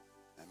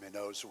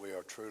knows that we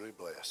are truly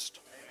blessed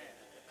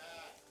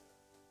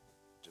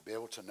to be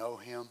able to know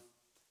him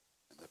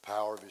and the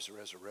power of his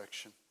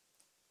resurrection,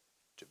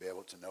 to be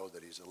able to know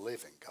that he's a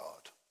living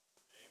God,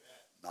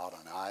 not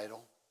an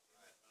idol,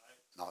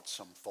 not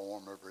some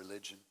form of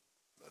religion,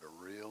 but a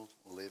real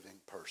living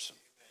person.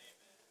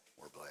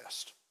 We're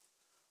blessed.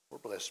 We're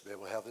blessed to be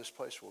able to have this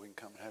place where we can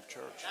come and have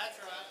church. That's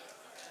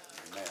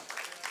right. Amen.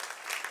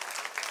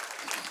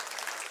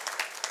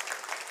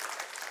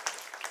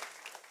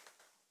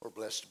 We're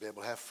blessed to be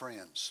able to have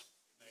friends.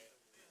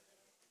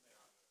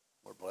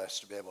 We're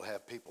blessed to be able to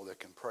have people that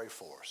can pray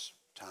for us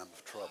in time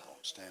of trouble,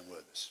 stand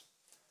with us.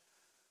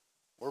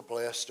 We're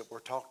blessed that we're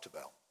talked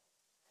about.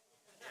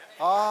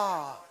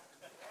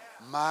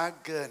 My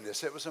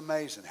goodness, it was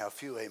amazing how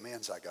few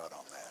amens I got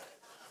on that.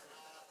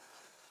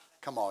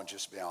 Come on,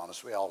 just be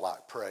honest. We all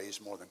like praise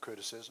more than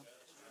criticism,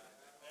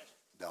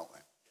 don't we?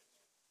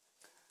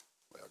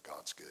 Well,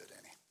 God's good,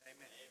 ain't he?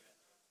 Amen.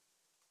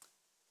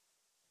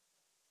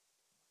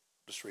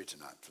 Let's read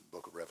tonight from the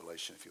book of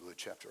Revelation, if you would,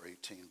 chapter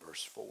 18,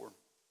 verse 4.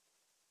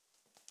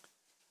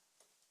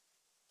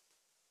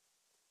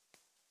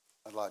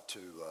 I'd like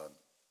to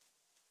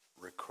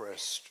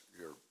request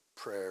your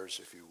prayers,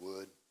 if you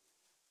would.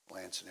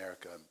 Lance and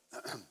Erica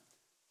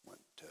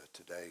went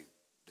today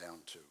down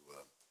to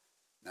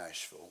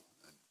Nashville,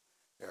 and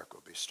Erica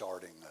will be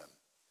starting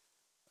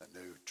a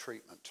new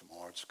treatment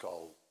tomorrow. It's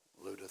called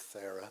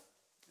Lutathera.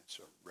 It's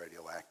a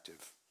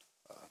radioactive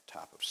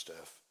type of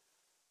stuff.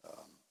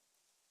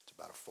 It's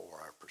about a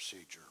 4-hour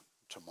procedure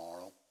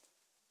tomorrow,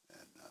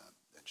 and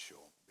then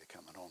she'll be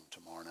coming home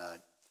tomorrow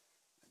night,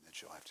 and then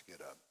she'll have to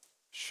get a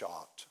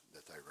shot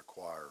that they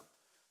require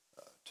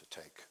to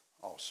take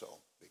also.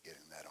 Be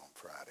getting that on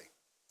Friday.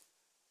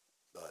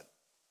 But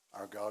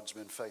our God's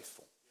been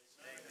faithful.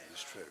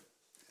 He's true.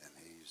 And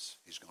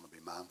he's going to be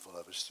mindful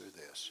of us through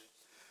this.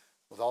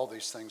 With all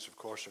these things, of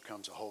course, there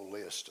comes a whole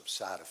list of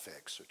side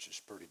effects, which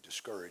is pretty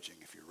discouraging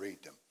if you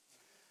read them.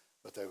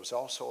 But there was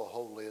also a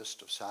whole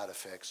list of side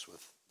effects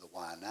with the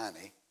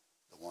Y90,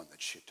 the one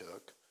that she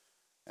took,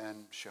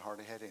 and she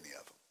hardly had any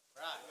of them.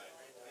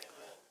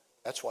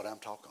 That's what I'm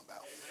talking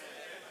about.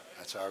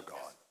 That's our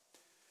God.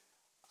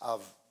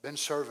 I've been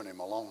serving him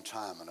a long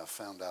time, and I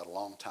found out a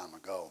long time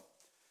ago,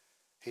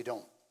 he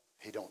don't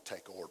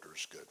take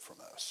orders good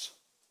from us.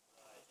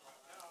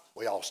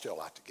 We all still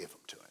like to give them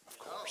to him, of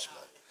course,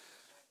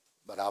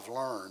 but I've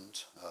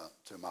learned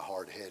through my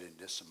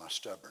hard-headedness and my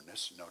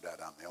stubbornness, no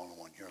doubt I'm the only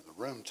one here in the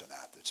room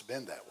tonight that's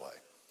been that way,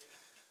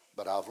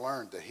 but I've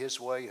learned that his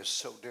way is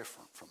so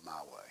different from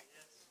my way.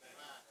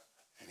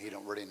 And he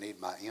don't really need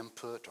my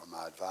input or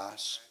my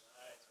advice,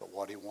 but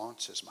what he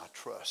wants is my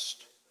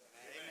trust,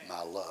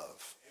 my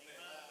love.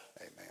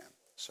 Amen.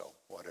 So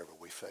whatever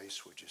we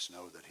face, we just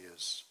know that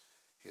his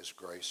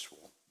grace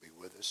will be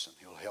with us and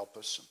he'll help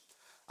us. And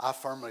I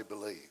firmly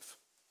believe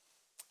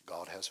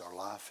God has our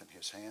life in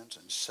his hands,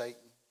 and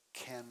Satan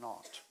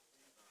cannot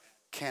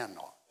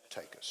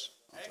take us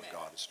until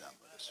God is done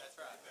with us.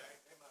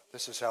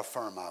 This is how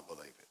firm I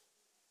believe it.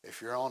 If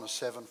you're on a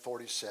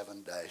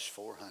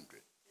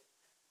 747-400,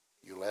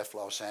 you left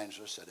Los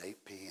Angeles at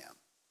 8 p.m.,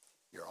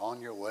 you're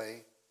on your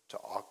way to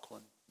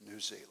Auckland,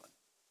 New Zealand.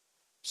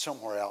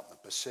 Somewhere out in the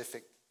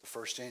Pacific, the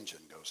first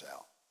engine goes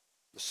out,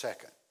 the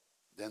second,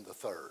 then the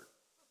third,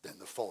 then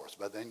the fourth.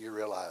 But then you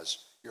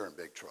realize you're in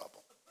big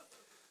trouble.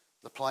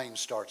 The plane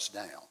starts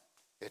down.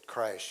 It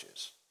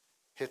crashes,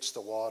 hits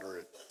the water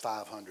at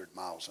 500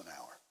 miles an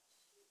hour.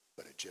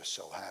 But it just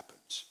so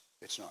happens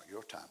it's not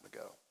your time to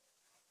go.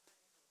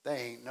 There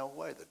ain't no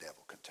way the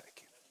devil can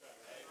take you.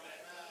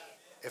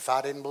 If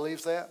I didn't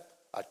believe that,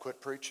 I'd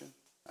quit preaching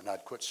and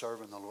I'd quit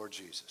serving the Lord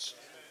Jesus.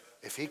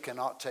 If he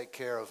cannot take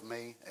care of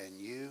me and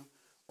you,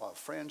 well,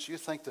 friends, you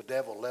think the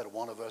devil let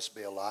one of us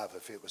be alive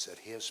if it was at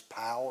his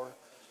power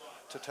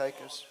to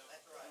take us?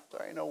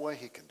 There ain't no way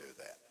he can do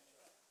that.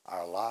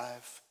 Our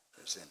life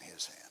is in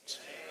his hands.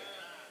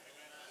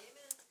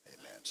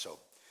 Amen.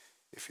 So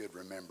if you'd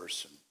remember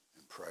us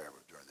in prayer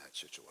during that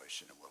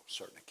situation, and we'll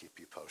certainly keep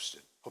you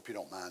posted. Hope you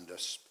don't mind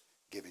us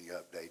giving you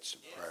updates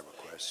and prayer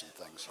requests and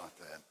things like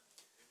that.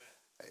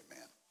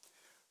 Amen.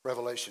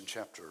 Revelation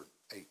chapter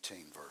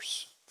 18,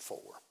 verse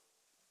 4.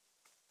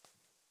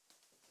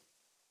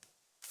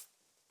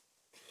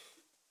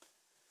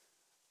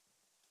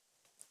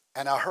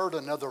 And I heard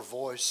another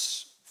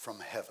voice from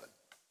heaven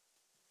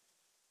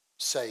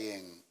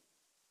saying,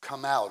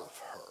 "Come out of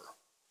her,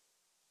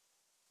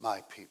 my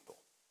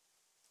people."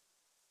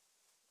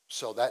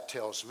 So that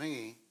tells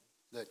me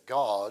that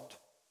God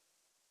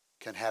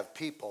can have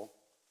people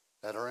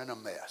that are in a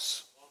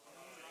mess,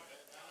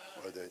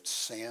 whether it's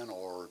sin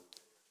or,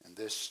 in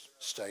this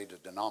state, a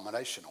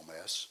denominational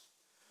mess.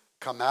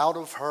 Come out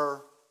of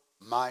her,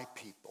 my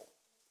people,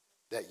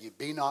 that ye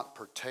be not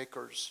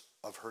partakers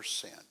of her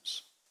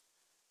sins,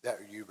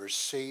 that you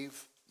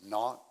receive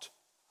not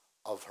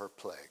of her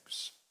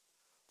plagues.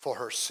 For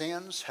her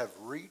sins have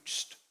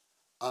reached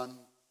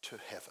unto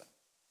heaven,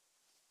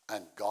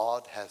 and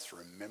God hath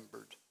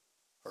remembered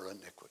her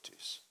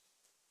iniquities.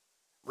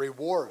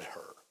 Reward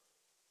her,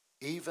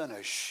 even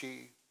as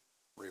she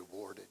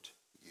rewarded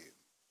you.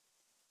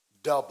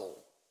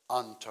 double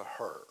unto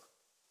her,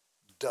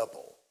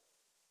 double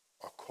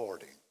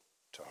according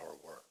to her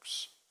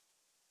works.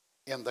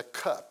 In the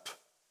cup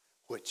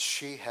which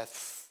she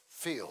hath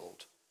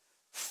filled,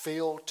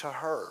 fill to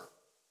her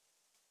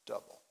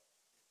double.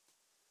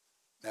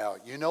 Now,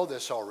 you know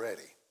this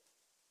already.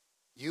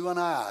 You and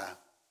I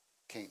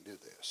can't do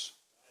this.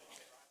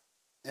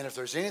 And if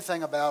there's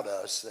anything about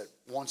us that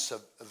wants a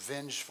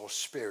vengeful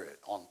spirit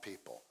on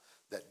people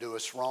that do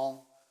us wrong,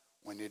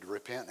 we need to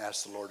repent and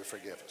ask the Lord to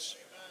forgive us.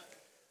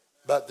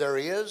 But there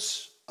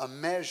is a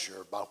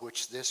measure by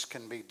which this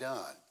can be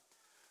done,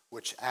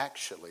 which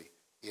actually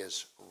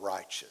is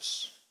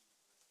righteous.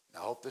 Now,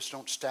 I hope this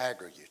don't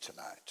stagger you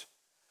tonight.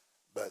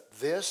 But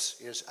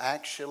this is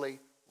actually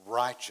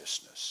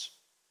righteousness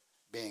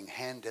being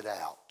handed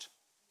out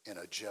in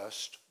a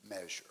just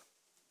measure.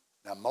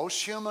 Now,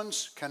 most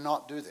humans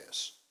cannot do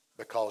this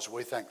because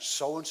we think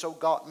so-and-so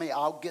got me,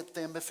 I'll get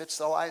them if it's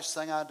the last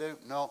thing I do.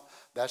 No,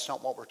 that's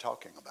not what we're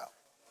talking about.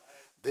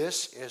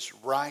 This is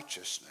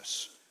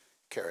righteousness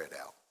carried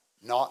out,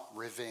 not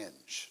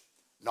revenge,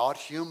 not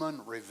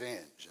human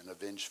revenge and a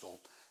vengeful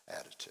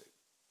attitude.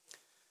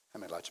 How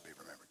many like to be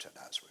remembered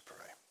tonight as we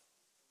pray?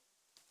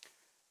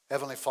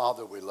 Heavenly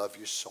Father, we love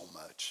you so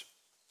much.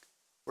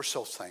 We're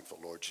so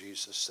thankful, Lord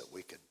Jesus, that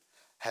we could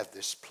have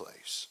this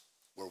place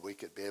where we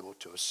could be able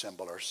to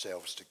assemble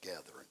ourselves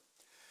together. And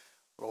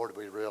Lord,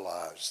 we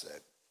realize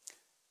that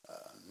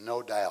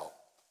no doubt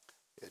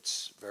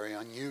it's very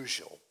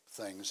unusual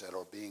things that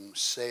are being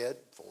said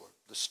for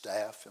the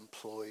staff,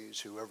 employees,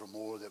 whoever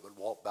more that would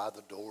walk by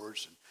the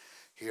doors and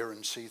hear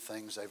and see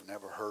things they've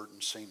never heard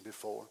and seen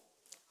before.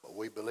 But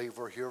we believe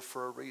we're here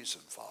for a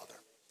reason, Father.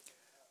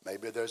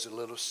 Maybe there's a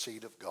little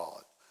seed of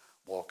God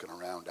walking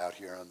around out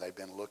here and they've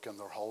been looking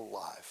their whole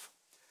life.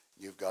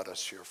 You've got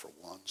us here for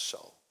one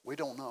soul. We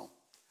don't know,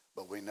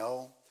 but we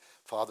know,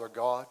 Father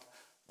God,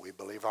 we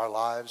believe our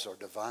lives are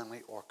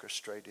divinely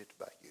orchestrated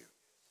by you.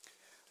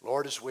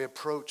 Lord, as we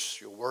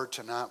approach your word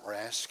tonight, we're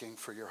asking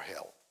for your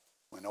help.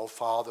 We know,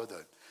 Father,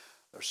 that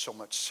there's so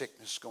much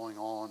sickness going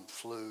on,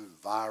 flu,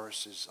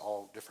 viruses,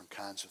 all different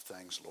kinds of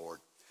things, Lord.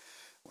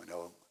 We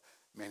know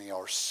many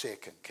are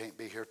sick and can't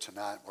be here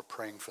tonight. We're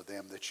praying for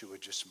them that you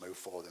would just move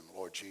for them,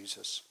 Lord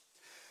Jesus.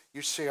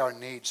 You see our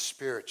needs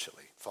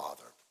spiritually,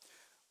 Father.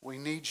 We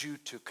need you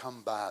to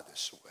come by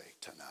this way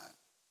tonight.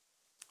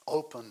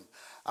 Open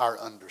our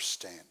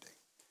understanding.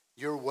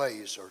 Your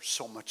ways are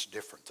so much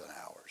different than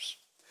ours.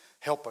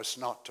 Help us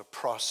not to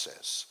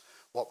process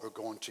what we're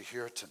going to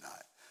hear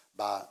tonight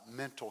by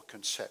mental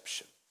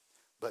conception,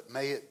 but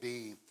may it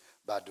be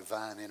by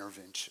divine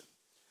intervention.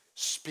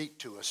 Speak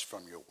to us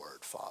from your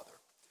word, Father.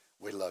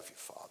 We love you,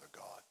 Father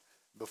God.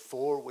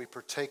 Before we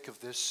partake of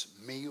this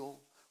meal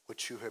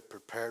which you have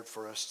prepared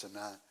for us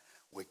tonight,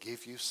 we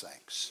give you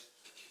thanks.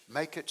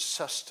 Make it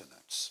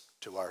sustenance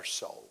to our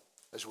soul.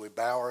 As we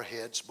bow our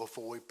heads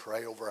before we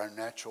pray over our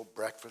natural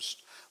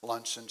breakfast,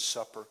 lunch, and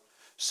supper,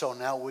 so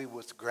now we,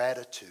 with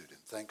gratitude and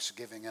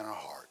thanksgiving in our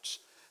hearts,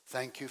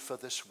 thank you for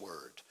this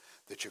word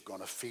that you're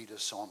going to feed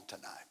us on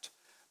tonight.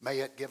 May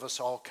it give us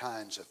all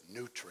kinds of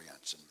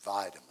nutrients and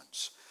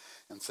vitamins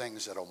and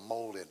things that will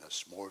mold in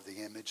us more of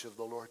the image of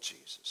the Lord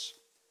Jesus.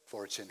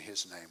 For it's in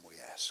his name we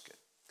ask it.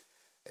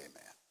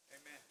 Amen.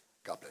 Amen.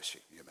 God bless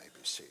you. You may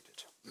be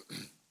seated.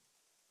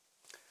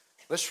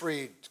 Let's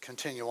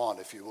continue on,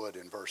 if you would,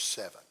 in verse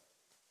 7.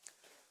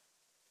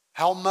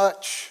 How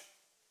much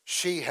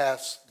she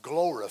hath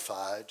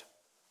glorified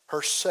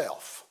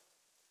herself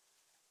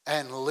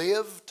and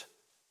lived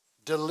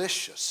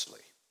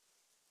deliciously.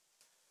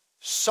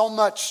 So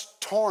much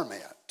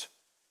torment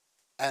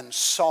and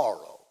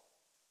sorrow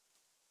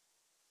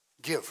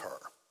give her.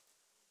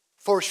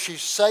 For she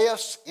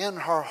saith in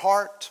her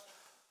heart,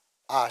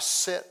 I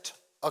sit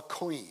a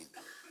queen,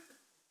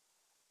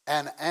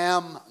 and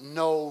am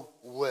no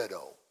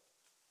widow,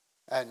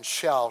 and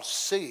shall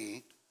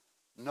see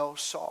no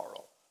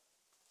sorrow.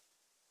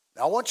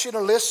 Now I want you to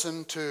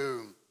listen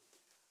to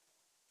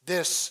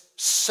this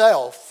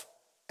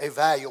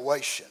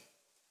self-evaluation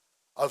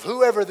of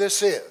whoever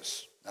this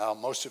is. Now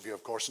most of you,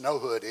 of course, know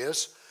who it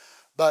is,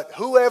 but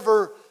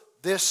whoever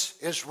this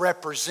is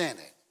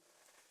representing,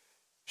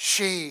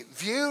 she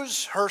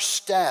views her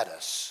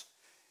status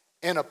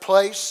in a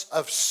place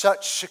of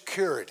such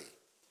security.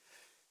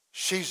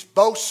 She's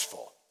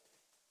boastful.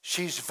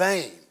 She's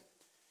vain.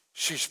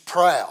 She's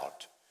proud.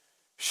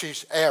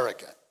 She's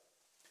arrogant.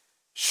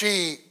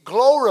 She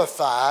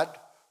glorified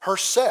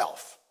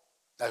herself.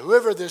 Now,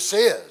 whoever this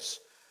is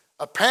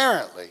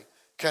apparently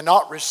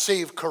cannot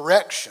receive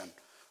correction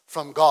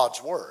from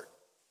God's word.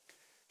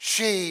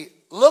 She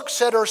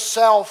looks at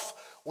herself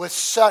with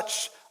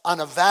such an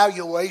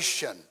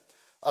evaluation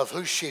of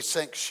who she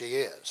thinks she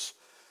is.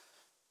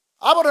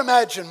 I would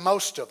imagine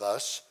most of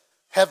us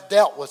have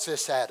dealt with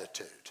this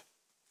attitude,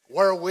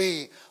 where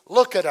we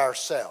look at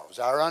ourselves,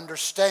 our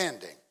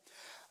understanding,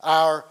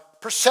 our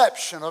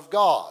perception of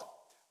God,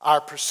 our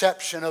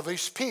perception of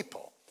his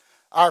people,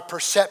 our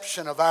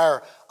perception of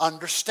our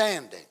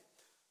understanding.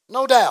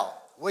 No doubt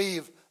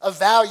we've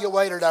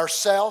evaluated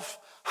ourselves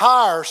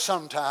higher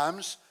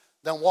sometimes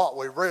than what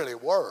we really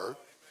were.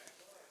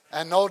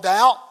 And no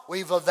doubt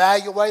we've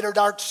evaluated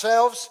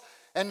ourselves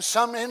in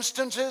some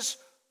instances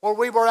where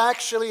we were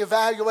actually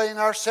evaluating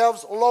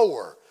ourselves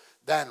lower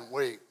than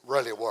we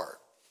really were.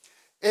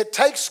 It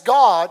takes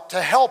God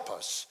to help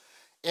us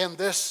in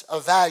this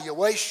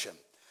evaluation,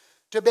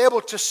 to be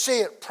able to see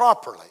it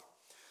properly.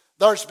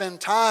 There's been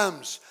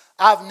times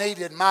I've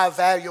needed my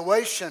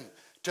evaluation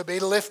to be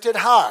lifted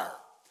higher.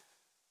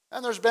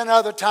 And there's been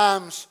other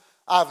times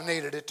I've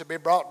needed it to be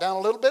brought down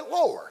a little bit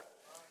lower.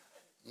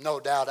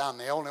 No doubt I'm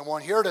the only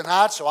one here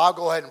tonight, so I'll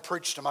go ahead and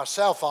preach to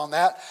myself on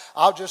that.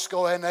 I'll just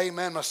go ahead and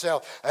amen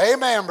myself.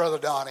 Amen, Brother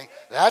Donny.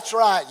 That's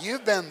right,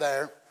 you've been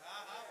there.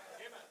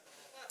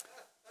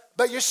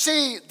 But you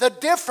see, the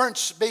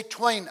difference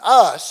between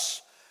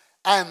us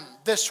and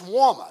this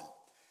woman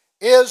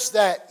is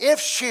that if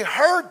she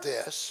heard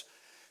this,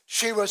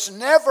 she was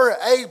never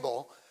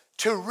able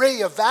to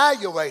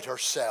reevaluate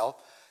herself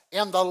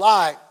in the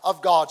light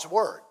of God's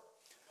Word.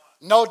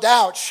 No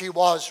doubt she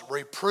was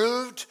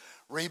reproved,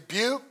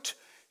 rebuked.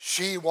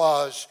 She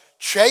was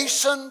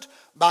chastened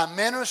by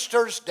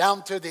ministers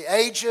down through the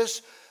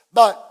ages.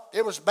 But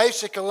it was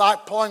basically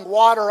like pouring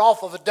water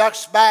off of a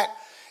duck's back.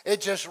 It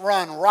just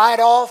ran right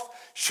off.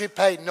 She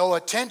paid no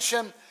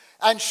attention.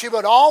 And she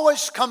would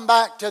always come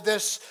back to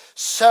this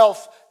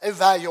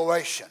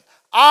self-evaluation.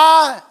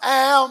 I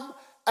am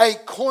a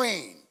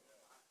queen.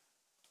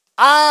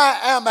 I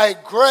am a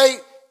great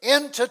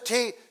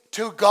entity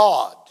to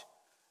God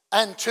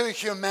and to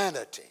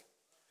humanity.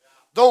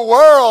 The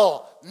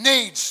world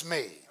needs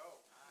me.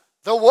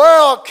 The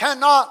world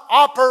cannot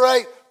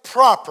operate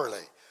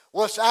properly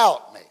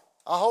without me.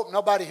 I hope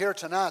nobody here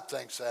tonight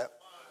thinks that.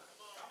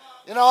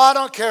 You know, I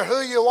don't care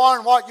who you are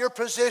and what your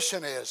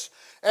position is.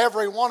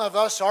 Every one of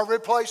us are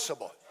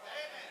replaceable.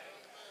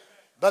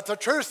 But the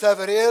truth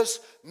of it is,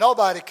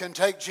 nobody can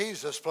take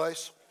Jesus'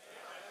 place.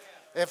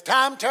 If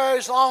time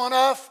tarries long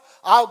enough,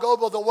 I'll go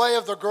by the way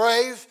of the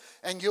grave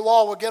and you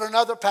all will get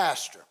another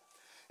pastor.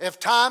 If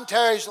time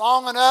tarries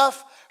long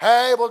enough,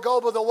 Harry will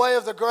go by the way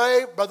of the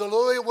grave, Brother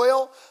Louis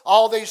will,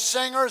 all these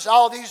singers,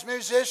 all these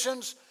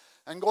musicians,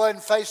 and go ahead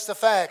and face the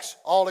facts,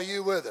 all of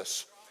you with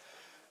us.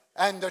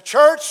 And the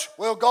church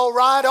will go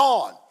right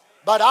on,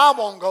 but I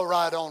won't go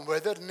right on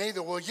with it, and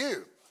neither will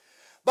you.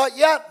 But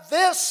yet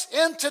this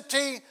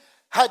entity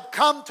had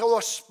come to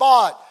a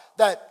spot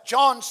that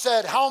John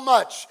said how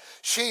much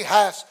she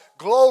has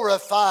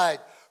glorified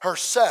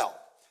herself.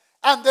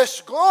 And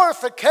this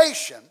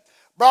glorification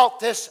brought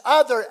this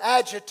other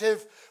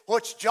adjective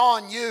which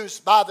John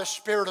used by the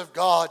Spirit of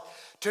God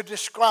to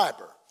describe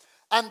her.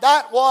 And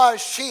that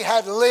was she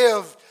had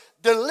lived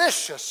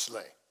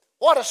deliciously.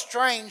 What a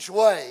strange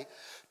way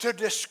to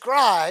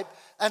describe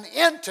an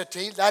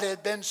entity that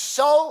had been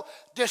so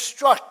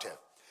destructive.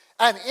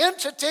 An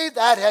entity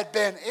that had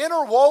been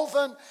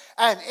interwoven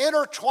and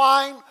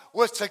intertwined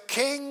with the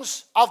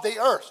kings of the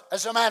earth.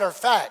 As a matter of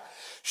fact,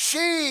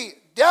 she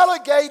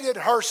delegated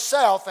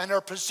herself and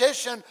her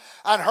position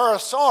and her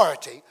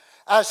authority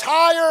as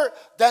higher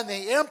than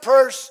the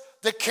emperors,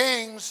 the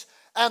kings,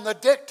 and the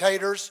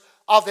dictators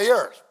of the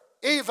earth.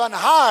 Even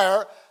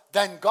higher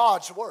than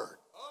God's Word.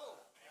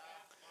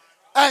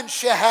 And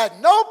she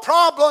had no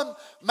problem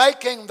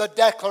making the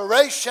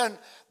declaration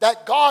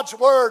that God's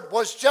Word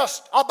was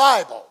just a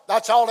Bible.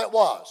 That's all it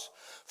was.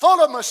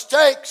 Full of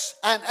mistakes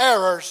and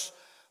errors,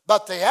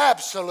 but the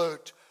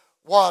absolute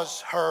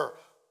was her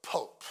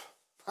Pope.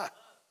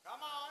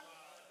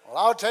 Well,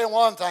 I'll tell you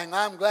one thing.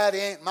 I'm glad he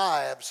ain't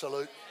my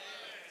absolute.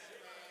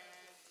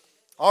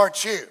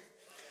 Aren't you?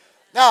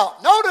 Now,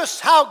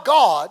 notice how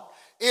God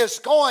is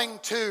going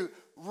to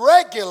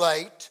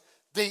regulate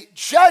the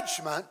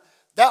judgment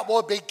that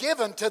will be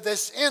given to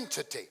this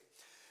entity.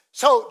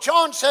 So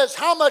John says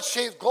how much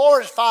she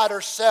glorified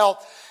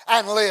herself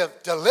and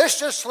lived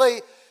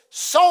deliciously,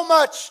 so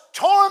much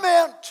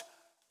torment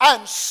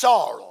and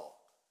sorrow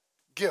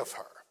give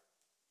her.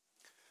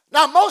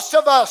 Now most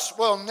of us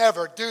will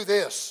never do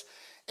this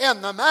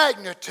in the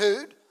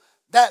magnitude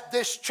that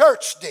this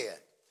church did.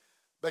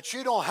 But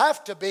you don't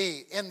have to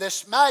be in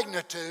this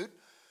magnitude.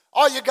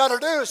 All you got to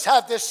do is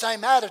have this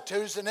same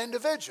attitude as an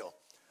individual.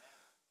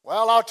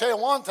 Well, I'll tell you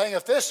one thing.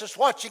 If this is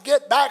what you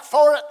get back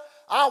for it,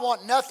 I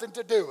want nothing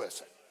to do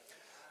with it.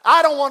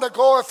 I don't want to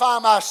glorify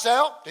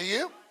myself. Do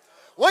you?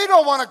 We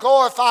don't want to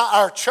glorify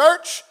our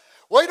church.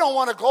 We don't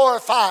want to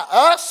glorify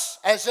us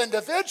as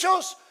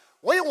individuals.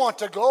 We want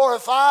to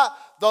glorify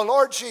the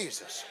Lord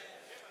Jesus.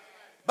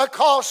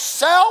 Because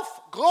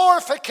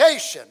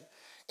self-glorification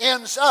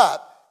ends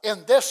up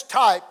in this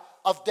type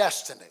of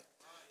destiny.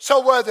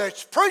 So whether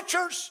it's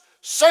preachers,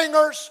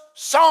 singers,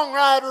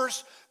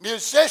 songwriters,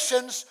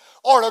 musicians,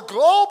 or a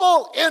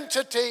global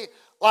entity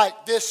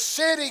like this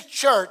city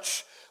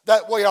church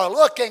that we are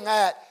looking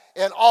at,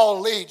 it all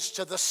leads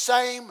to the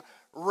same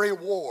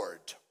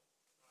reward.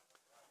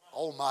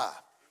 Oh my.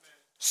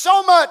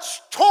 So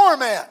much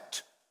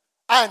torment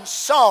and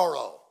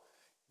sorrow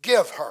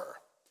give her.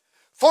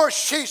 For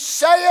she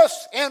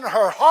saith in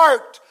her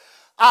heart,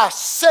 I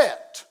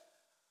set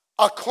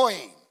a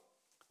queen.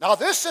 Now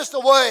this is the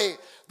way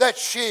that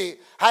she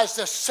has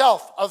this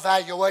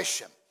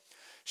self-evaluation.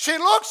 She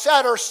looks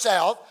at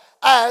herself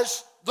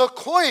as the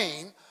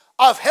queen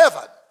of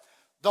heaven,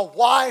 the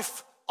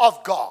wife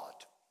of God.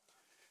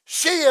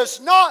 She is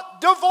not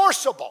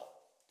divorceable.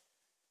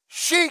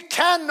 She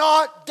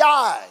cannot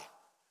die.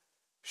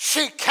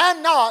 She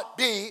cannot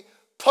be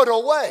put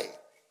away.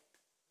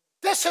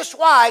 This is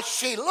why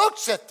she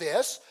looks at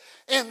this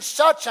in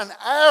such an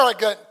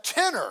arrogant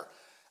tenor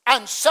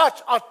and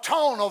such a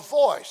tone of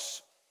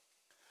voice,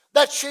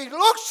 that she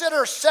looks at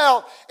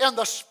herself in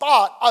the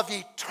spot of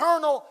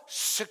eternal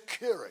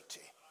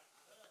security.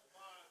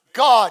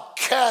 God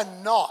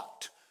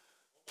cannot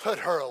put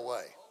her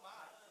away.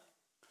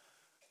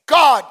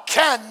 God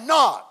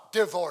cannot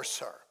divorce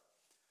her.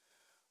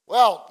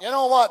 Well, you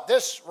know what?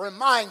 This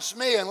reminds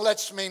me and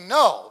lets me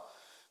know,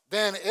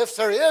 then if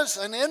there is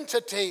an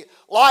entity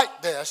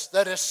like this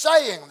that is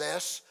saying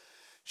this,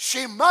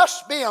 she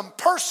must be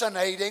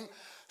impersonating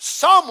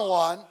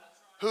someone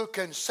who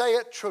can say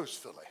it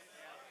truthfully.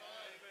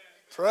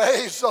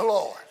 Praise the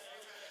Lord.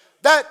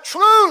 That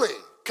truly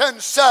can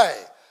say,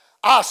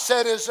 I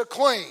sat as a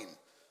queen,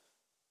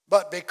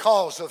 but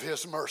because of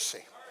his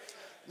mercy.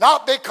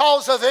 Not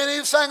because of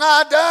anything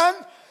I done.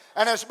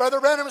 And as Brother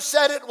Branham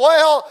said it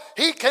well,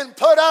 he can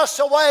put us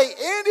away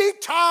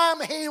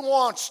anytime he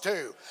wants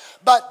to.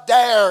 But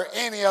dare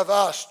any of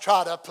us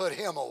try to put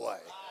him away.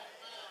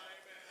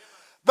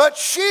 But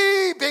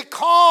she,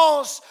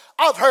 because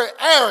of her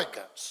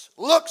arrogance,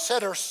 looks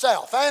at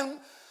herself and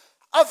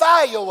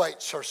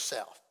evaluates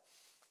herself.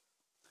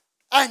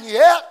 And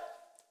yet,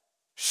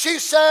 she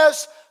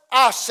says,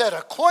 I said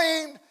a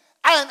queen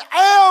and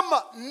am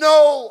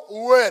no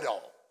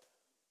widow.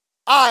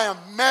 I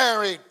am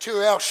married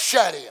to El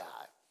Shaddai.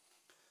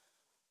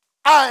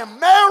 I am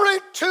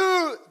married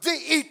to the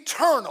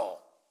eternal.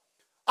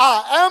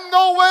 I am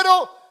no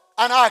widow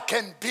and I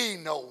can be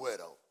no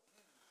widow.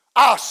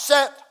 I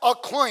set a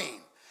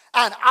queen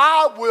and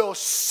I will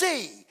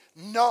see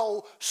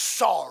no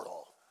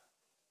sorrow.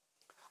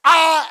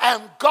 I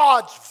am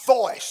God's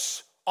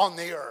voice on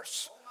the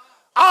earth.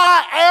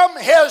 I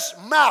am his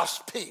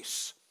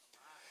mouthpiece.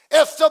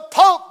 If the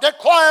Pope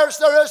declares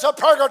there is a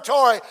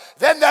purgatory,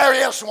 then there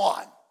is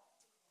one.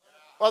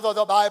 Whether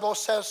the Bible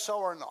says so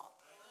or not.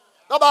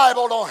 The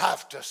Bible don't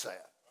have to say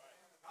it.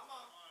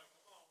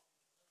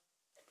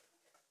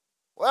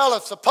 Well,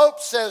 if the Pope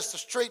says the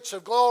streets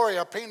of glory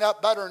are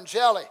peanut butter and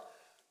jelly,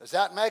 does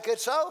that make it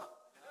so?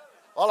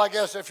 Well, I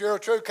guess if you're a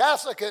true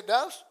Catholic, it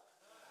does.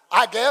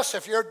 I guess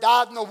if you're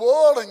dyed in the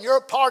wool and you're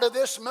part of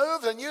this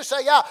move, then you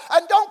say, yeah,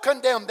 and don't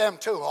condemn them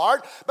too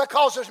hard,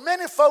 because there's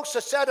many folks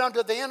that sit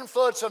under the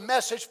influence of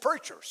message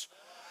preachers.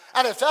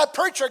 And if that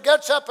preacher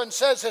gets up and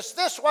says it's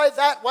this way,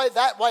 that way,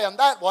 that way, and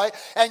that way,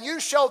 and you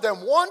show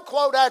them one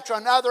quote after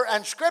another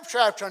and scripture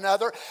after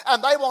another,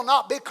 and they will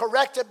not be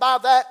corrected by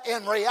that,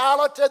 in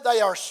reality,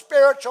 they are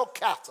spiritual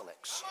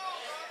Catholics.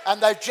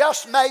 And they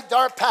just made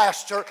their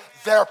pastor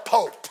their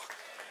pope.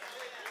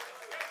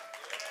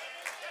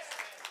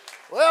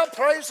 Well,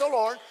 praise the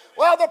Lord.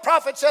 Well, the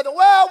prophet said,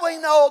 well, we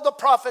know the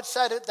prophet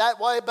said it that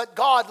way, but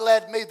God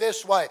led me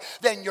this way.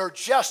 Then you're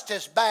just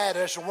as bad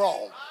as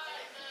Rome.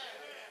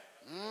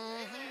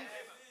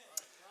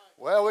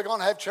 Well, we're going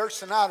to have church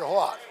tonight or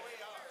what?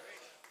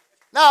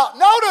 Now,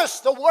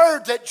 notice the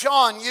word that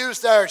John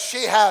used there.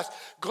 She has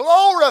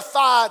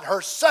glorified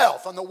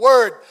herself, and the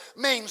word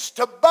means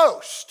to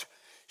boast.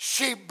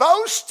 She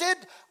boasted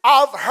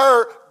of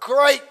her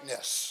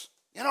greatness.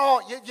 You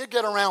know, you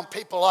get around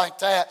people like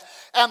that,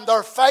 and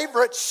their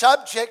favorite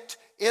subject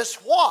is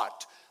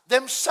what?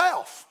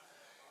 Themselves.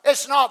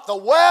 It's not the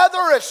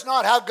weather. It's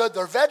not how good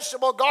their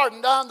vegetable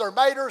garden done, their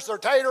maters, their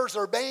taters,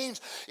 their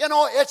beans. You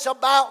know, it's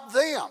about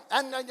them.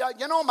 And,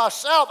 you know,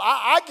 myself,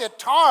 I get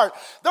tired.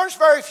 There's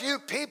very few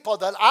people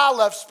that I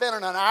love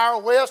spending an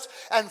hour with,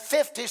 and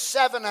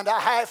 57 and a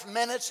half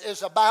minutes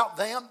is about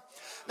them.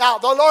 Now,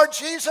 the Lord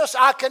Jesus,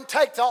 I can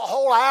take the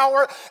whole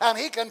hour and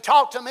he can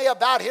talk to me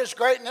about his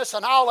greatness,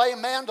 and I'll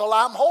amen till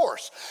I'm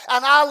hoarse.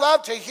 And I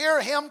love to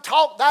hear him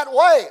talk that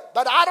way,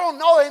 but I don't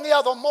know any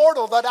other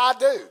mortal that I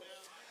do.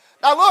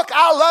 Now look,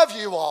 I love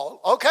you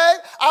all, okay?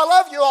 I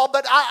love you all,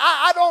 but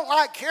I don't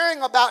like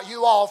hearing about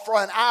you all for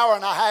an hour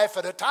and a half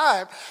at a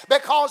time,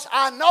 because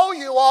I know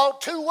you all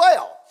too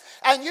well.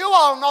 And you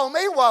all know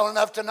me well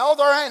enough to know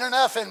there ain't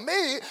enough in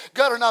me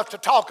good enough to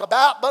talk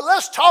about, but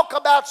let's talk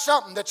about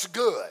something that's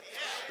good.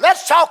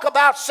 Let's talk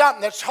about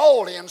something that's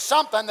holy and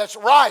something that's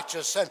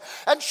righteous.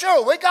 And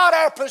sure, we got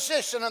our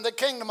position in the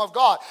kingdom of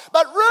God,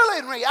 but really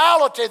in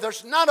reality,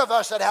 there's none of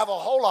us that have a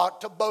whole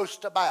lot to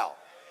boast about.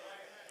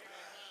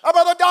 Oh,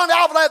 Brother Donny,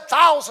 I've led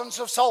thousands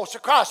of souls to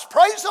Christ.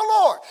 Praise the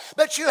Lord.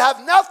 But you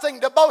have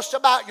nothing to boast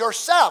about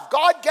yourself.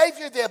 God gave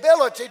you the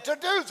ability to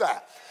do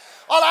that.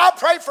 Well, I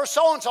prayed for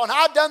so-and-so and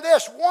I've done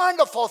this.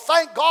 Wonderful.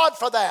 Thank God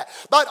for that.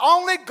 But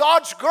only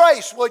God's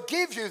grace would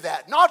give you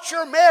that, not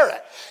your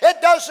merit.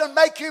 It doesn't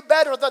make you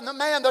better than the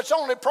man that's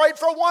only prayed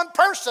for one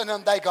person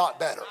and they got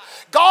better.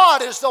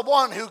 God is the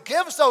one who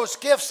gives those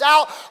gifts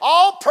out.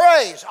 All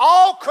praise,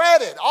 all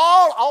credit,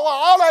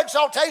 all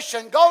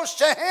exaltation goes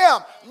to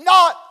Him,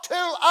 not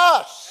to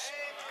us.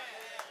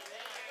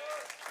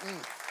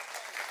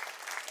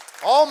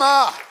 Oh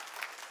my.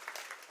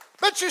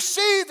 But you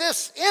see,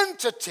 this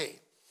entity,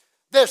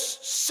 this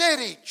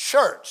city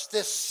church,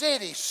 this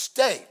city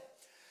state,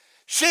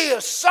 she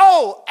is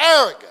so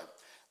arrogant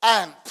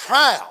and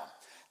proud.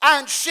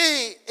 And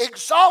she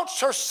exalts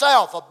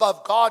herself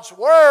above God's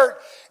word,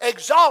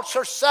 exalts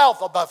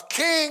herself above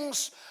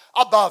kings,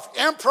 above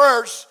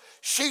emperors.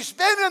 She's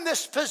been in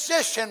this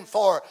position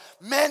for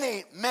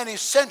many, many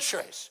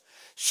centuries.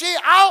 She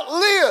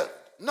outlived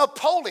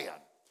Napoleon.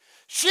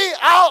 She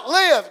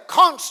outlived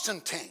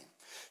Constantine.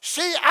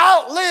 She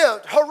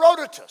outlived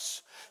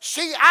Herodotus.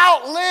 She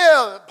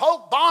outlived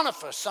Pope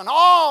Boniface and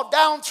all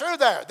down through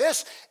there.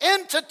 This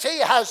entity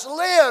has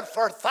lived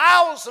for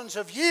thousands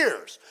of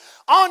years,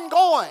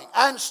 ongoing,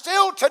 and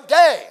still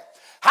today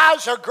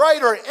has a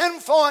greater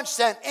influence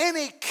than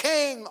any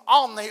king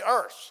on the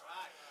earth.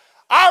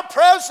 Our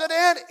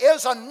president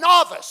is a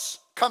novice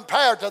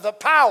compared to the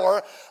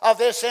power of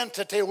this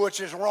entity, which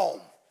is Rome.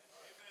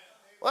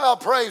 Well,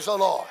 praise the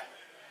Lord.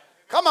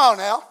 Come on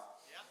now.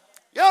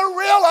 You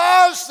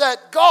realize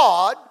that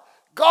God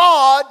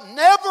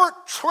never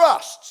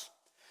trusts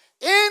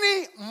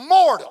any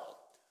mortal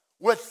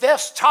with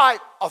this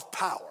type of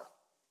power.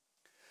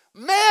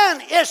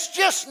 Man is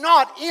just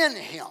not in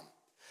him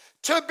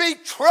to be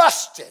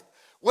trusted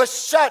with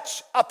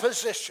such a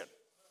position.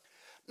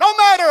 No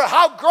matter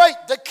how great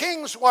the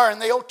kings were in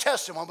the Old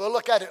Testament, we'll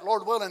look at it,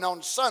 Lord willing,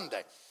 on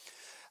Sunday.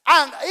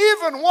 And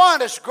even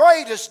one as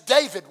great as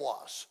David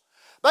was.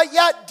 But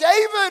yet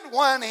David,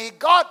 when he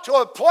got to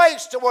a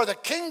place to where the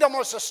kingdom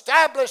was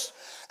established,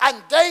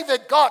 and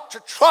David got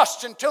to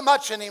trusting too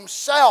much in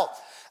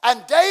himself,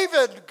 and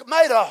David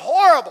made a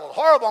horrible,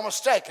 horrible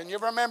mistake. And you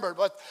remember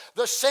with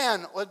the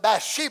sin with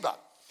Bathsheba.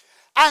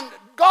 And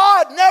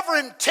God never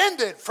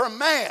intended for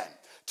man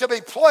to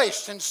be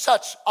placed in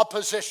such a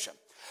position.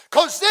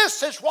 Because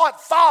this is what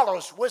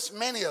follows with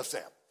many of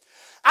them.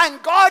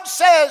 And God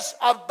says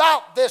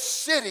about this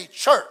city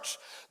church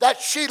that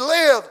she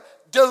lived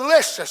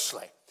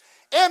deliciously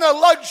in a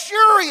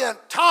luxuriant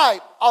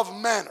type of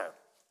manner.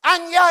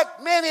 And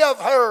yet many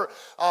of her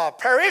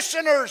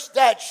parishioners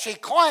that she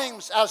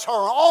claims as her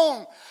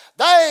own,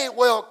 they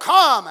will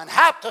come and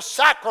have to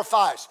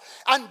sacrifice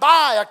and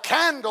buy a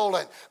candle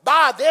and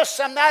buy this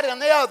and that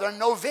and the other,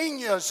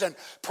 novenas, and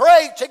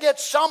pray to get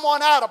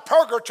someone out of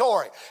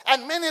purgatory.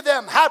 And many of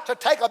them have to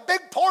take a big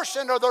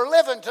portion of their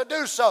living to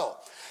do so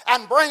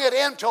and bring it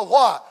into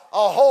what? A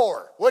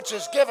whore, which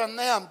has given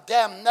them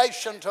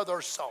damnation to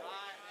their soul.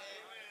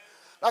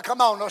 Now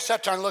come on, don't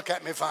sit there and look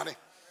at me funny.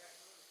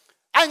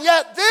 And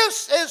yet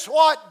this is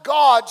what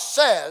God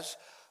says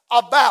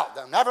about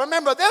them. Now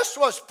remember, this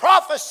was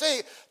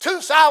prophecy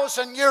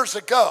 2,000 years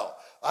ago.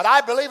 But I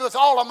believe with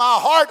all of my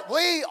heart,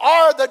 we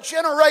are the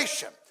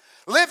generation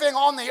living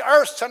on the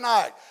earth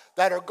tonight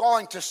that are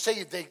going to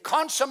see the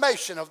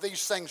consummation of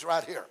these things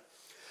right here.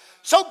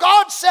 So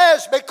God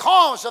says,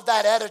 because of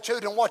that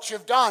attitude and what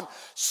you've done,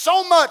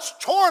 so much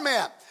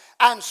torment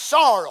and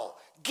sorrow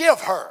give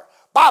her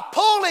by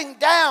pulling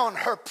down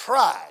her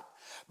pride,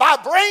 by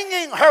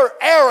bringing her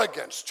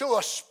arrogance to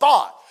a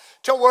spot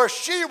to where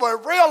she will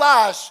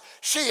realize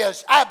she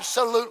is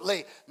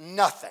absolutely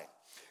nothing.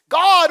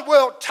 God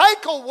will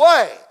take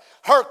away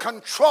her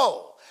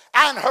control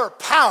and her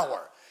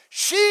power.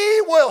 She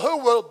who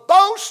will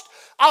boast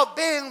of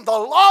being the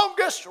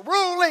longest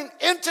ruling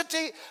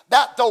entity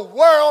that the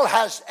world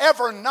has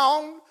ever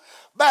known,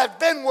 but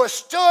been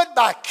withstood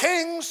by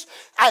kings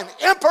and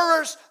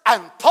emperors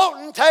and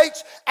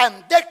potentates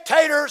and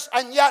dictators,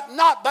 and yet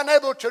not been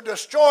able to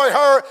destroy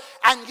her,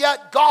 and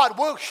yet God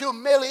will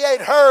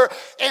humiliate her.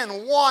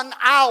 In 1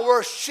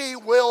 hour she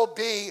will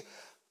be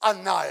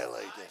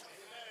annihilated.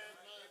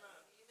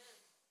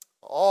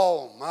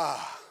 Oh my.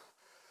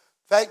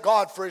 Thank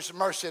God for His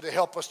mercy to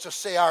help us to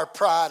see our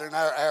pride and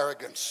our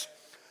arrogance,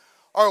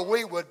 or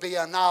we would be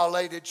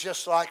annihilated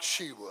just like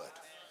she would.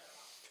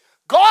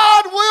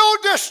 God will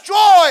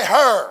destroy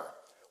her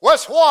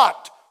with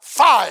what?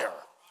 Fire.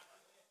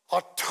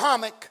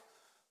 Atomic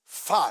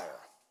fire.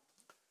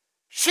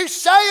 She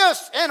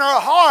saith in her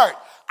heart,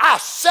 I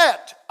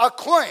set a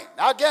queen.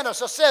 Now again,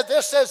 as I said,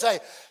 this is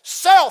a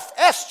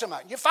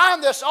self-estimate. You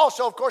find this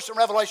also, of course, in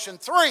Revelation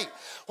 3,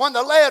 when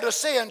the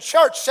Laodicean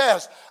church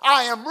says,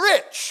 I am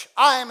rich,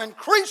 I am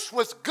increased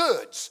with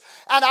goods,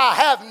 and I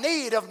have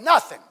need of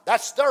nothing.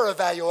 That's their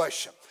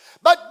evaluation.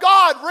 But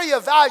God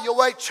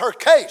reevaluates her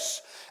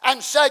case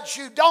and said,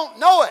 you don't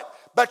know it,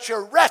 but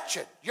you're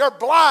wretched, you're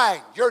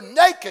blind, you're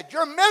naked,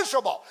 you're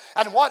miserable.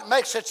 And what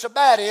makes it so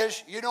bad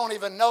is you don't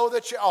even know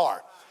that you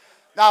are.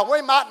 Now,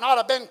 we might not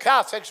have been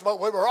Catholics, but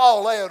we were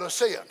all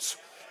Laodiceans.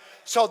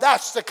 So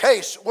that's the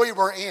case we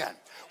were in.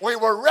 We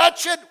were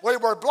wretched. We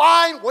were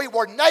blind. We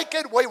were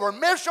naked. We were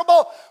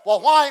miserable.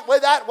 Well, why ain't we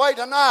that way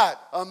tonight?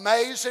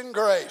 Amazing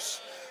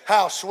grace.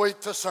 How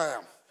sweet the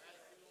sound.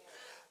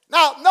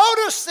 Now,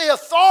 notice the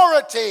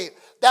authority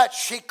that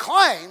she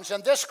claims,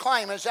 and this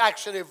claim is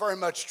actually very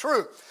much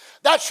true,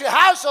 that she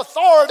has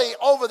authority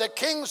over the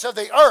kings of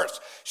the earth.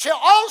 She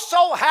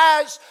also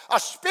has a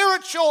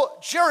spiritual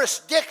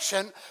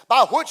jurisdiction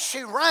by which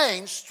she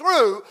reigns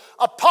through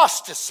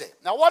apostasy.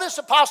 Now, what is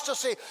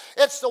apostasy?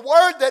 It's the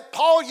word that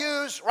Paul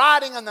used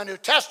writing in the New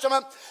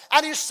Testament,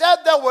 and he said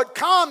there would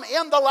come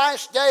in the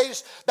last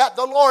days that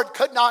the Lord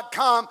could not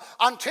come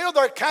until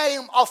there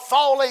came a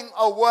falling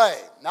away.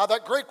 Now,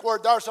 that Greek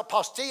word there's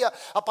apostasia,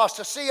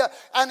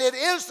 and it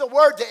is the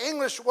word, the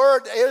English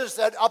word is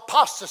that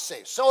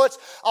apostasy. So it's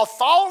a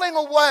falling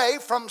away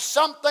from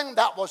something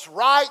that was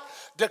right,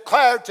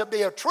 declared to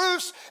be a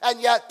truth,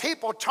 and yet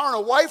people turn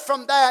away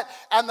from that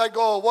and they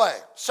go away.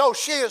 So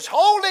she is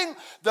holding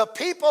the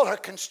people, her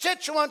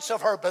constituents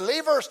of her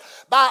believers,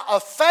 by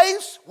a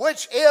faith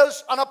which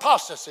is an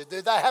apostasy.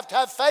 Do they have to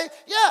have faith?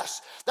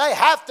 Yes. They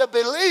have to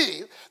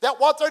believe that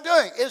what they're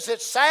doing. Is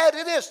it sad?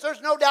 It is.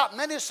 There's no doubt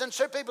many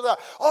sincere people that,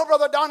 oh,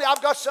 Brother Donny,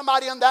 I've got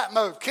somebody in that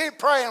mood. Keep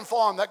praying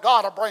for them that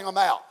God will bring them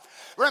out.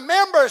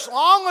 Remember, as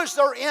long as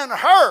they're in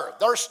her,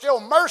 there's still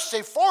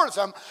mercy for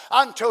them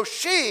until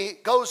she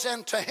goes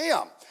into him.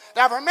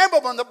 Now remember,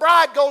 when the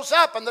bride goes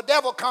up and the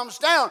devil comes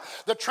down,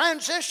 the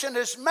transition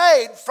is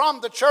made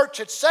from the church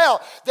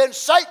itself. Then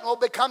Satan will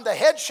become the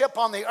headship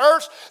on the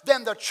earth.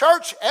 Then the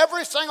church,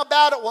 everything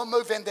about it will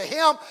move into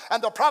him.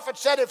 And the prophet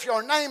said, if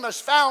your name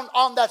is found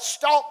on that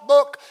stalk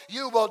book,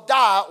 you will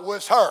die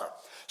with her.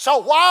 So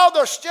while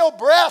there's still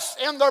breath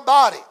in their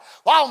body,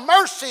 while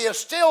mercy is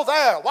still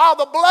there, while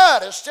the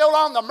blood is still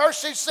on the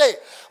mercy seat.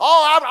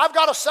 Oh, I've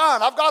got a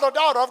son, I've got a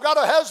daughter, I've got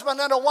a husband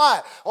and a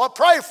wife. Well,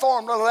 pray for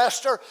them, little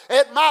Esther.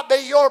 It might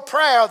be your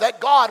prayer that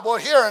God will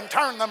hear and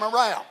turn them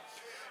around.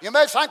 You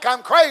may think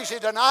I'm crazy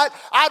tonight.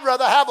 I'd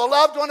rather have a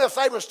loved one if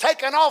they was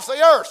taken off the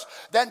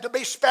earth than to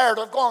be spared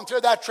of going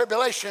through that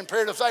tribulation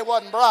period if they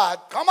wasn't bride.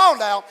 Come on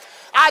now.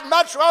 I'd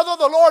much rather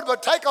the Lord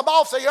would take them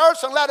off the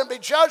earth and let them be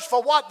judged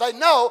for what they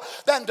know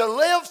than to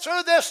live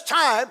through this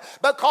time,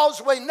 because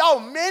we know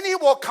many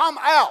will come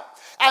out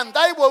and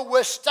they will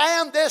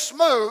withstand this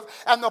move.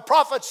 And the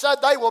prophet said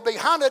they will be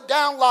hunted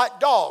down like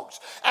dogs,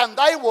 and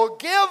they will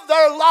give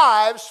their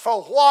lives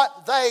for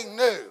what they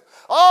knew.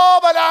 Oh,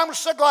 but I'm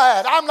so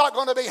glad I'm not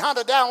going to be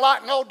hunted down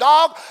like no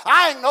dog.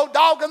 I ain't no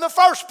dog in the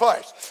first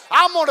place.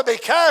 I'm going to be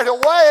carried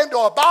away into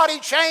a body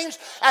change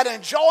and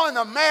enjoying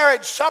the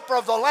marriage supper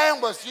of the Lamb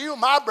with you,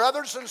 my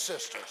brothers and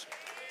sisters.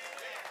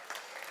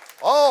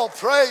 Oh,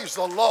 praise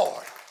the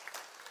Lord.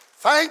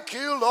 Thank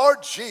you,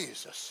 Lord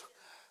Jesus.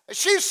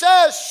 She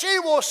says she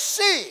will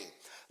see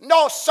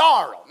no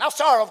sorrow. Now,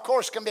 sorrow, of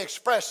course, can be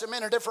expressed in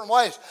many different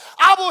ways.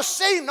 I will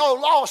see no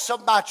loss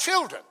of my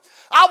children.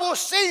 I will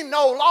see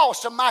no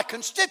loss of my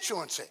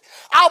constituency.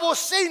 I will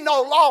see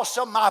no loss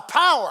of my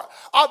power,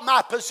 of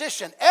my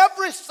position.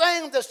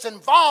 Everything that's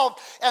involved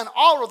in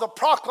all of the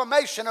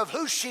proclamation of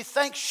who she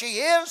thinks she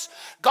is,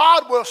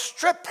 God will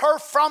strip her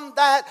from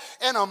that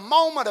in a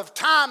moment of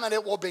time, and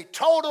it will be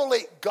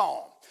totally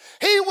gone.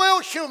 He will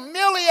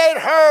humiliate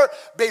her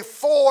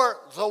before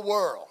the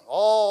world.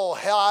 Oh,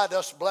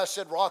 Helios,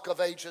 blessed Rock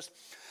of Ages.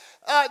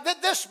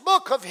 This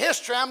book of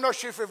history, I'm not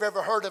sure if you've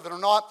ever heard of it or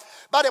not,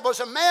 but it was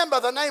a man by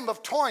the name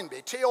of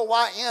Toynbee,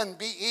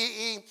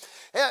 Toynbee,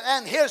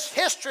 and his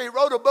history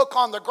wrote a book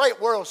on the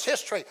great world's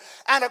history.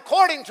 And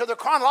according to the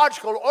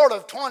chronological order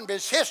of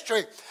Toynbee's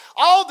history,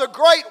 all the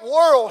great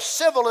world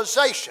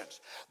civilizations,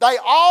 they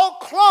all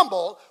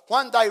crumbled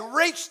when they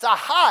reached the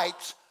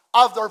heights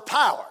of their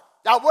power.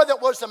 Now, whether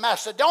it was the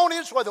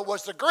Macedonians, whether it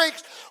was the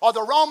Greeks or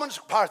the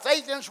Romans,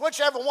 Carthaginians,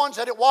 whichever ones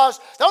that it was,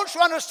 don't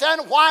you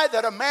understand why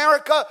that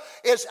America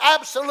is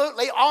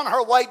absolutely on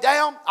her way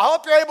down? I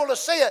hope you're able to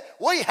see it.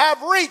 We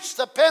have reached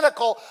the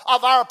pinnacle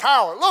of our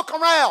power. Look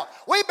around.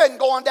 We've been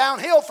going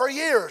downhill for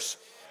years.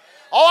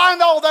 Oh, I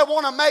know they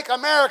want to make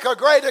America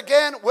great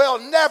again. We'll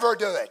never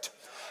do it.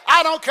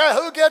 I don't care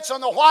who gets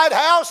in the White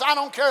House. I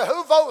don't care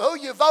who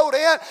you vote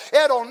in.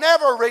 It'll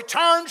never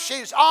return.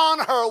 She's on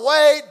her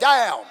way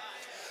down.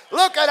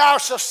 Look at our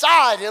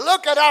society.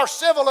 Look at our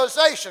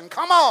civilization.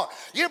 Come on.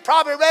 You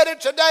probably read it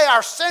today.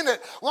 Our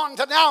Senate wanting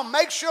to now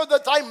make sure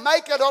that they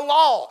make it a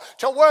law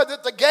to where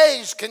that the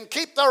gays can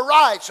keep their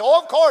rights. So,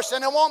 of course,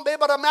 and it won't be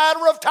but a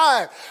matter of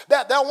time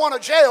that they'll want to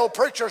jail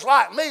preachers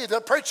like me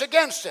that preach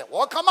against it.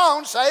 Well, come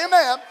on. Say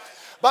amen.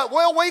 But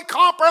will we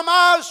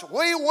compromise?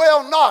 We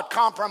will not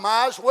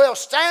compromise. We'll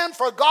stand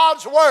for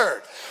God's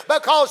word.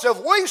 Because if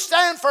we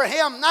stand for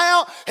him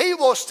now, he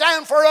will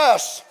stand for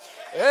us.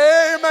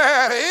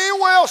 Amen. He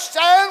will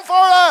stand for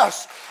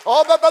us.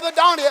 Oh, but Brother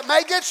Donny, it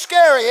may get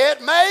scary.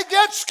 It may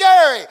get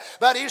scary.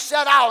 But he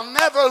said, I'll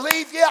never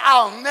leave you.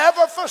 I'll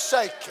never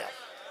forsake you.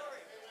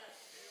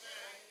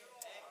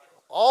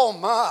 Oh,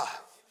 my.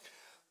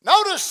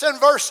 Notice in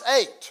verse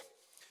 8.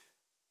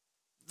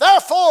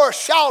 Therefore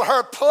shall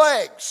her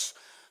plagues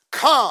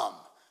come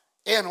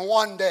in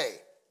one day.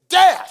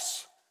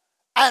 Death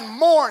and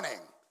mourning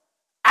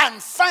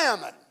and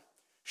famine.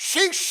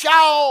 She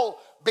shall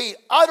be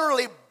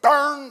utterly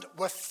burned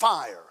with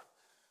fire.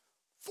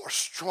 For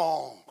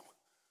strong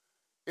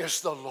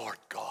is the Lord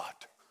God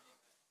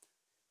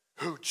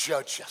who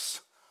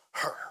judges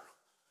her.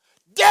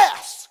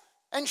 Death.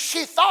 And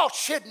she thought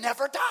she'd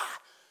never die.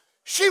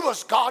 She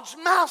was God's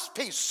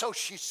mouthpiece, so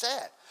she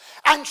said.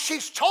 And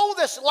she's told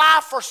this lie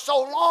for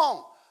so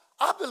long,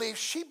 I believe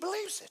she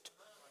believes it.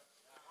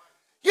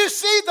 You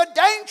see, the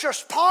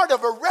dangerous part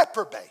of a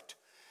reprobate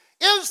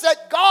is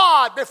that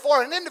God,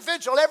 before an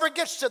individual ever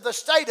gets to the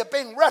state of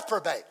being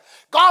reprobate,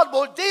 God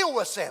will deal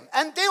with them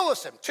and deal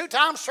with them 2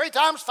 times, 3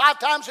 times, 5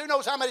 times, who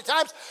knows how many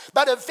times.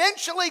 But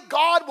eventually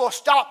God will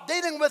stop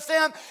dealing with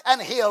them,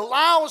 and he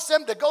allows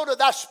them to go to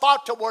that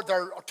spot to where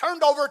they're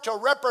turned over to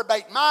a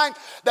reprobate mind,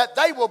 that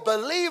they will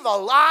believe a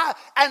lie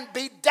and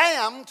be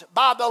damned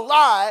by the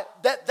lie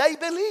that they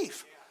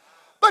believe.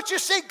 But you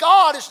see,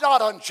 God is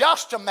not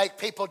unjust to make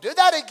people do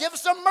that. He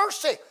gives them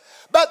mercy.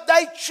 But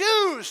they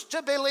choose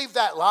to believe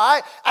that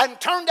lie and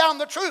turn down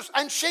the truth.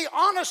 And she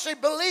honestly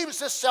believes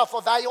this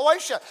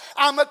self-evaluation.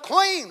 I'm a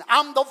queen.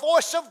 I'm the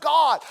voice of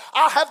God.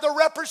 I have the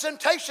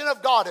representation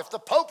of God. If the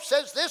Pope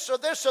says this or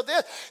this or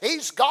this,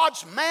 he's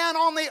God's man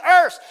on the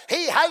earth.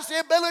 He has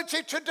the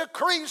ability to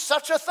decree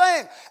such a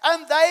thing.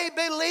 And they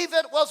believe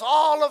it with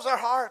all of their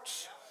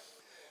hearts.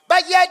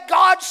 But yet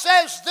God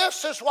says,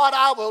 this is what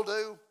I will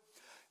do.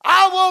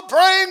 I will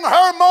bring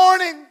her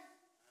mourning.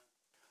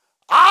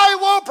 I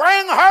will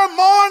bring her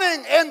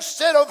mourning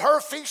instead of her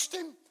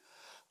feasting.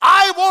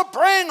 I will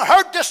bring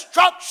her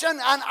destruction,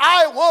 and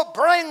I will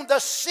bring the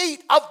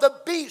seat of the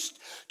beast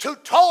to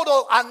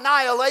total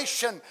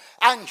annihilation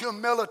and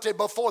humility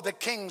before the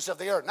kings of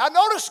the earth. Now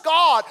notice,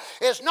 God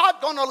is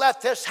not going to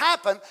let this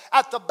happen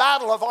at the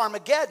Battle of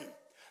Armageddon.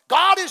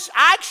 God is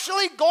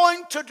actually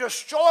going to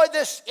destroy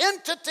this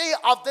entity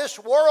of this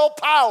world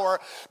power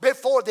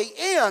before the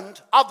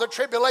end of the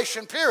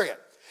tribulation period.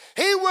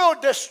 He will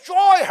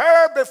destroy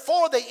her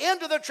before the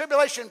end of the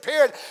tribulation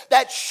period,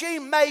 that she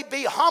may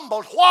be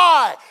humbled.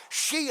 Why?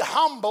 She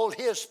humbled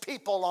his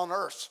people on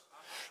earth.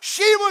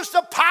 She was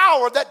the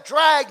power that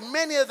dragged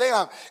many of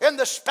them in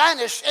the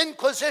Spanish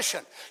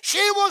Inquisition. She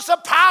was the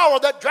power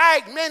that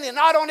dragged many,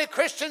 not only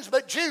Christians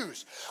but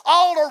Jews,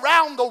 all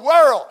around the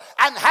world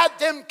and had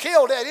them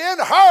killed. And in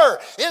her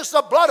is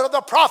the blood of the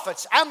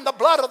prophets and the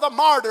blood of the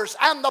martyrs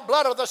and the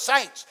blood of the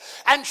saints.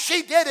 And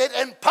she did it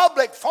in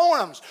public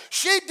forums.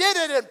 She did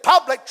it in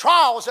public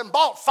trials and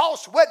brought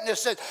false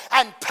witnesses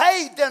and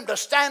paid them to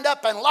stand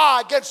up and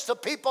lie against the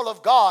people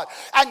of God.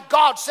 And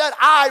God said,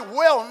 I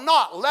will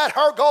not let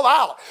her go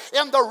out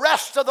in the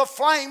rest of the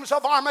flames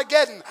of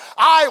Armageddon.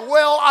 I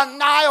will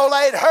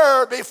annihilate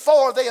her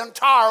before the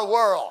entire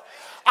world.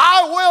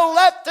 I will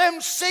let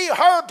them see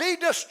her be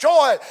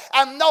destroyed.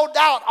 And no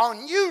doubt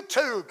on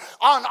YouTube,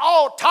 on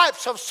all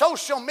types of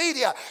social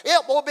media,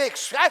 it will be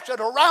extracted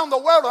around the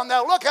world, and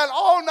they'll look at it.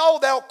 Oh no,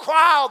 they'll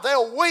cry,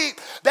 they'll weep,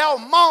 they'll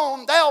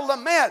moan, they'll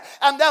lament,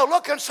 and they'll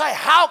look and say,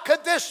 how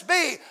could this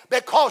be?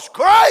 Because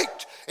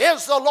great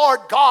is the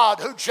Lord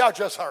God who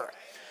judges her.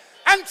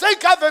 And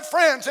think of it,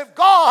 friends, if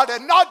God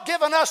had not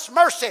given us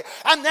mercy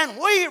and then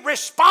we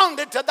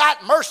responded to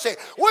that mercy,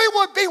 we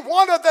would be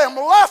one of them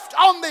left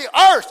on the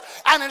earth.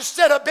 And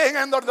instead of being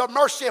under the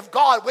mercy of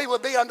God, we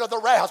would be under the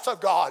wrath of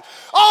God.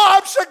 Oh,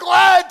 I'm so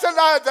glad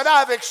tonight that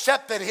I've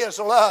accepted his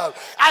love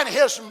and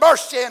his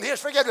mercy and his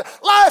forgiveness.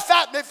 Laugh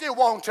at me if you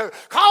want to.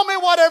 Call me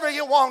whatever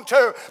you want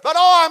to. But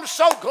oh, I'm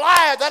so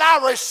glad that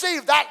I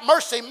received that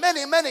mercy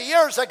many, many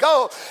years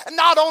ago. And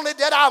not only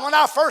did I, when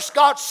I first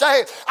got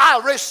saved, I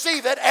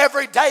receive it every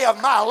day of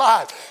my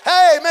life.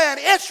 Amen.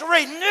 It's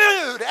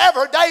renewed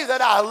every day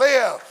that I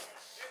live.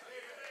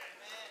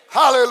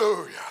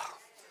 Hallelujah.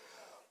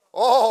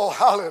 Oh,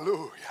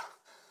 hallelujah.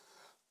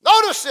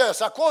 Notice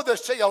this. I quoted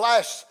this to you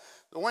last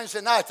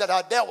Wednesday night that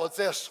I dealt with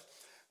this.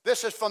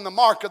 This is from the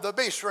Mark of the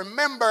Beast.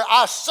 Remember,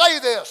 I say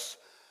this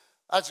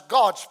as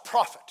God's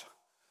prophet.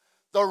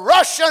 The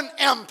Russian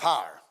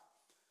Empire,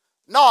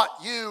 not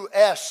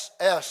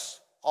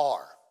USSR.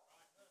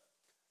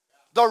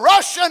 The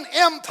Russian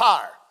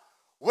Empire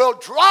will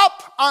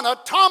drop an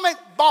atomic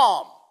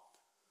bomb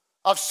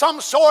of some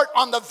sort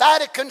on the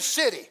Vatican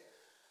City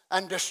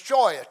and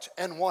destroy it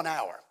in 1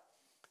 hour.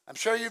 I'm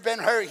sure you've been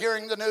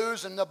hearing the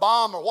news and the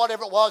bomb or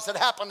whatever it was that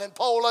happened in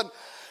Poland,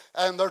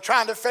 and they're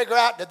trying to figure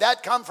out, did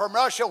that come from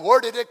Russia? Where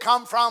did it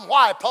come from?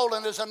 Why?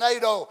 Poland is a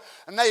NATO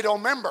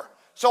member.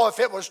 So if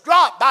it was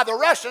dropped by the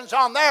Russians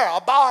on there, a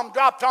bomb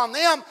dropped on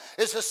them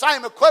is the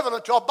same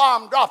equivalent to a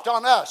bomb dropped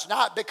on us.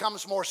 Now it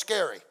becomes more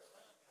scary.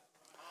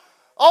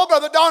 Oh,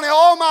 Brother Donny,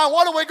 oh my,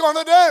 what are we going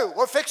to do?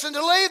 We're fixing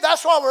to leave.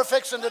 That's what we're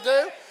fixing to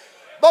do.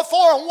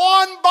 Before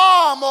one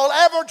bomb will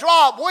ever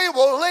drop, we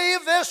will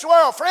leave this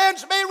world.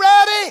 Friends, be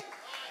ready.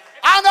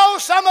 I know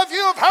some of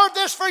you have heard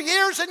this for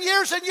years and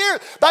years and years,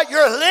 but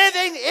you're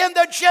living in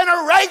the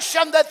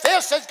generation that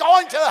this is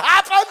going to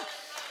happen.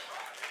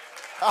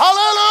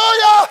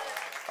 Hallelujah.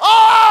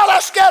 Oh,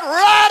 let's get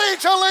ready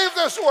to leave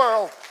this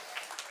world.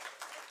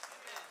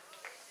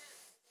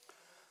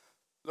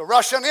 The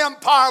Russian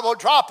Empire will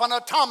drop an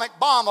atomic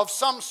bomb of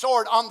some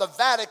sort on the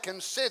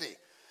Vatican City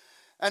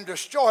and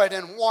destroy it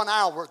in 1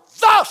 hour.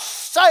 Thus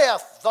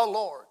saith the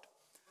Lord.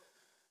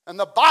 And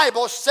the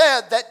Bible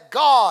said that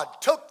God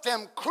took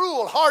them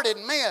cruel-hearted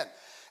men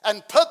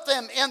and put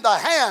them in the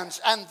hands,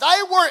 and they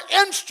were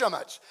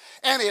instruments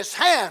in his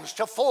hands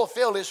to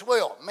fulfill his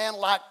will. Men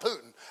like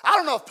Putin. I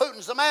don't know if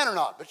Putin's the man or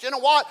not, but you know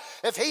what?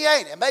 If he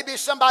ain't, it may be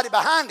somebody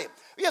behind him.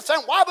 You're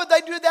saying, why would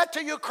they do that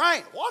to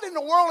Ukraine? What in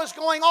the world is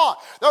going on?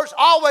 There's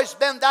always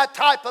been that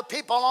type of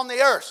people on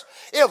the earth.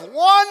 If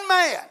one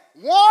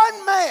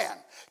man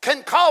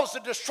can cause the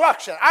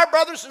destruction. Our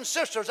brothers and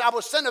sisters, I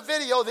was sent a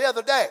video the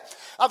other day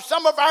of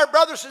some of our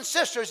brothers and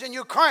sisters in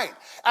Ukraine,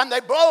 and they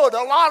blowed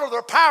a lot of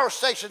their power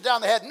stations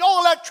down. They had no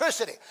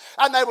electricity,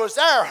 and they was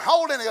there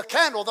holding a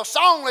candle, the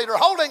song leader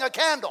holding a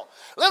candle.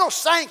 Little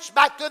saints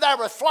back there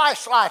with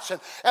flashlights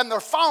and their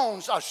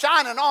phones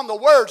shining on the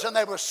words, and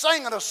they were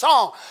singing a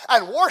song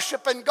and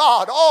worshiping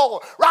God,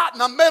 right in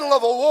the middle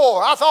of a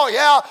war. I thought,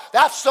 yeah,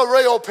 that's the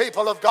real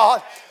people of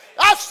God.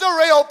 That's the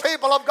real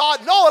people of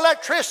God. No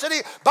electricity,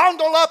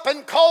 bundled up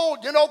in cold,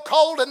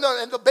 cold in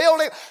the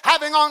building,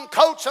 having on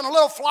coats and a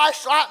little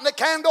flashlight and the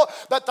candle.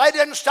 But they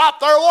didn't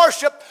stop their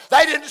worship.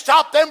 They didn't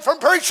stop them from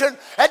preaching.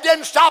 It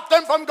didn't stop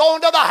them from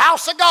going to the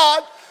house of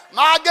God.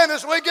 My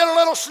goodness, we get a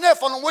little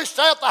sniffle and we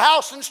stay at the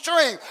house and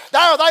stream.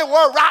 There they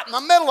were right in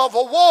the middle of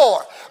a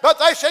war. But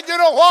they said, you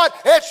know what?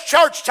 It's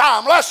church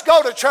time. Let's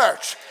go to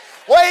church.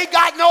 We ain't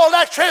got no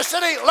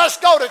electricity. Let's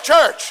go to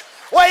church.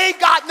 We ain't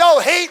got no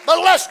heat, but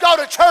let's go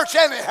to church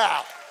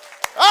anyhow.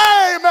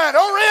 Amen.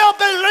 A real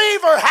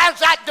believer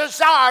has that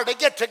desire to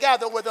get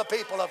together with the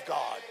people of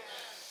God.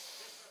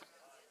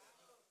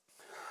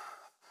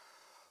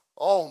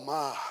 Oh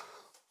my.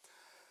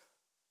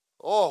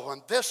 Oh,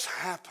 when this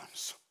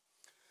happens,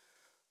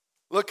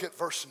 look at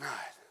verse 9.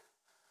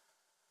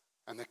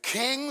 And the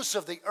kings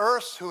of the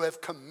earth who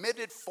have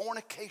committed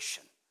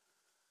fornication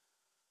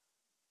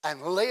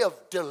and live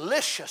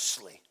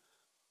deliciously.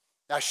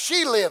 Now,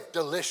 she lived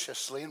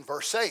deliciously in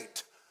verse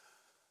 8.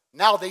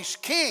 Now, these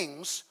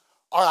kings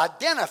are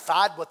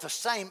identified with the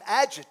same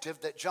adjective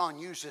that John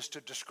uses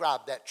to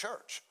describe that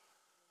church.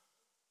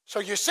 So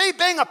you see,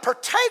 being a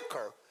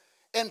partaker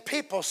in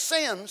people's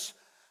sins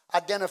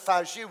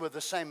identifies you with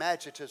the same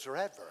adjectives or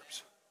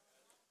adverbs.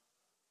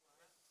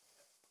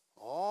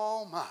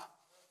 Oh, my.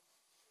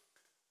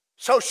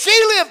 So she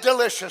lived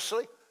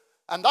deliciously,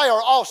 and they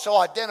are also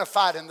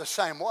identified in the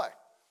same way.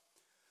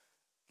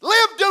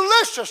 Live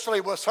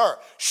deliciously with her,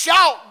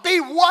 shalt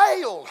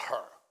bewail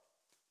her.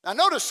 Now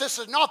notice this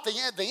is not the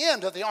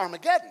end of the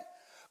Armageddon.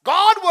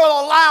 God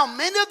will allow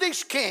many of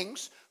these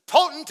kings,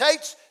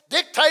 potentates,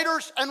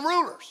 dictators, and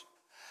rulers,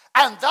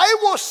 and they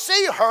will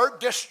see her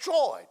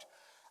destroyed,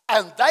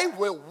 and they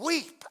will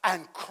weep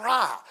and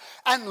cry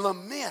and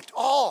lament.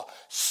 Oh,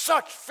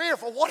 such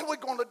fearful. What are we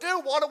going to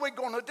do? What are we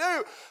going to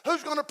do?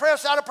 Who's going to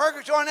press out of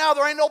purgatory now?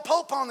 There ain't no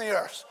pope on the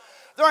earth.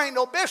 There ain't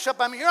no bishop.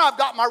 I mean, here I've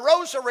got my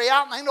rosary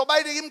out and ain't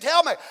nobody to even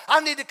tell me.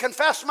 I need to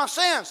confess my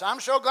sins. I'm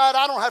sure glad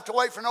I don't have to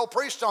wait for no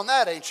priest on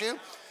that, ain't you?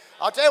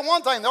 I'll tell you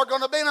one thing, they're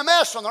going to be in a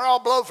mess when they're all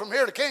blown from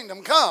here to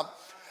kingdom come.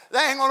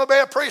 There ain't going to be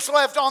a priest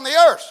left on the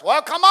earth.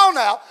 Well, come on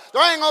now.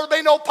 There ain't going to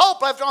be no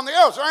pope left on the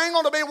earth. There ain't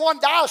going to be one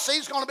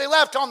diocese going to be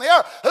left on the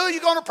earth. Who are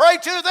you going to pray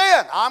to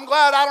then? I'm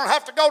glad I don't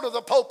have to go to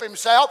the pope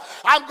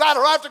himself. I'm glad I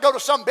don't have to go to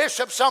some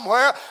bishop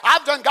somewhere.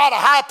 I've done got a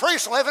high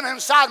priest living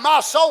inside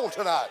my soul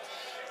tonight.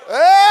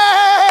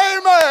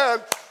 Amen.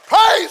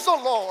 Praise the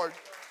Lord.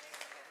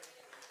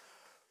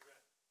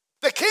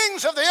 The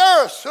kings of the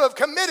earth who have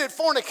committed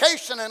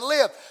fornication and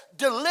live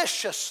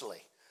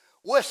deliciously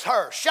with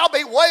her shall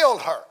bewail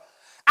her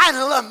and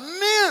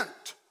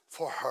lament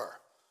for her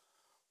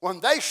when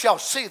they shall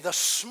see the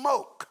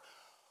smoke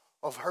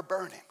of her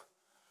burning.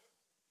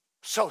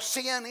 So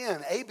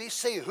CNN,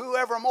 ABC,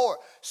 whoever more,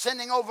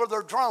 sending over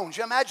their drones.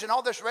 You imagine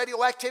all this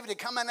radioactivity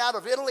coming out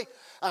of Italy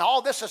and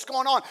all this is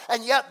going on,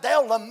 and yet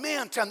they'll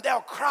lament and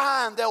they'll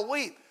cry and they'll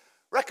weep.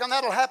 Reckon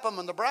that'll happen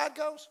when the bride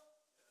goes?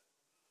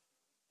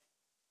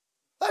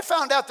 They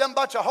found out them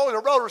bunch of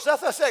holy rollers.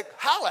 They said,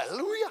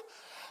 hallelujah.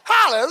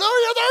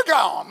 Hallelujah, they're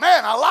gone.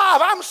 Man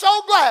alive, I'm so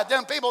glad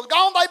them people's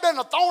gone. They've been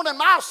a thorn in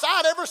my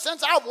side ever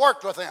since I've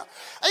worked with them.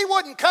 He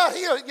wouldn't cut,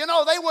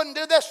 they wouldn't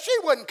do this. She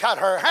wouldn't cut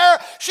her hair.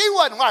 She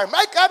wouldn't wear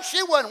makeup.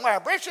 She wouldn't wear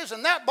breeches.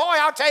 And that boy,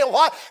 I'll tell you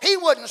what, he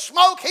wouldn't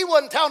smoke. He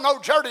wouldn't tell no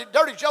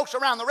dirty jokes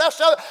around the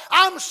rest of it.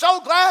 I'm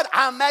so glad.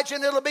 I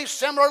imagine it'll be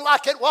similar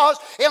like it was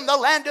in the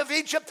land of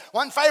Egypt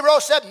when Pharaoh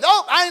said,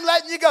 nope, I ain't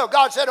letting you go.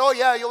 God said, oh,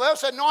 yeah, you will.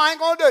 Said, no, I ain't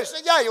going to do it. He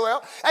said, yeah, you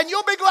will. And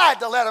you'll be glad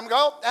to let him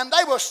go. And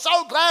they were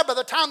so glad by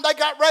the time they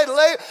got ready to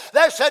leave,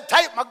 they said,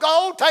 take my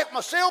gold, take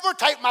my silver,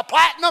 take my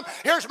platinum,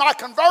 here's my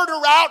converter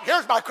route,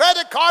 here's my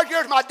credit card,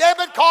 here's my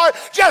debit card,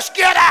 just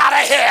get out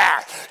of here.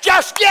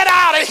 Just get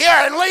out of here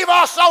and leave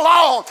us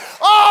alone.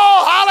 Oh,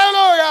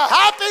 hallelujah.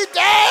 Happy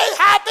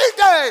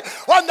day.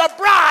 When the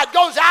bride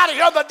goes out of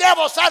here, the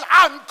devil said,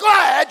 I'm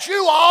glad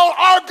you all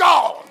are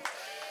gone.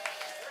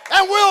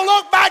 And we'll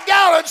look back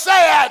down and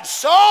say, and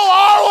so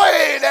are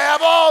we,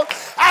 devil,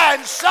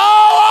 and so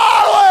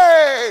are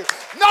we.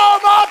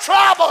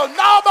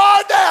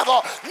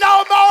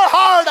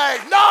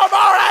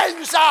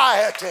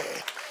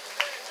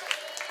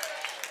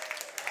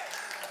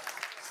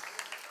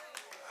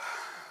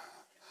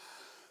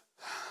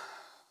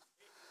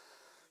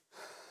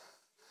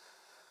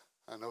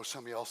 know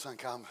some of y'all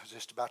think I'm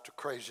just about the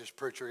craziest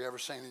preacher you ever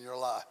seen in your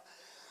life.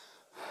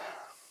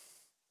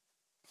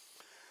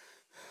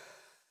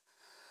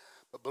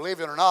 But believe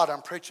it or not,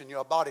 I'm preaching you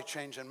a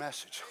body-changing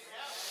message.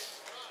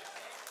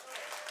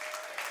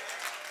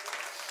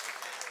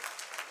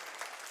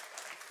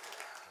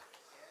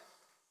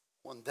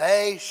 When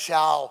they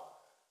shall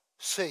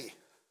see.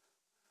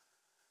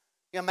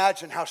 You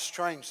imagine how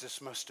strange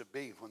this must have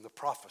been when the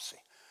prophecy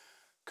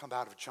come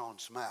out of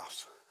John's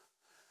mouth.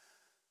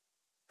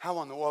 How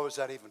in the world was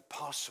that even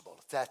possible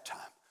at that time?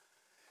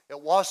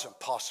 It wasn't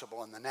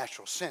possible in the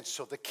natural sense.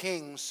 So the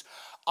kings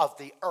of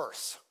the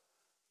earth,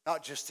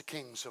 not just the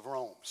kings of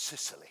Rome,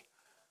 Sicily,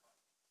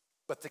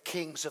 but the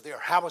kings of the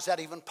earth. How was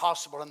that even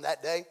possible in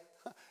that day?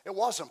 It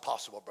wasn't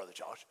possible, Brother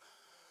Josh.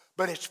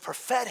 But it's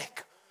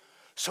prophetic.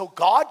 So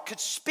God could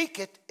speak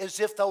it as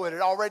if though it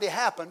had already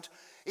happened,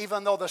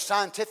 even though the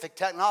scientific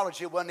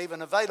technology wasn't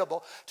even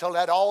available to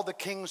let all the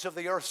kings of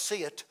the earth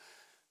see it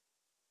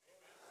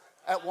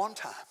at one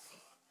time.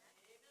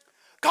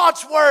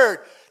 God's word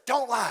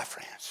don't lie,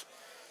 friends.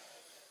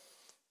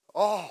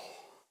 Oh.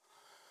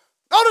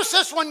 Notice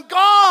this, when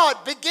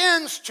God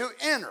begins to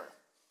enter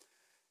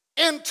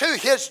into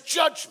his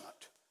judgment,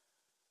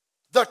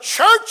 the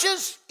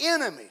church's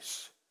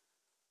enemies,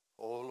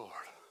 oh Lord,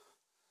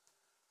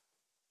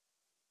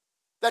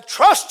 that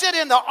trusted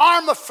in the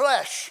arm of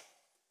flesh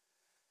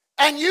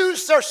and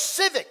used their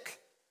civic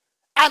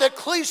and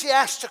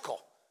ecclesiastical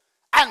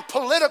and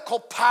political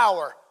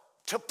power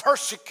to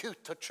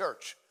persecute the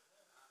church.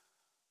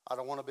 I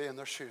don't want to be in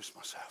their shoes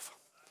myself.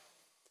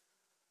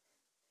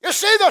 You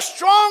see, the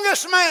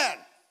strongest man,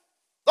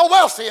 the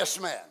wealthiest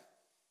man,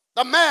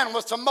 the man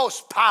with the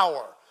most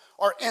power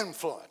or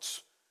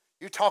influence.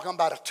 You're talking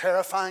about a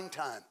terrifying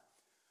time.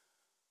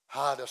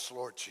 Hide us,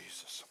 Lord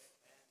Jesus.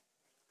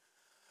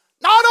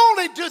 Not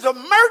only do the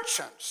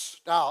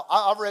merchants, now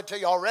I've read to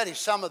you already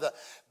some of the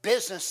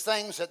business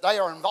things that they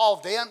are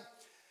involved in,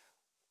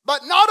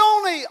 but not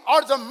only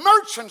are the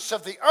merchants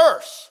of the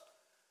earth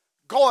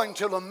going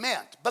to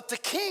lament, but the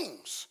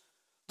kings,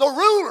 the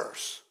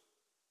rulers.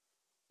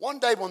 One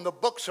day when the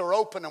books are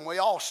open and we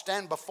all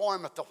stand before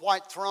him at the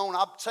white throne,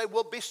 I'd say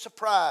we'll be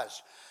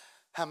surprised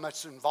how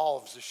much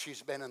involved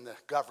she's been in the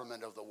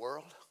government of the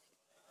world.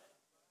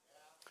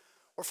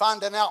 We're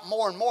finding out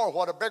more and more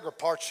what a bigger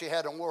part she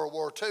had in World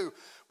War II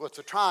with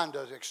the trying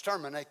to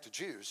exterminate the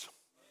Jews.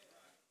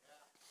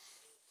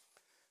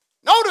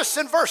 Notice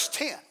in verse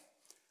 10,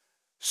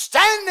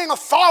 standing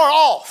afar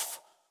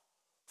off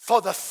for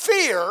the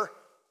fear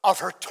of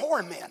her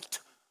torment.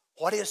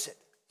 What is it?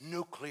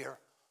 Nuclear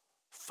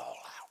fallout.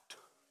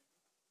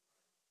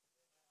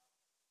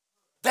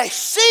 They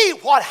see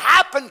what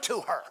happened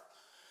to her.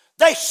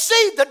 They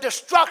see the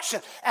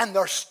destruction and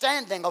they're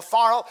standing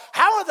afar off.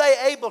 How are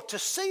they able to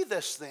see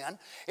this then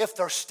if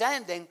they're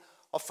standing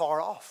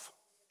afar off?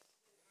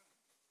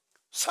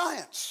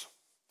 Science,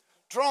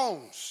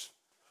 drones,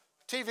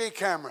 TV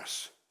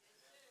cameras,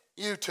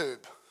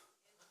 YouTube.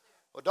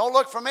 Well, don't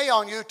look for me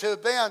on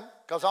YouTube then,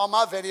 because all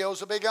my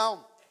videos will be gone.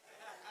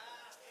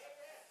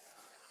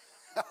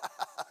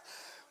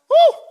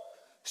 Woo!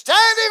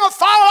 Standing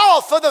afar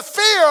off for the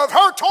fear of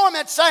her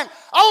torment, saying,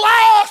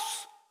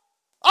 alas,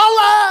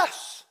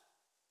 alas,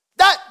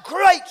 that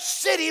great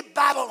city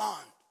Babylon,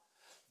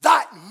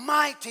 that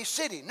mighty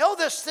city. Know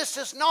this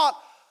is not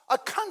a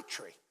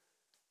country.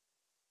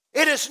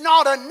 It is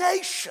not a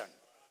nation.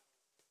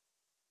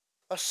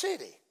 A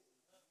city.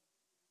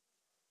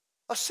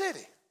 A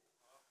city.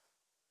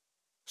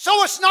 So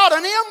it's not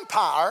an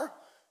empire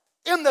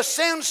in the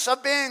sense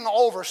of being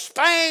over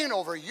Spain,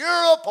 over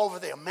Europe, over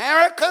the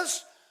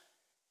Americas.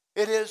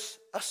 It is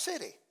a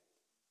city.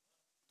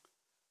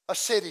 A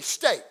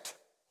city-state,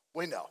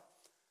 we know.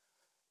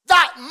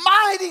 That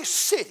mighty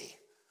city,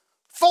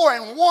 for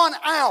in 1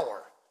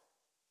 hour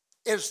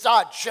is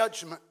thy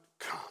judgment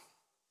come.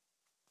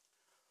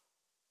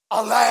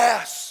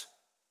 Alas,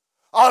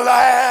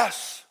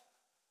 alas,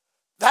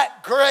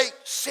 that great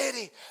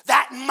city,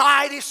 that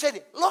mighty city.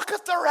 Look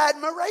at their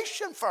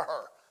admiration for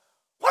her.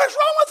 What is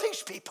wrong with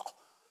these people?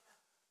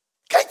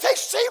 Can't they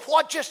see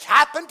what just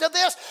happened to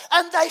this?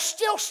 And they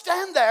still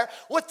stand there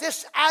with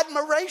this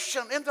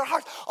admiration in their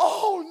hearts.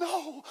 Oh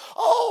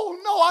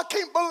no, I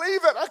can't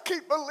believe it, I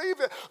can't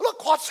believe it.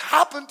 Look what's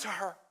happened to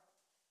her.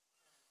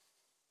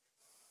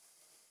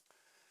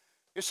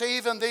 You see,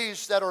 even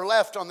these that are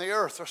left on the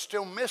earth are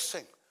still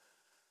missing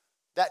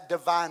that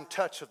divine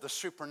touch of the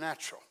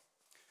supernatural.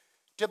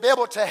 To be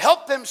able to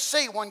help them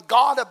see when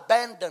God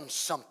abandons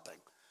something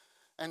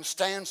and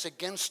stands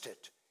against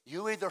it,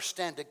 you either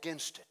stand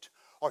against it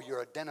or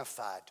you're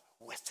identified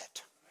with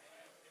it.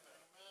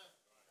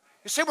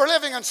 You see, we're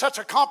living in such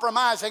a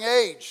compromising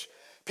age.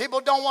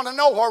 People don't want to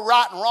know where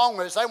right and wrong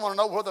is. They want to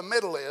know where the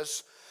middle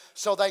is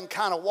so they can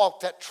kind of walk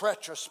that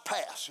treacherous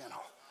path, you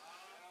know.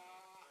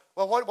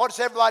 Well, what does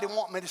everybody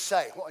want me to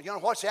say?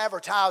 What's the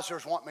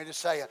advertisers want me to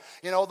say?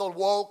 The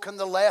woke and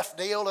the left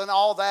deal and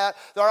all that.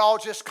 They're all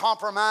just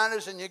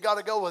compromisers, and you got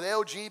to go with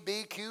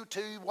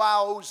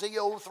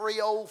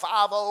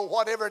LGBTQYOZO3050,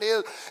 whatever it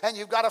is, and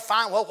you've got to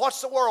find, well, what's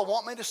the world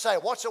want me to say?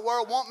 What's the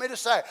world want me to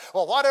say?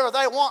 Well, whatever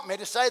they want me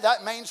to say,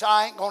 that means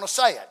I ain't going to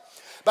say it.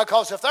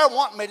 Because if they're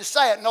wanting me to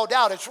say it, no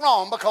doubt it's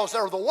wrong because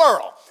they're the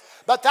world.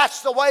 But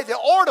that's the way the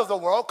order of the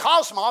world,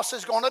 cosmos,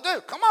 is going to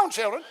do. Come on,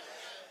 children.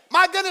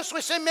 My goodness,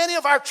 we see many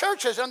of our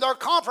churches and they're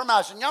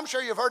compromising. I'm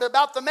sure you've heard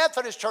about the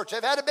Methodist Church.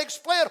 They've had a big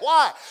split.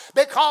 Why?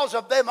 Because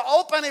of them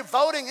openly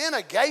voting in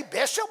a gay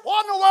bishop?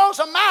 What in the world's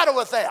the matter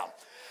with them?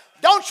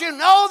 Don't you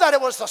know that it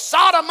was the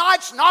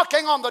Sodomites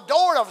knocking on the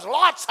door of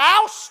Lot's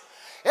house?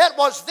 It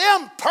was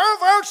them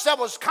perverts that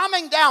was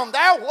coming down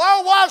there.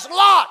 Where was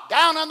Lot?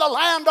 Down in the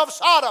land of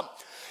Sodom.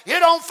 You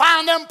don't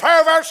find them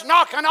perverts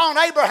knocking on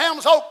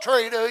Abraham's oak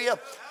tree, do you?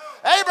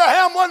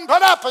 Abraham wouldn't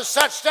put up with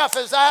such stuff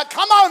as that.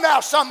 Come on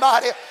now,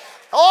 somebody.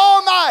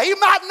 Oh my, he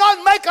might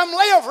not make them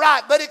live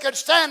right, but he could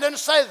stand and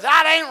say,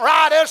 that ain't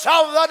right, it's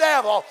of the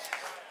devil.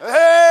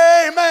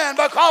 Amen,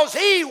 because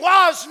he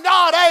was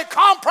not a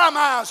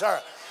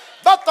compromiser.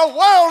 But the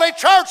worldly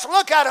church,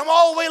 look at them.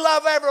 Oh, we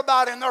love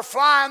everybody, and they're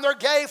flying their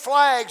gay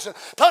flags and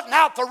putting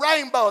out the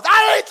rainbow.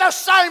 That ain't the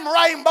same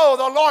rainbow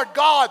the Lord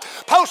God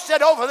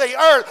posted over the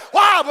earth.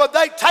 Why would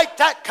they take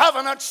that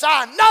covenant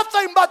sign?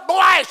 Nothing but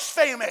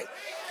blasphemy.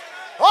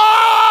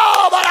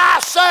 Oh, but I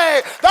say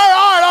there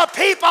are a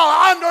people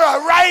under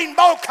a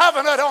rainbow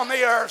covenant on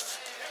the earth.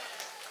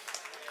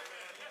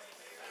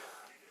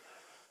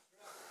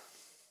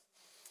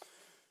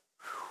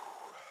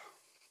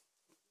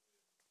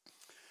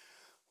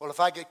 Well, if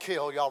I get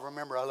killed, y'all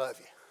remember I love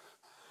you.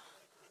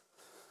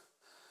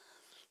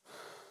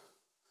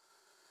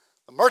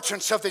 The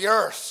merchants of the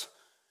earth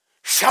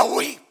shall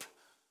weep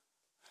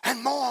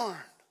and mourn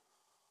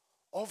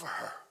over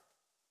her.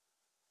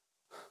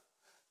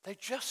 They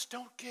just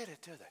don't get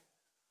it, do they?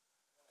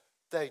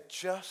 They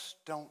just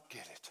don't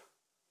get it.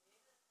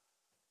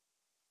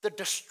 The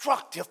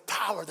destructive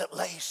power that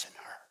lays in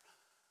her.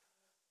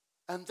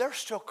 And they're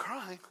still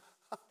crying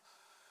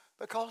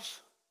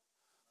because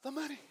the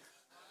money.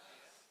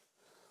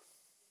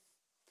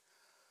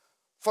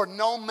 For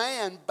no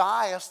man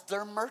buyeth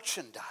their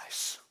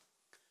merchandise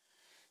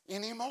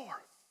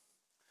anymore.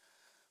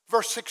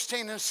 Verse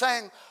 16 is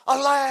saying,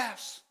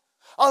 alas,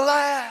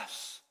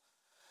 alas,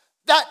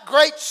 that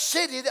great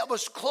city that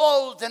was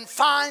clothed in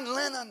fine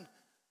linen,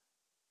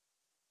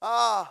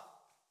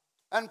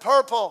 and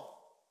purple.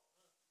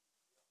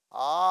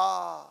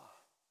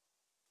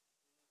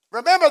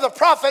 Remember the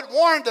prophet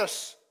warned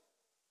us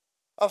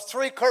of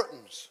 3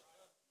 curtains.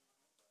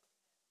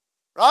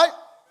 Right?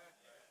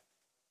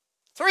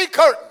 3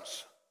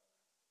 curtains.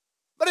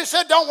 But he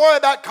said, don't worry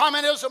about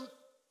communism.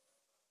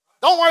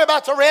 Don't worry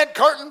about the red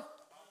curtain.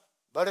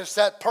 But it's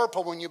that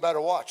purple one you better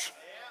watch.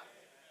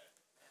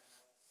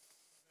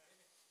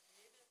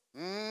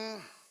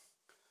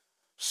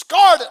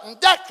 Scarlet and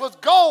decked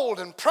with gold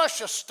and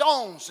precious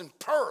stones and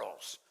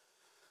pearls.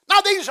 Now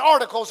these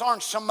articles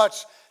aren't so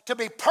much to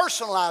be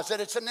personalized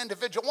that it's an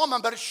individual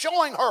woman, but it's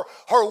showing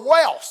her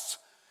wealth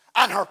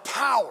and her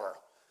power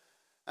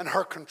and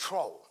her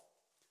control.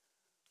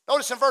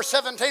 Notice in verse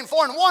 17,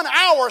 for in 1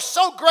 hour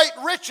so great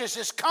riches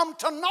is come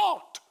to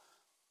naught.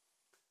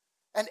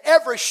 And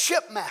every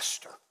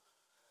shipmaster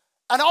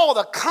and all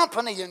the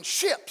company in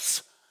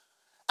ships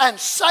and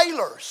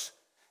sailors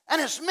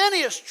and as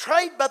many as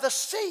trade by the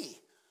sea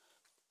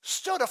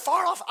stood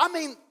afar off. I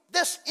mean,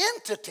 this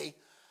entity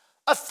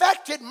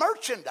affected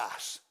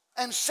merchandise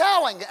and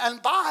selling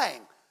and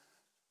buying.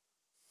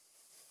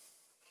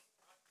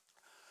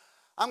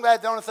 I'm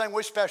glad the only thing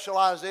we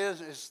specialize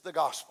in is the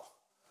gospel.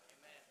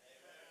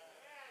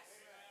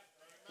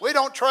 We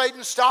don't trade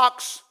in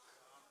stocks.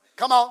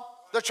 Come on.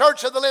 The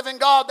Church of the Living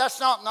God, that's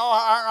not, no,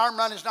 our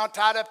money's not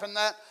tied up in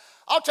that.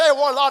 I'll tell you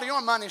what a lot of your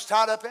money's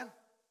tied up in.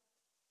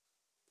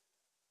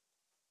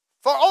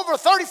 For over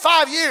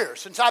 35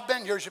 years since I've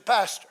been here as your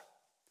pastor,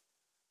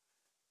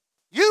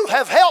 you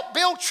have helped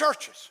build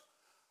churches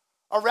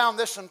around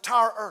this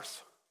entire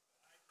earth.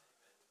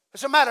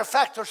 As a matter of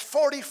fact, there's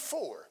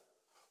 44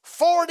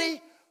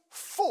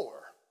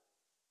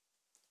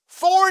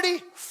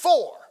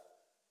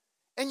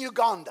 in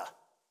Uganda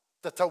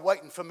that they're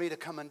waiting for me to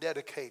come and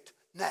dedicate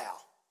now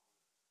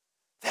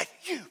that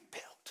you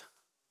built.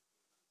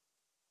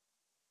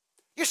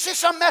 You see,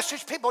 some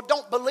message people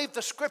don't believe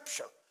the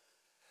scripture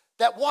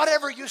that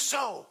whatever you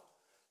sow,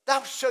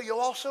 that shall you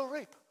also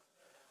reap.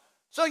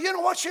 So you know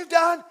what you've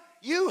done?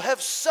 You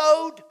have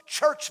sowed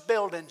church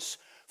buildings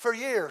for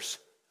years.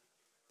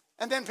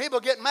 And then people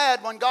get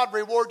mad when God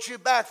rewards you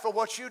back for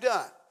what you've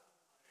done.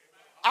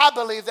 I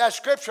believe that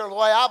scripture the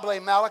way I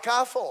believe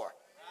Malachi 4.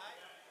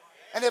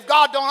 And if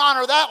God don't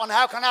honor that one,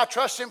 how can I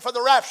trust him for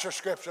the rapture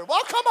scripture?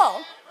 Well, come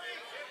on.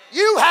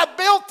 You have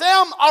built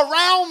them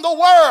around the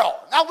world.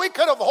 Now, we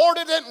could have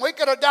hoarded it and we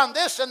could have done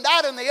this and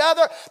that and the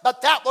other,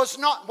 but that was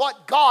not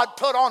what God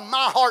put on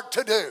my heart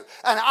to do.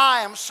 And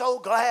I am so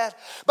glad,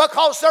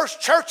 because there's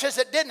churches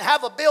that didn't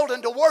have a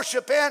building to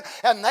worship in,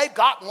 and they've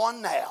got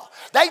one now.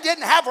 They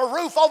didn't have a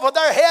roof over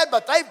their head,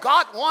 but they've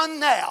got one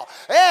now.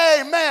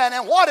 Amen.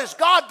 And what has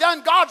God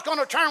done? God's going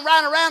to turn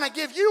right around and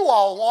give you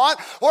all one,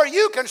 where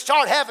you can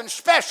start having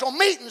special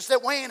meetings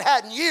that we ain't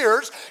had in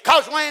years,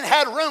 because we ain't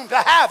had room to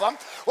have them.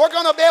 We're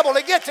going to be able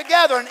to get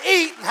together and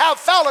eat and have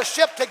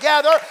fellowship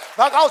together,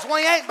 because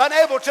we ain't been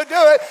able to do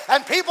it.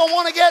 And people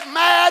want to get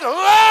mad.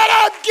 Let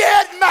them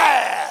get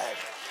mad.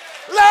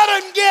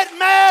 Let them get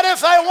mad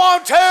if they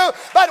want to,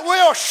 but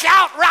we'll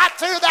shout right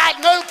through that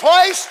new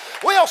place.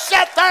 We'll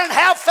sit there and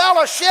have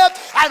fellowship,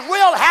 and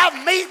we'll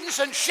have meetings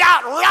and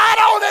shout right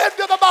on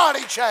into the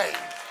body chain.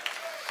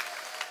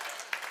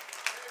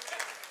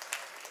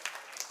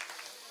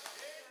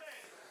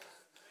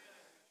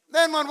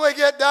 Then when we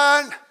get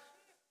done,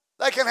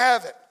 they can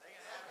have it.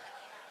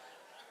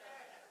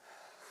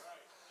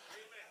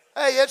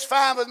 Hey, it's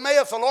fine with me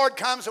if the Lord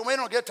comes and we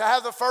don't get to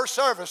have the first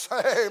service.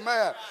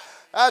 Amen.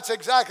 That's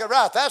exactly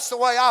right. That's the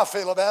way I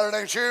feel about it,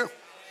 ain't you?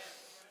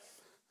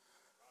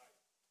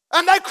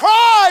 And they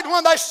cried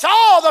when they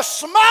saw the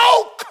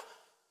smoke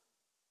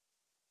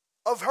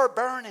of her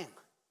burning.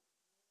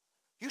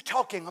 You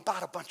talking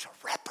about a bunch of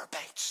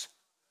reprobates.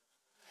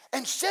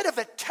 Instead of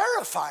it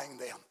terrifying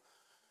them,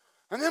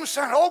 and them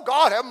saying, oh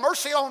God, have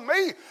mercy on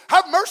me.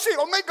 Have mercy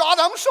on me, God,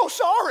 I'm so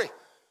sorry.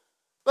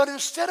 But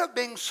instead of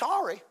being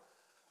sorry,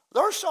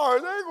 they're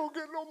sorry they ain't going to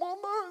get no more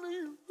money.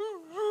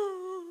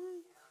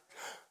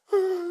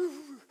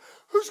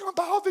 Who's going to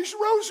buy all these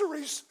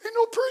rosaries? Ain't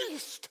no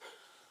priest.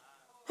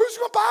 Who's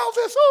going to buy all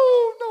this?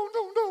 Oh,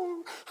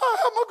 no.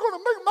 How am I going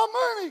to make my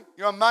money?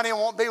 Your money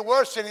won't be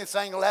worth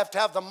anything. You'll have to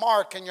have the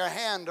mark in your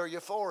hand or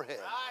your forehead.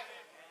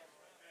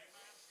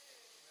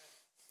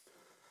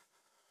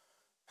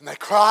 And they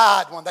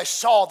cried when they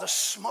saw the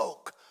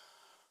smoke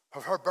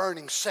of her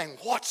burning, saying,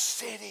 what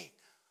city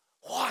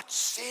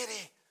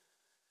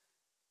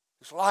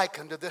is like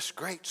unto this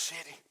great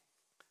city?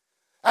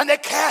 And they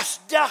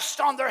cast dust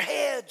on their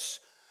heads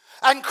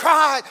and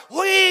cried,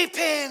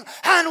 weeping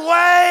and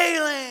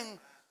wailing,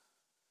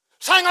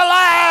 saying,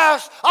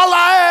 alas,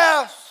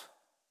 alas.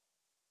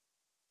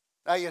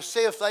 Now you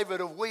see, if they would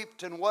have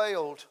wept and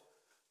wailed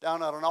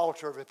down at an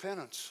altar of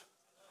repentance,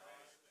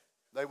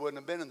 they wouldn't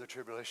have been in the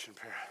tribulation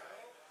period.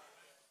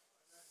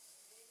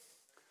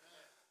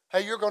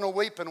 Hey, you're going to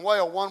weep and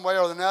wail one way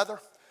or another.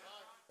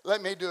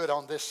 Let me do it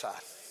on this side.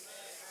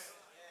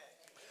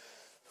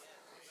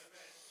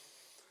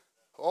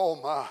 Oh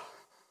my.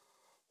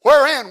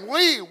 Wherein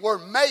we were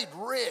made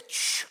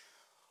rich,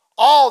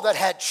 all that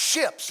had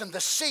ships in the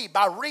sea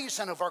by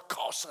reason of our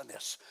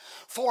costliness.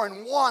 For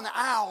in 1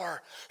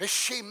 hour is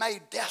she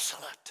made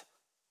desolate.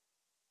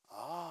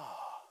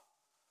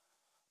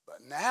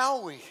 But now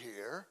we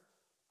hear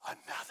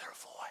another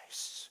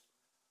voice.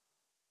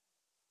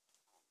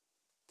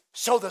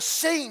 So the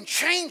scene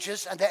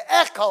changes, and the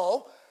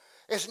echo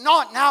is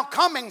not now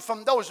coming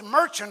from those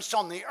merchants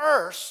on the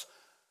earth,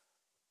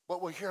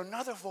 but we hear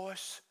another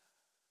voice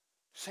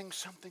sing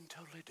something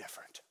totally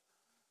different.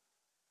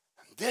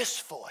 And this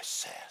voice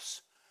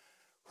says,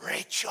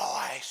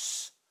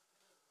 rejoice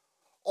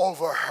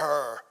over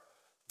her,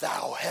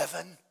 thou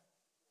heaven,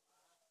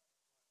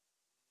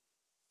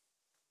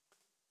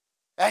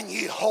 and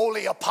ye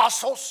holy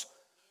apostles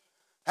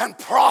and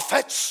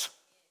prophets,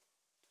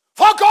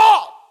 for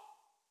God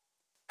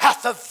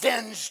hath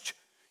avenged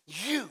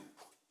you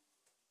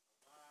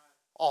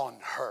on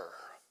her.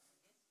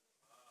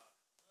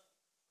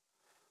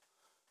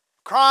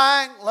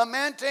 Crying,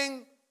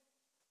 lamenting,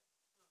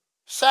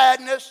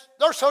 sadness.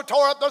 They're so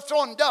tore up, they're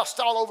throwing dust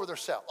all over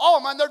themselves.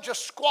 Oh man, they're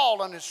just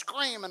squalling and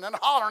screaming and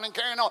hollering and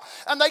carrying on.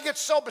 And they get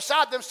so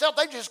beside themselves,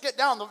 they just get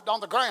down on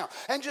the ground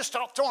and just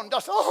start throwing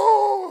dust.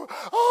 Oh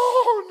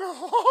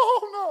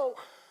no.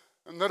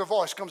 And then a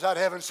voice comes out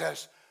of heaven and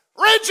says,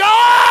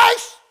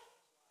 rejoice!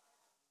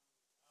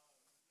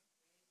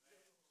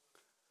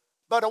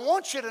 But I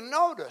want you to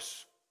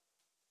notice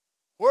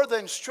where the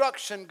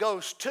instruction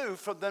goes to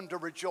for them to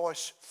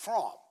rejoice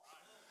from.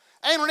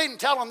 Ain't no need in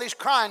telling these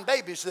crying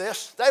babies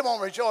this. They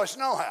won't rejoice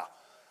no how.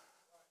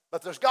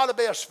 But there's got to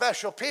be a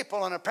special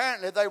people, and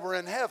apparently they were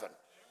in heaven.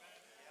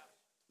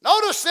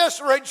 Notice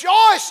this,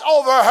 rejoice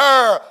over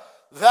her,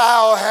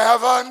 thou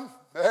heaven.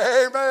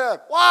 Amen.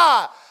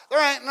 Why?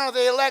 There ain't none of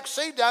the elect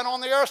seed down on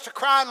the earth to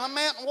cry and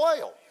lament and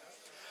wail.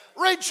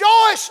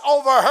 Rejoice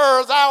over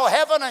her, thou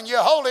heaven, and ye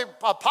holy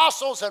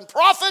apostles and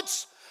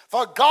prophets,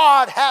 for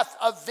God hath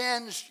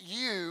avenged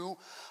you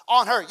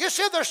on her. You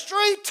see, there's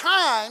 3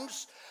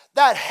 times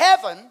that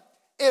heaven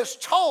is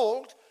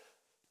told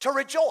to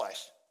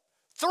rejoice.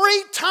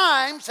 3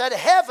 times that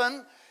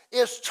heaven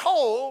is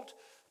told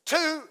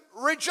to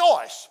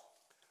rejoice.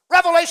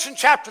 Revelation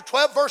chapter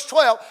 12, verse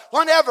 12,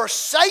 whenever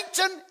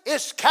Satan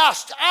is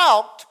cast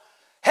out,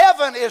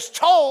 heaven is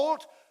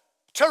told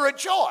to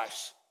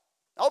rejoice.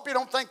 I hope you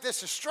don't think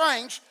this is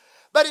strange,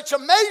 But it's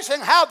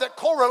amazing how that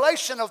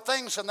correlation of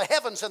things in the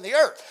heavens and the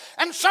earth.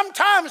 And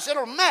sometimes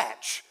it'll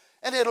match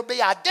and it'll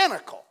be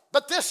identical.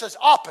 But this is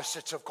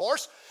opposites, of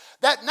course.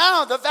 That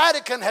now the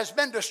Vatican has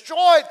been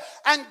destroyed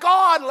and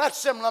God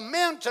lets them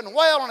lament and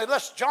wail, and he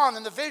lets John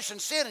in the vision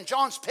see it, and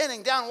John's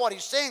penning down what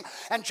he's seeing,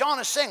 and John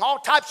is seeing all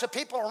types of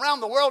people around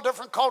the world,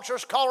 different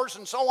cultures, colors,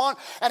 and so on,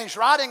 and he's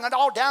writing it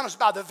all down as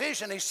by the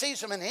vision. He sees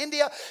them in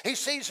India, he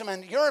sees them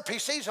in Europe, he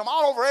sees them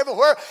all over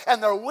everywhere,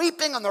 and they're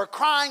weeping and they're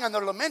crying and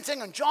they're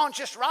lamenting, and John's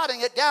just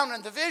writing it down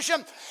in the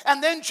vision.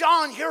 And then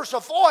John hears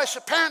a voice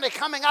apparently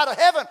coming out of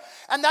heaven,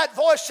 and that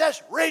voice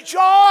says,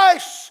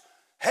 "Rejoice,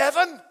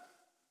 heaven.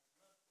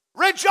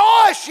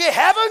 Rejoice, ye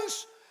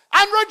heavens,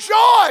 and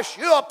rejoice,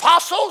 you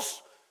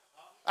apostles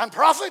and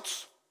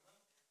prophets."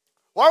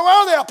 Where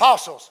were the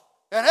apostles?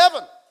 In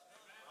heaven.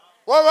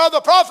 Where were the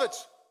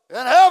prophets? In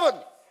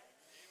heaven.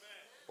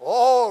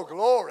 Oh,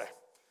 glory.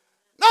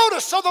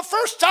 Notice, so the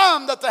first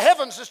time that the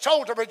heavens is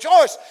told to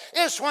rejoice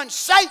is when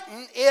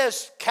Satan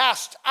is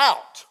cast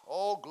out.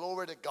 Oh,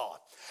 glory to God.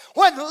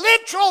 When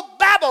literal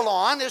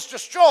Babylon is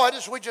destroyed,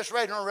 as we just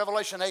read in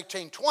Revelation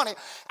 18:20,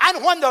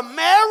 and when the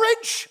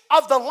marriage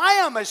of the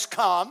Lamb is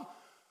come,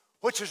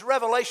 which is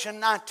Revelation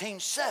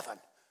 19:7.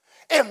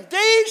 In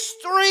these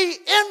three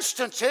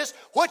instances,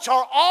 which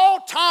are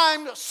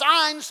all-time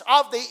signs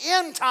of the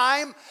end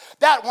time,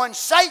 that when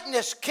Satan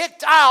is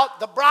kicked out,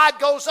 the bride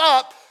goes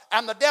up,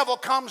 and the devil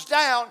comes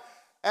down,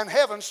 and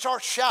heaven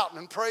starts shouting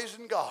and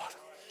praising God.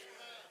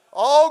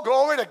 Oh,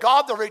 glory to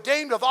God, the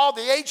redeemed of all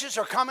the ages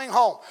are coming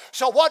home.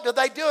 So what do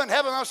they do in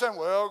heaven? They're saying,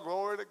 well,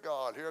 glory to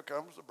God, here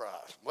comes the bride.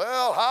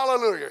 Well,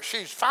 hallelujah,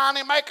 she's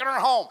finally making her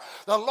home.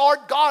 The Lord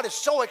God is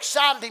so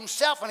excited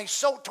himself and he's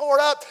so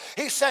tore up,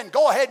 he's saying,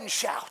 go ahead and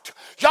shout.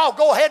 Y'all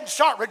go ahead and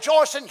start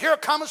rejoicing. Here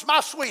comes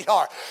my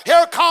sweetheart.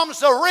 Here comes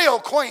the real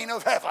queen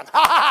of heaven.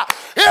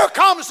 Here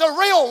comes the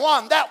real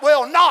one that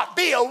will not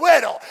be a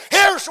widow.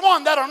 Here's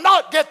one that'll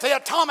not get the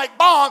atomic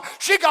bomb.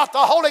 She got the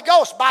Holy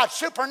Ghost by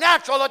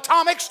supernatural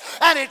atomics,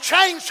 and it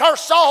changed her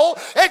soul,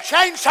 it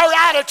changed her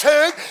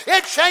attitude,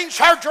 it changed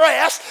her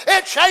dress,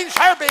 it changed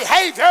her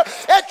behavior,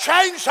 it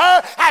changed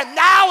her, and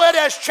now it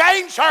has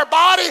changed her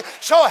body.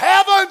 So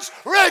heavens,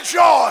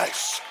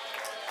 rejoice.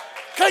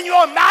 Can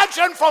you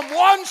imagine from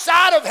one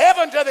side of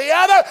heaven to the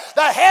other,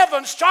 the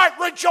heavens start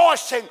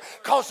rejoicing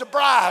because the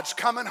bride's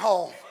coming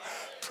home.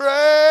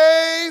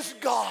 Praise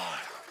God.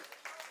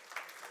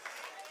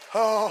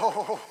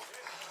 Oh.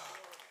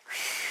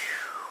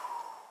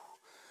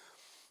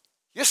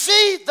 You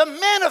see, the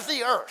men of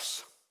the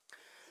earth,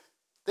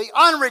 the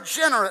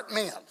unregenerate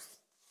men,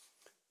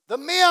 the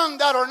men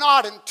that are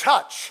not in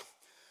touch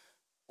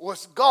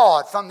with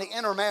God from the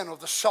inner man of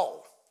the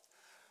soul,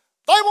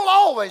 they will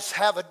always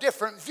have a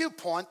different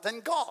viewpoint than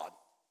God.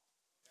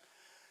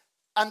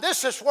 And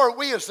this is where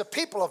we as the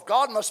people of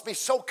God must be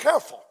so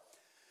careful.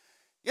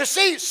 You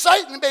see,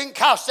 Satan being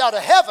cast out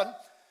of heaven,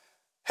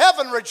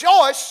 heaven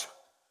rejoiced,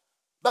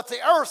 but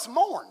the earth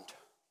mourned.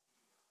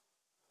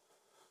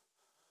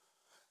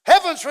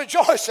 Heaven's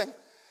rejoicing,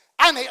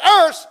 and the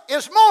earth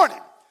is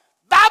mourning.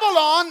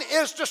 Babylon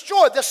is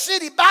destroyed. The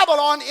city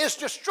Babylon is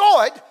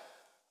destroyed.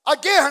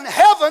 Again,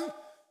 heaven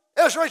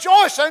is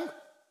rejoicing,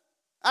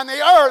 and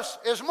the earth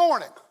is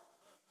mourning.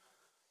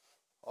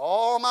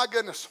 Oh, my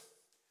goodness.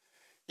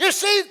 You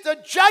see,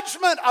 the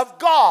judgment of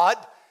God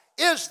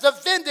is the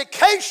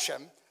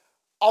vindication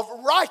of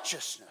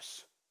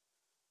righteousness.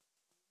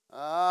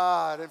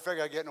 I didn't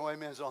figure I'd get no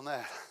amens on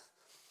that.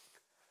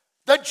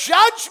 The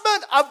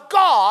judgment of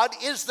God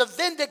is the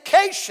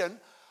vindication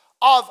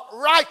of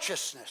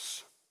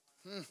righteousness.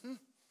 Mm-hmm.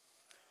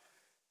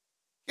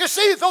 You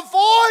see, the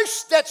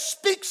voice that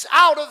speaks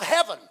out of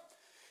heaven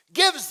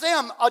gives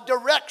them a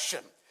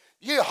direction.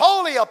 Ye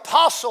holy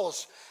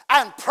apostles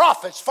and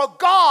prophets, for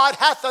God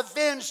hath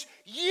avenged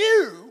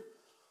you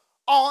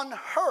on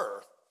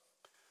her.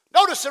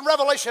 Notice in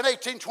Revelation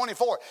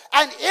 18:24,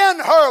 and in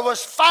her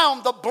was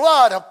found the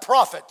blood of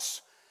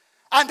prophets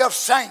and of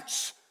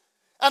saints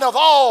and of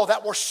all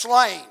that were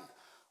slain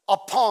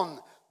upon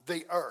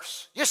the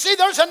earth. You see,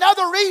 there's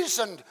another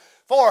reason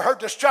for her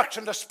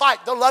destruction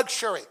despite the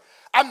luxury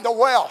and the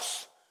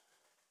wealth.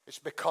 It's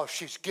because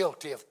she's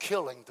guilty of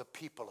killing the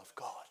people of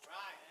God.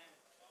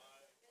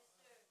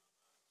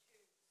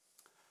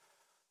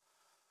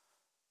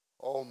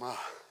 Oh my.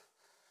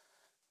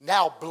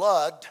 Now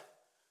blood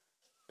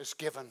is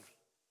given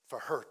for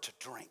her to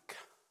drink.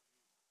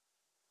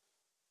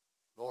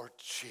 Lord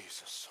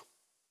Jesus.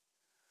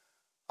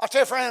 I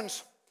tell you,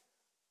 friends,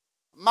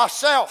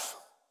 myself,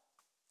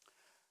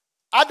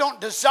 I don't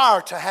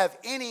desire to have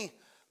any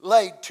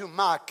laid to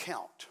my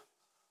account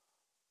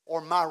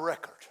or my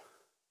record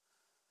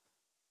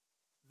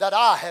that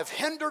I have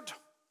hindered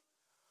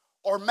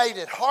or made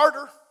it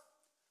harder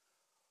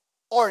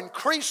or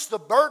increased the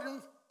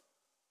burden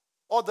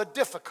or the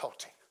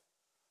difficulty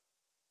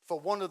for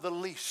one of the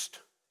least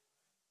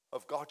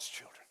of God's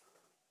children.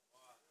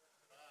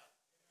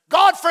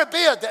 God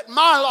forbid that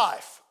my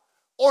life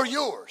or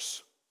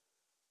yours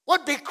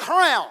would be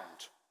crowned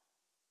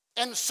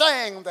in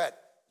saying that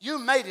you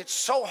made it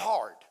so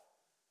hard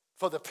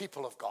for the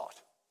people of God.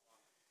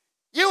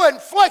 You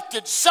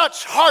inflicted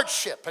such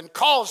hardship and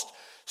caused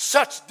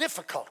such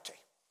difficulty.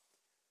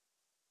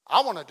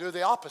 I want to do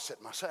the opposite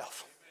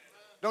myself.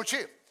 Don't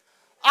you?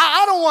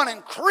 I don't want to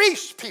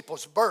increase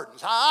people's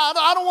burdens.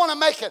 I don't want to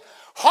make it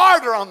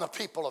harder on the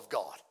people of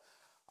God.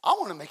 I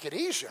want to make it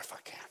easier if I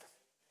can.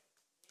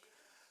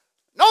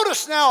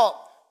 Notice now,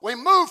 we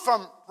move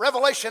from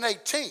Revelation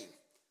 18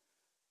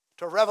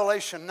 to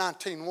Revelation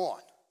 19:1.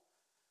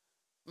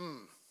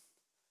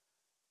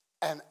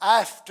 And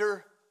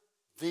after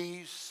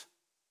these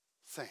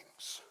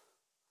things,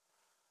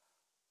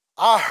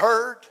 I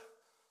heard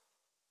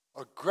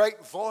a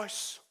great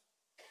voice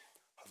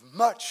of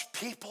much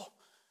people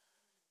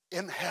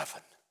in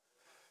heaven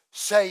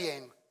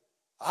saying,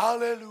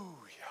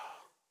 Hallelujah.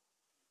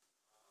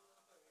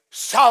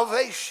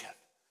 Salvation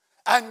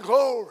and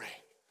glory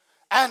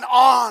and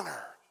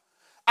honor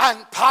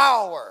and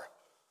power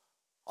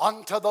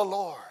unto the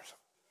Lord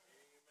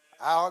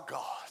our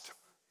God.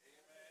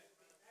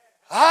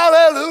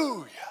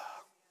 Hallelujah.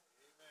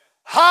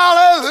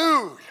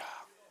 Hallelujah.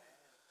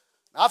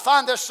 I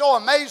find this so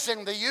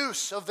amazing, the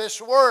use of this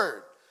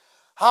word,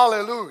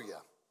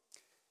 hallelujah.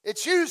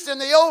 It's used in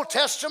the Old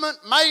Testament,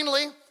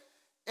 mainly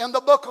in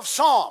the book of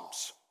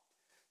Psalms.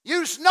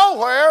 Used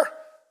nowhere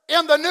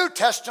in the New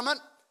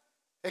Testament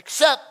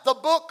except the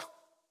book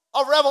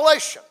of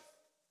Revelation.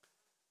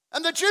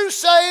 And the Jews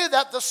say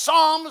that the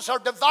Psalms are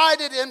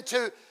divided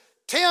into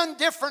 10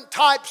 different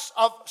types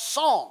of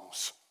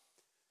songs.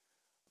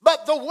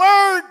 But the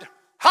word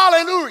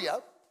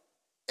hallelujah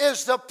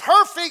is the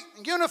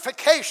perfect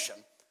unification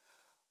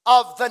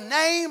of the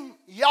name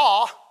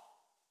Yah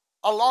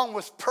along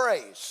with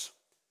praise.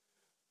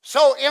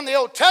 So in the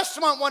Old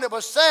Testament, when it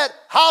was said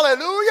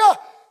hallelujah,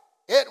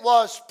 it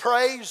was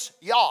praise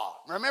Yah.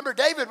 Remember,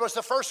 David was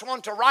the first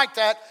one to write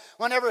that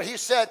whenever he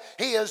said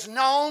he is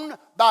known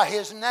by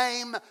his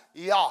name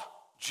Yah.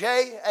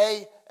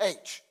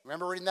 J-A-H.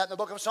 Remember reading that in the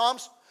book of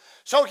Psalms?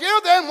 So here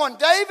then, when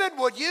David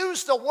would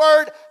use the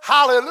word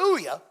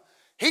hallelujah,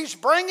 he's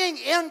bringing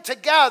in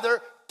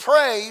together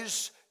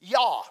praise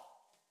Yah.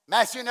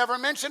 Matthew never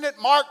mentioned it.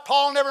 Mark,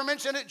 Paul never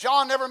mentioned it.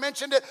 John never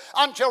mentioned it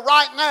until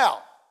right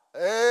now.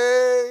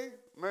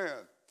 Amen.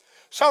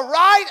 So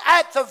right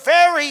at the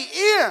very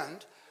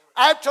end,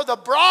 after the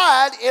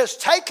bride is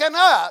taken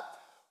up,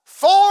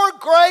 4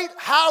 great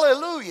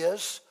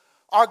hallelujahs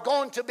are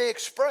going to be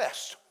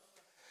expressed.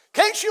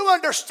 Can't you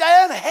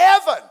understand?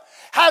 Heaven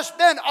has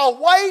been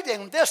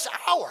awaiting this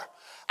hour.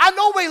 I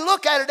know we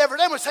look at it every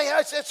day and we say,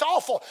 it's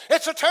awful.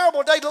 It's a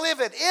terrible day to live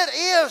in. It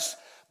is,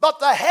 but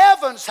the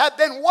heavens have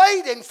been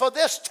waiting for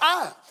this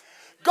time.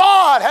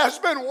 God has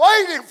been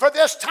waiting for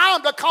this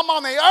time to come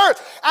on the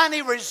earth, and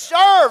He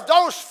reserved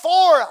those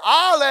 4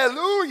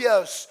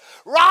 hallelujahs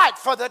right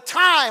for the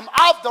time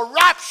of the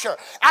rapture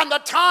and the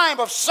time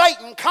of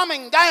Satan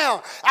coming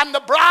down and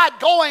the bride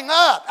going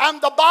up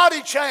and the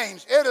body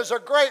change. It is a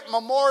great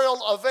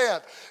memorial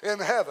event in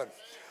heaven.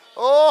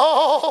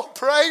 Oh,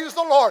 praise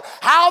the Lord.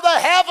 How the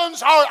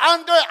heavens are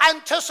under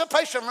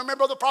anticipation.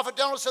 Remember the prophet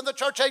Donny in the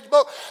church age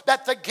book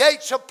that the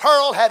gates of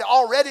pearl had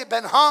already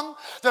been hung.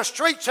 The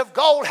streets of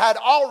gold had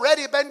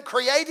already been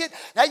created.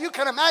 Now you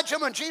can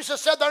imagine when Jesus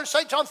said there in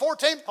St. John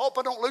 14, hope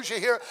I don't lose you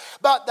here,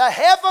 but the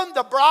heaven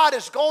the bride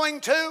is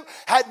going to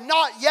had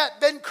not yet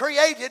been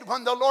created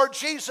when the Lord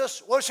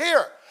Jesus was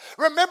here.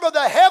 Remember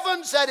the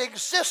heavens that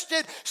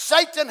existed,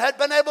 Satan had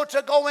been able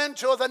to go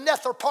into the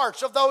nether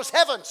parts of those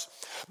heavens.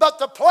 But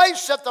the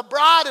place that the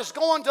bride is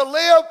going to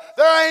live,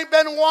 there ain't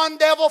been one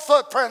devil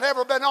footprint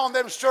ever been on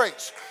them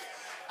streets.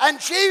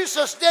 And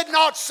Jesus did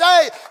not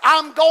say,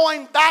 I'm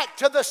going back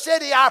to the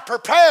city I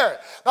prepared,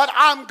 but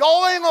I'm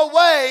going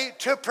away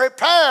to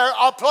prepare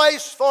a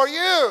place for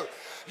you.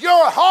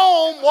 Your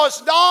home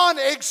was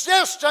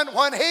non-existent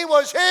when He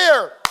was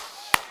here.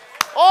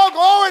 Oh,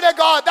 glory to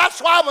God. That's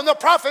why when the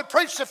prophet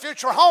preached the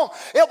future home,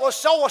 it was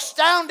so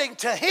astounding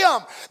to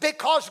him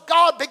because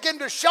God began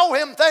to show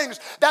him things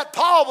that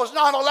Paul was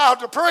not allowed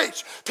to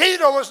preach.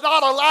 Peter was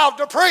not allowed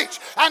to preach.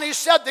 And he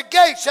said the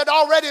gates had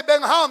already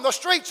been hung. The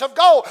streets of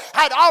gold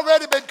had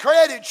already been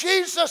created.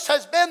 Jesus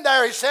has been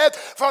there, he said,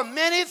 for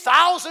many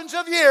thousands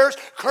of years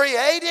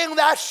creating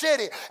that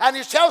city. And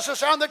he tells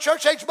us on the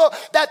church age book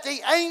that the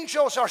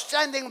angels are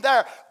standing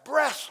there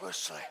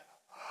breathlessly.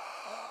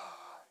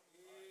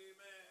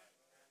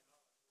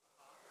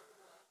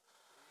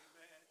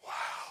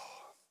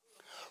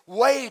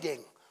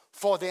 Waiting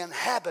for the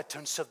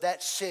inhabitants of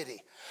that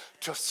city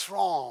to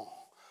throng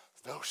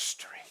those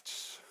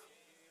streets.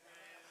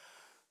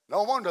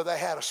 No wonder they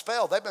had a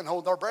spell. They've been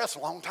holding their breath a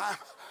long time.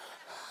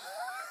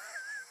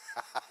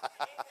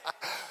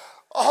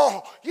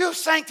 Oh, you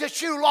think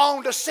that you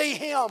long to see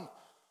Him.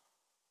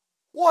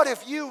 What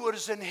if you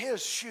was in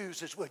His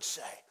shoes, as we'd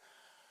say,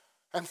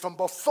 and from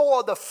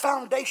before the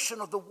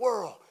foundation of the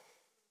world,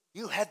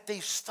 you had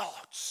these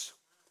thoughts.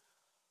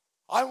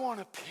 I want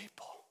a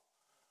people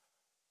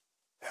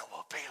that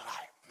will be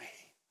like me.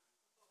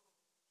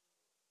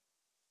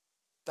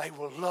 They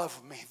will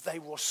love me. They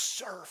will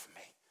serve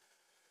me.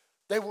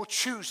 They will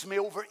choose me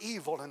over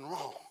evil and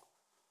wrong.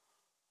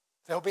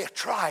 There'll be a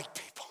tried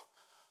people.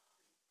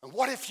 And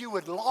what if you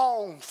would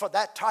long for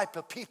that type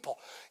of people?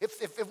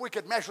 If we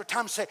could measure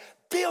time and say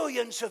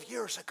billions of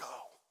years ago,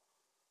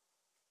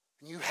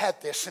 and you had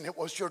this and it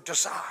was your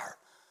desire,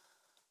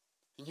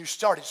 and you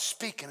started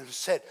speaking and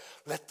said,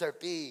 let there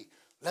be,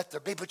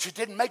 but you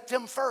didn't make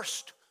them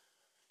first.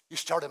 You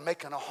started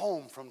making a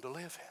home for them to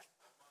live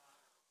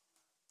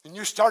in. And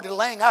you started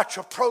laying out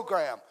your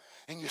program,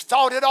 and you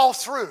thought it all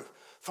through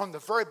from the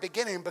very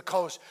beginning,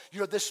 because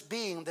you're this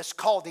being that's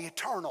called the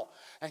eternal,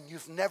 and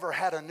you've never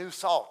had a new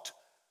thought.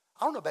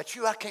 I don't know about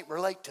you, I can't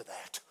relate to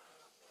that.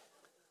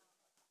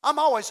 I'm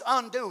always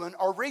undoing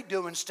or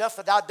redoing stuff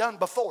that I've done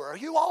before. Are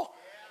you all?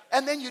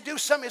 And then you do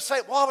something and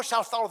say, well, I wish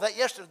I thought of that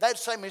yesterday. That'd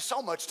save me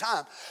so much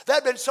time.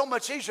 That'd been so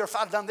much easier if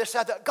I'd done this.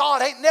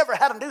 God ain't never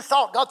had a new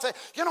thought. God said,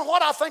 you know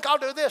what, I think I'll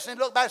do this. And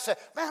he looked back and said,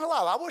 man,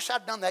 I wish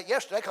I'd done that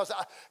yesterday, because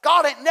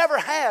God ain't never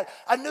had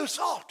a new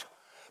thought.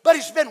 But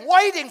he's been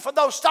waiting for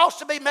those thoughts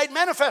to be made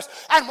manifest.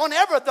 And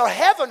whenever the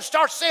heavens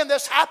start seeing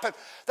this happen,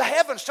 the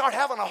heavens start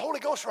having a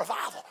Holy Ghost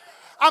revival.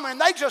 I mean,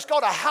 they just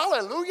go to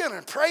hallelujah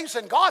and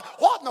praising God.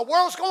 What in the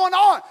world's going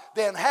on?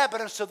 The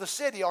inhabitants of the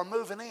city are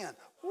moving in.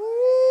 Woo!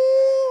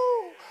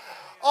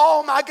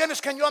 Oh my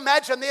goodness, can you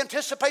imagine the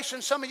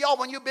anticipation, some of y'all,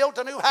 when you build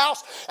a new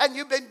house and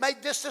you've been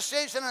made this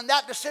decision and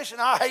that decision?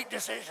 I hate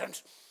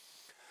decisions.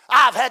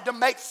 I've had to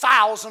make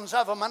thousands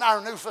of them in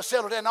our new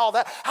facility and all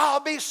that. I'll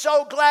be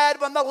so glad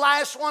when the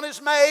last one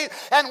is made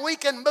and we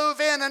can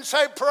move in and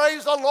say,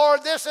 praise the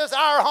Lord, this is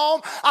our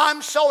home.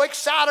 I'm so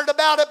excited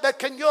about it. But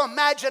can you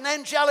imagine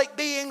angelic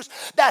beings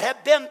that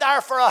have been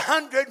there for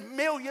 100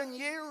 million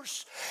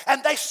years?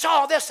 And they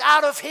saw this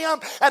out of him,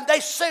 and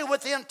they see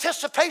with the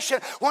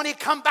anticipation when he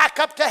come back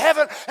up to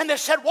heaven, and they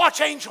said,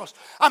 watch, angels,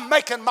 I'm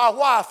making my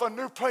wife a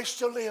new place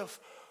to live.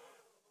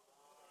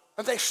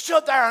 And they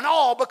stood there in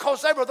awe,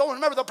 because they were the one.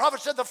 Remember, the prophet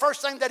said the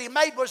first thing that he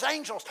made was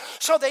angels.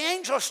 So the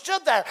angels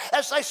stood there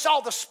as they saw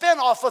the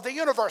spinoff of the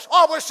universe.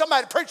 Oh, I wish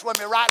somebody preached with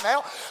me right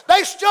now.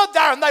 They stood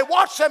there and they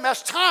watched them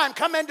as time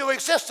come into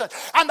existence.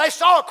 And they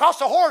saw across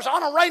the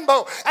horizontal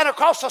rainbow and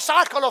across the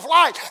cycle of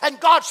light. And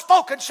God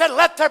spoke and said,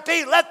 let there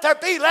be, let there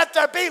be, let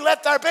there be,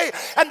 let there be.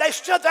 And they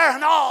stood there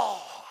in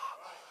awe.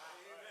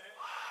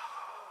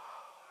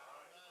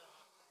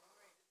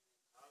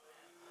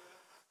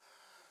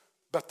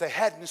 But they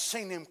hadn't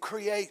seen him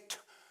create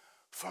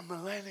for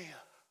millennia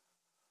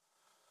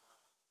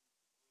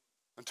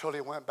until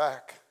he went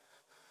back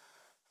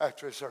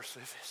after his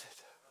earthly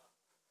visit.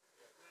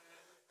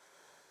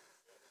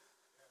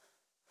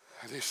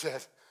 And he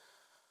said,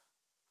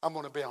 I'm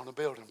going to be on a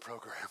building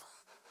program.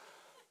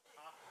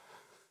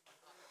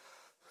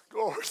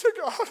 Glory to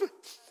God.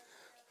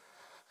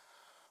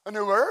 A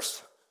new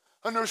earth,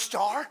 a new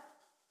star,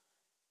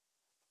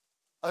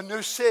 a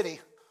new city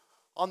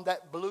on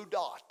that blue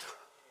dot.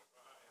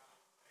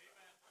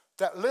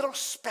 That little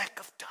speck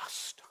of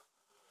dust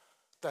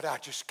that I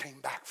just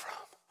came back from.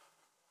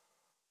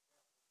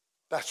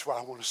 That's where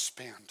I want to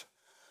spend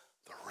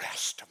the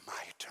rest of my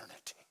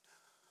eternity,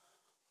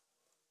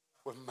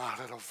 with my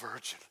little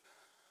virgin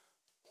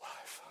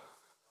wife.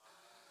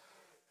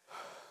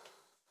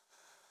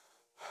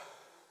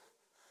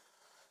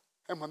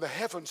 And when the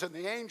heavens and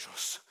the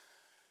angels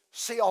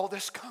see all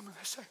this coming,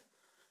 they say,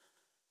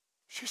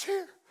 she's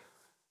here.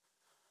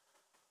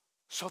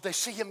 So they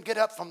see him get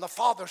up from the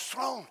Father's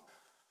throne.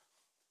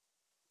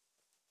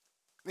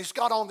 And he's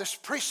got on this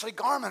priestly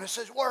garment. It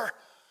says, where?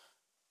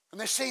 And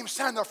they see him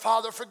stand there,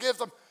 Father, forgive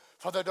them,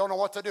 for they don't know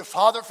what to do.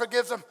 Father,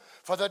 forgive them,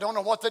 for they don't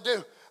know what to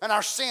do. And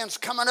our sins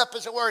coming up,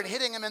 as it were, and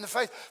hitting him in the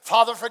face.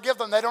 Father, forgive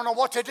them, they don't know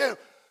what to do.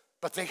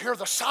 But they hear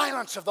the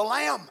silence of the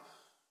Lamb.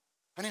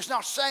 And he's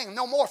not saying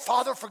no more,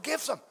 Father,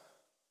 forgive them.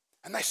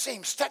 And they see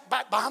him step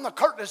back behind the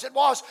curtain as it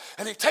was.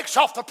 And he takes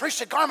off the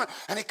priestly garment,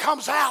 and he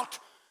comes out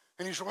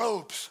in his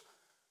robes.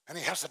 And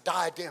he has a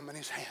diadem in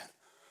his hand.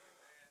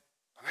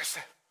 And they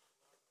say,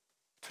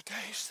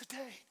 today's the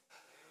day.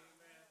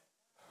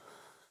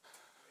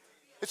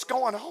 It's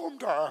going home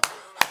time.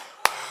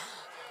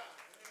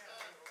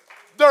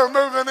 They're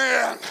moving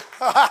in.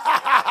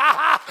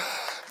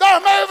 They're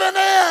moving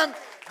in.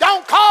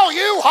 Don't call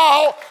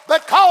U-Haul,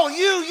 but call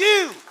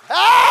you.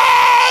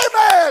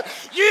 Amen.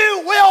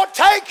 You will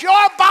take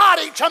your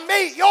body to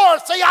meet your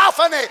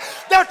theophany,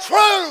 the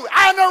true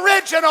and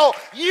original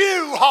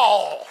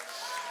U-Haul.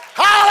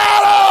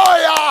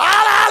 Hallelujah,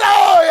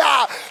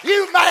 hallelujah.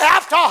 You may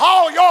have to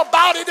haul your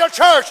body to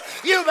church.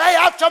 You may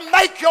have to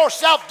make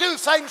yourself do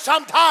things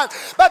sometimes.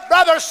 But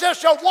brother,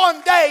 sister,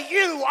 one day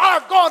you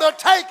are going to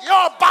take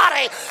your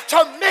body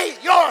to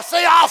meet your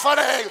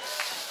theophany.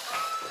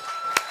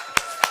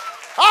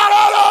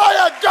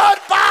 Hallelujah,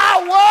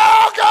 goodbye,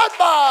 world,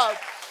 goodbye.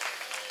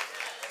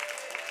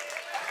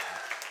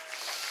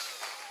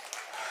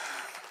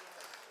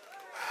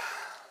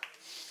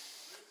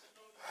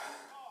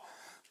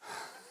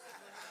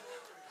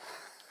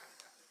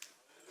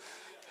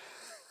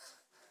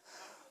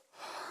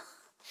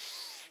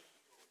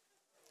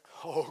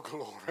 Oh,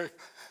 glory.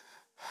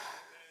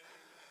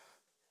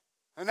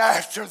 And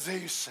after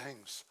these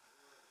things,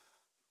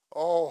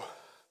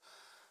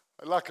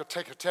 I'd like to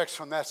take a text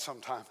from that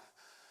sometime.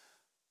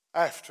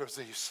 After these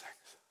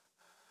things.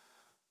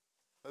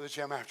 Brother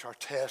Jim, after our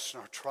tests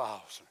and our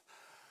trials and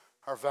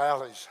our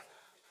valleys and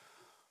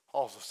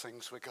all the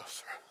things we go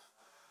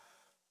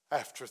through.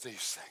 After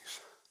these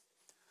things.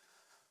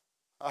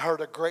 I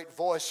heard a great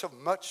voice of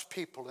much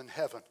people in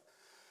heaven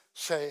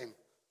saying,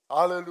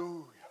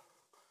 Hallelujah.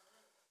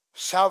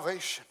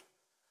 Salvation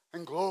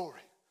and glory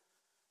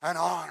and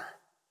honor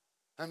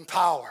and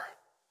power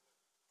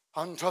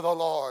unto the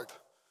Lord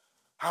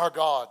our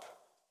God.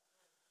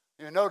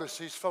 You notice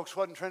these folks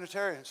wasn't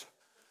Trinitarians.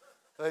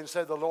 They didn't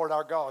say the Lord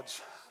our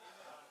gods.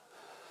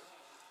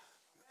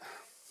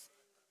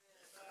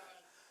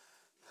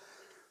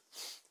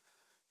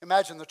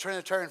 Imagine the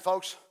Trinitarian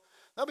folks.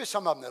 There'll be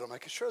some of them that'll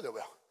make it. Sure they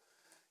will.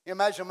 You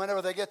imagine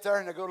whenever they get there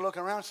and they go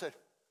looking around and say,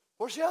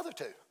 where's the other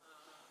two?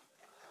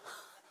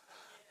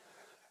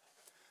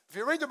 If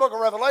you read the book of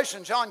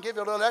Revelation, John gave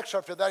you a little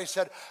excerpt of that. He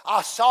said,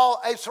 I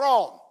saw a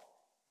throne.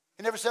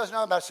 He never says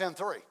nothing about saying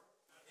three.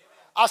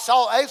 I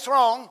saw a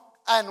throne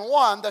and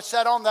one that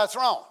sat on that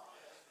throne.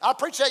 I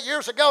preached that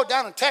years ago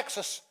down in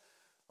Texas.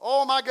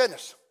 Oh my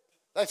goodness.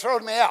 They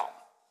throwed me out.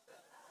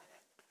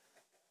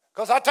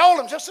 Because I told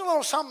them just a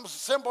little something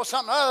simple,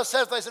 something other.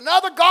 Says there's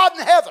another God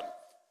in heaven.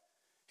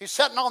 He's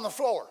sitting on the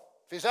floor.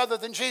 If he's other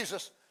than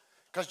Jesus.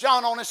 Because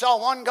John only saw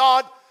one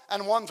God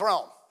and one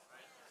throne.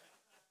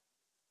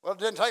 Well, it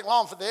didn't take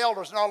long for the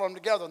elders and all of them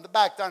together in the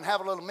back there and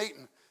have a little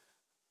meeting.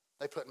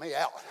 They put me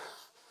out.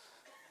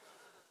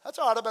 That's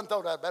all right. I've been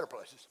thrown out of better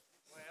places.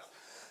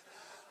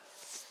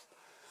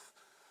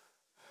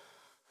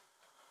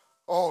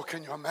 Oh,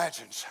 can you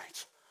imagine,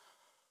 saints?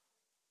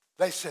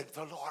 They said,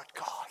 the Lord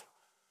God,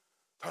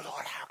 the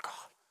Lord our God.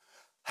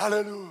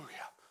 Hallelujah.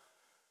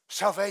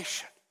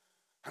 Salvation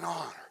and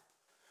honor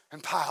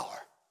and power.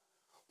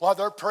 While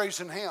they're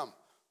praising him,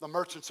 the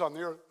merchants on the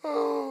earth,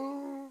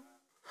 oh,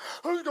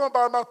 who's going to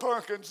buy my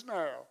pumpkins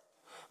now?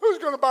 Who's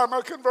going to buy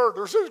my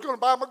converters? Who's going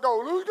to buy my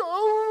gold?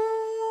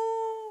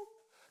 Oh.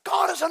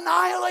 God has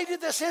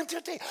annihilated this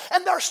entity,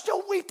 and they're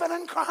still weeping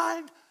and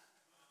crying.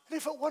 And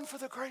if it wasn't for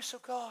the grace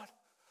of God,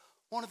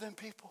 one of them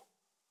people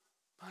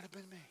might have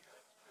been me.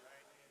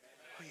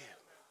 Or you.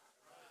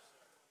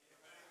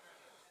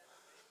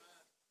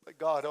 But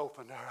God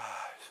opened our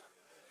eyes.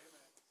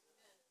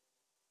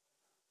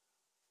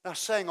 Now,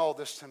 saying all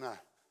this tonight,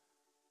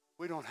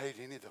 we don't hate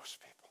any of those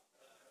people.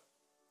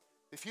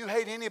 If you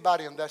hate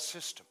anybody in that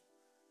system,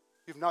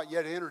 you've not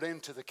yet entered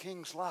into the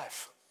King's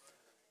life.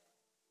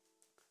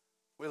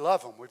 We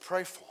love them. We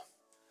pray for them.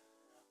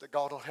 That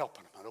God will help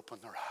them and open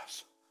their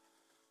eyes.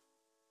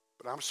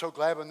 But I'm so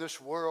glad when this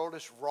world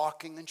is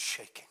rocking and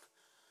shaking,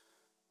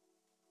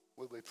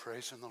 we'll be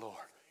praising the Lord.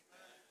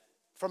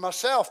 For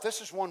myself,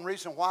 this is one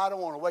reason why I don't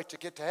want to wait to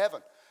get to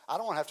heaven. I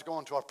don't want to have to go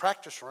into our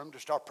practice room to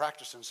start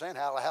practicing saying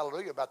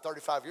hallelujah about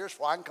 35 years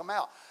before I can come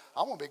out.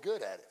 I want to be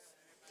good at it.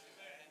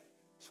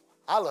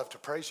 I love to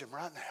praise him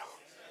right now.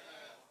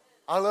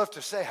 I love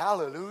to say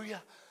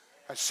hallelujah.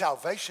 And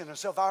salvation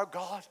is of our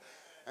God.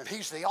 And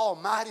he's the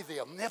almighty,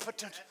 the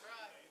omnipotent.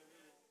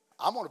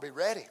 I'm going to be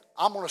ready.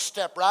 I'm going to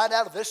step right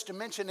out of this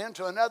dimension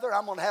into another.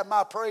 I'm going to have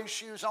my praise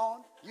shoes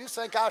on. You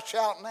think I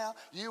shout now?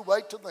 You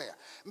wait till then.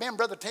 Me and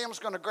Brother Tim's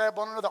going to grab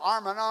one another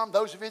arm in arm.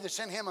 Those of you that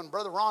sent him and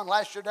Brother Ron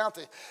last year down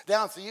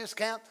at the youth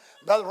camp,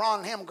 Brother Ron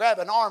and him grabbed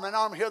an arm in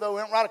arm. Here they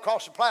went right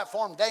across the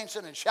platform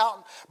dancing and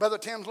shouting. Brother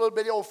Tim's little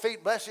bitty old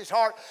feet, bless his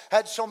heart,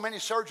 had so many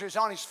surgeries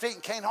on his feet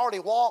and can't hardly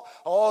walk.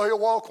 Oh, he'll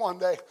walk one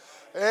day.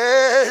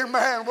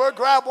 Amen. We'll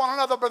grab one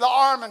another by the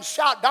arm and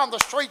shout down the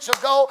streets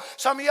of gold.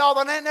 Some of y'all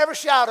that ain't never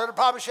shouted will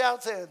probably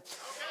shout then.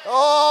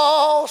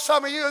 Oh,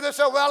 some of you that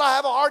say, well, I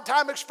have a hard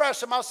time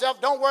expressing myself.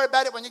 Don't worry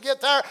about it. When you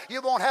get there,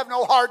 you won't have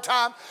no hard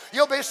time.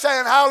 You'll be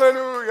saying,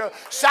 hallelujah,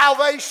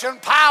 salvation,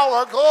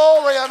 power,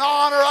 glory, and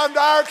honor unto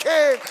our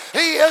King.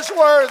 He is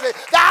worthy.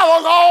 Thou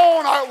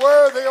alone art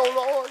worthy, O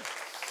Lord.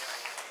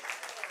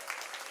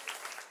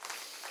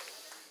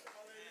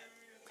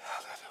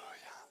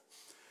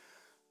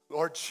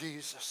 Lord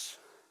Jesus,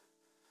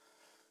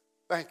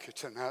 thank you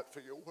tonight for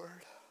your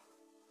word.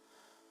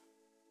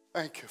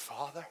 Thank you,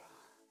 Father.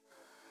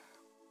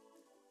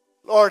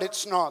 Lord,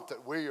 it's not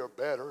that we are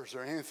better. Is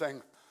there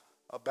anything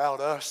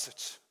about us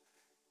that's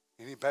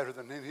any better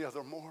than any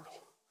other mortal?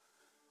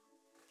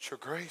 It's your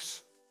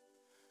grace.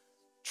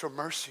 It's your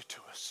mercy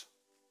to us.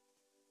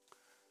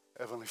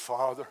 Heavenly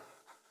Father,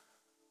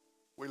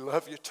 we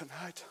love you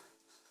tonight.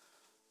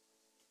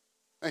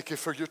 Thank you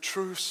for your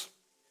truths.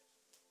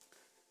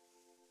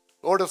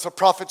 Lord, as the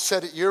prophet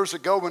said it years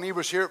ago when he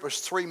was here, it was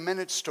 3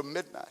 minutes to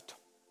midnight.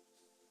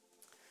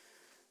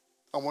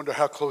 I wonder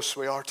how close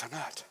we are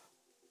tonight.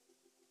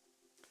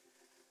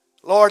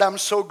 Lord, I'm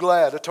so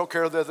glad. I told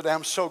Carol the other day,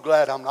 I'm so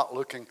glad I'm not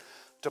looking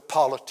to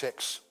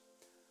politics.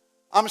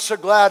 I'm so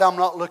glad I'm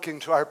not looking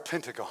to our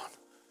Pentagon.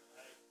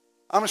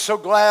 I'm so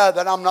glad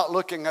that I'm not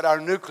looking at our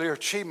nuclear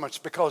achievements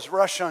because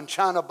Russia and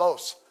China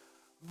both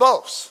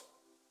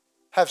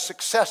have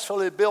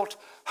successfully built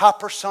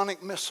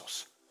hypersonic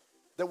missiles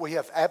that we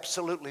have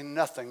absolutely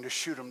nothing to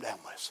shoot them down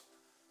with.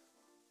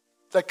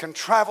 They can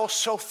travel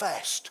so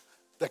fast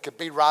that could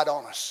be right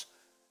on us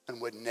and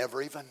we'd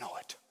never even know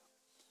it.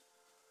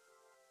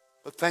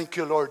 But thank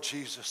you, Lord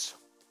Jesus.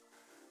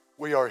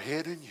 We are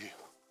hid in you.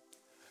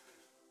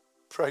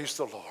 Praise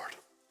the Lord.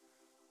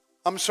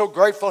 I'm so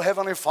grateful,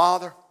 Heavenly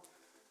Father,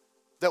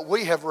 that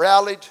we have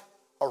rallied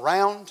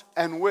around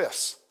and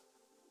with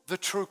the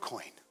true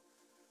Queen.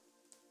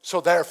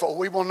 So therefore,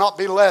 we will not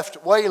be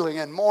left wailing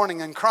and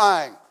mourning and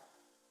crying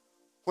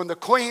when the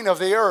Queen of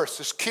the earth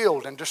is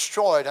killed and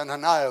destroyed and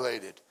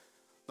annihilated.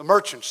 The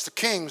merchants, the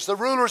kings, the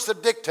rulers, the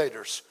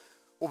dictators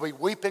will be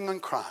weeping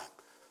and crying.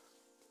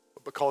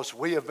 But because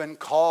we have been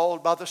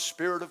called by the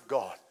Spirit of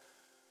God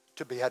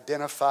to be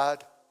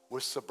identified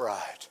with the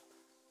bride,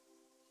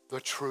 the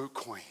true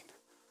Queen,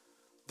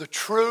 the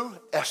true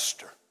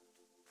Esther.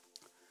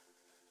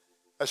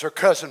 As her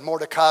cousin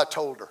Mordecai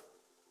told her,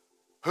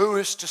 who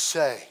is to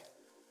say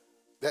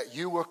that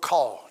you were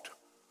called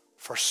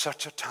for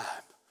such a time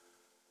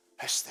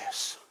as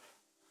this?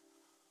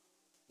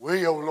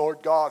 We, O Lord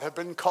God, have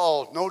been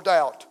called, no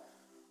doubt,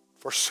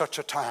 for such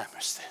a time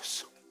as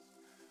this.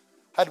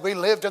 Had we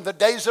lived in the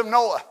days of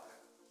Noah,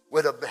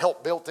 we'd have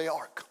helped build the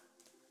ark.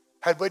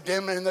 Had we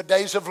been in the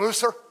days of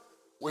Luther,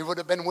 we would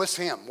have been with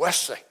him,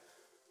 Wesley.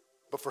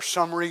 But for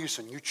some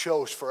reason, you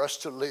chose for us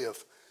to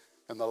live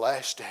in the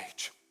last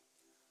age.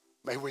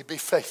 May we be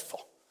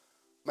faithful.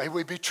 May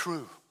we be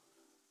true.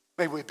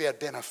 May we be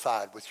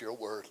identified with your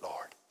word,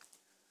 Lord.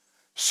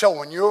 So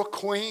when your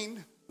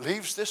Queen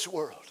leaves this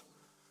world,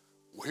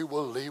 we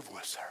will leave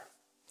with her.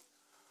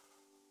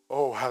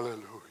 Oh,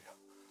 hallelujah.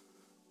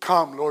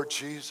 Come, Lord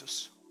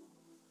Jesus.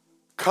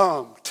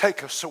 Come,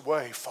 take us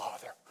away,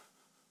 Father.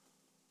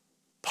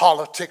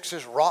 Politics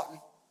is rotten.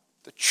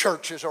 The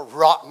churches are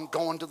rotten,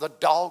 going to the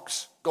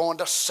dogs, going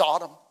to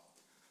Sodom.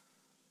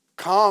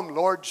 Come,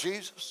 Lord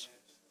Jesus.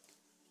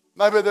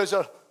 Maybe there's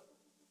a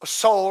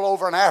soul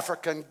over in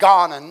Africa and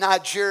Ghana and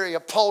Nigeria,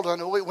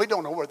 Poland. We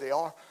don't know where they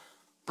are.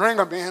 Bring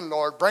them in,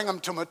 Lord. Bring them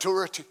to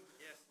maturity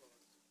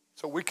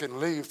so we can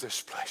leave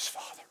this place,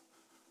 Father.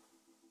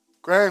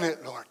 Grant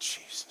it, Lord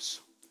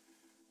Jesus.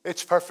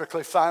 It's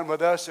perfectly fine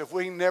with us if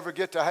we never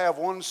get to have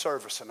one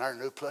service in our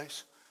new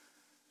place.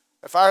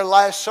 If our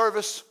last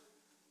service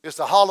is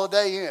the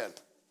Holiday Inn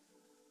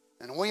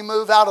and we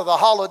move out of the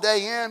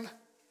Holiday Inn,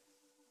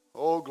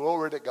 oh,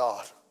 glory to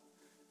God,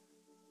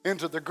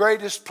 into the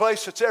greatest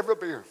place that's ever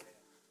been.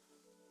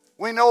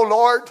 We know,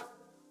 Lord,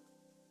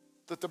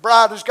 that the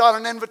bride has got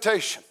an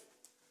invitation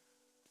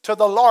to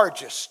the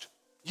largest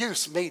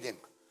youth meeting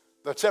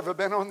that's ever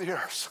been on the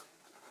earth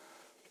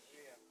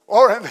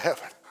or in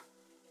heaven.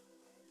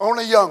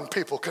 Only young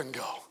people can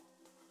go.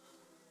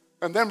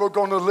 And then we're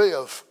going to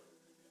live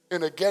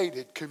in a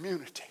gated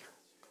community.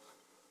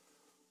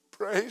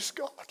 Praise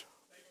God.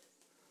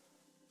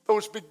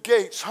 Those big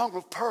gates hung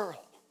with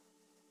pearl.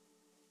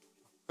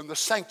 And the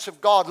saints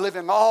of God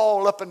living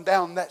all up and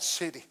down that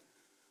city.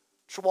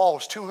 Its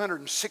walls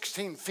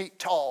 216 feet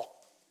tall.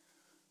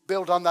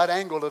 Built on that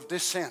angle of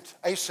descent,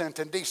 ascent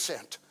and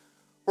descent.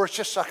 Where it's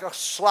just like a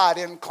slight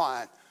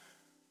incline.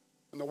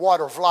 And the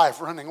water of life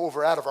running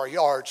over out of our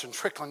yards and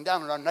trickling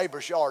down in our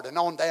neighbor's yard and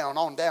on down,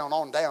 on down,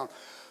 on down.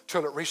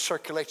 Till it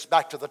recirculates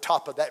back to the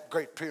top of that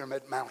great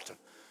pyramid mountain.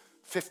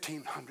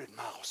 1,500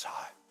 miles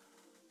high.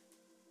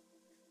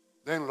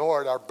 Then,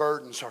 Lord, our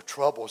burdens, our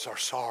troubles, our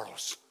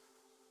sorrows,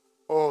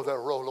 oh,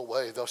 they'll roll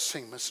away. They'll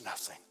seem as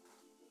nothing.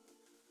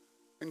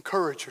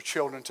 Encourage your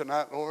children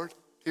tonight, Lord.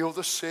 Heal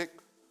the sick.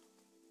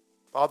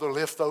 Father,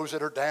 lift those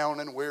that are down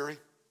and weary.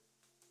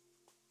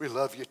 We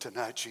love you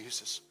tonight,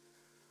 Jesus.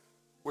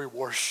 We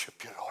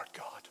worship you, Lord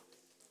God.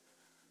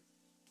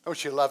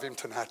 Don't you love him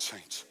tonight,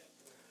 saints?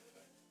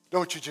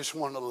 Don't you just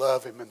want to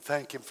love him and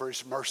thank him for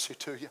his mercy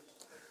to you?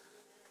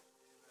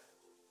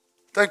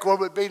 Think what it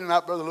would be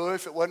tonight, Brother Louis,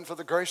 if it wasn't for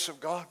the grace of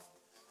God.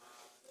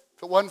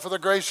 If it wasn't for the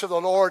grace of the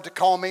Lord to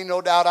call me,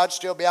 no doubt I'd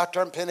still be out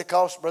there in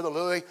Pentecost. Brother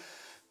Louis,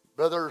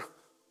 Brother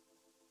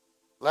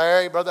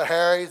Larry, Brother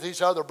Harry,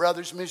 these other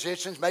brothers,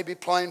 musicians, may be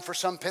playing for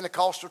some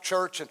Pentecostal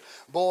church and,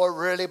 boy,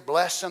 really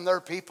blessing their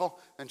people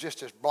and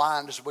just as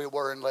blind as we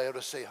were in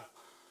Laodicea.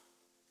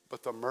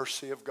 But the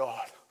mercy of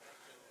God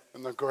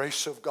and the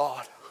grace of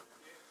God.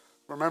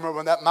 Remember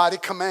when that mighty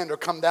commander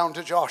come down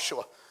to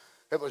Joshua,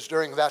 it was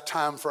during that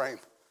time frame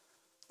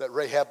that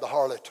Rahab the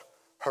harlot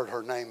heard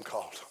her name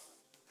called.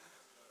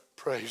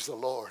 Praise the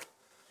Lord.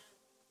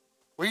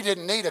 We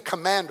didn't need a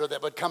commander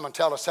that would come and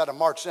tell us how to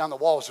march down the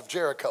walls of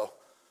Jericho.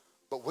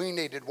 But we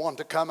needed one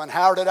to come. And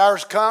how did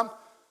ours come?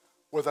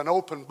 With an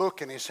open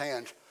book in his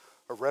hand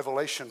of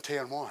Revelation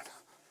 10:1.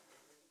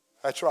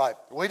 That's right.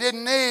 We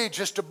didn't need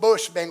just a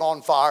bush being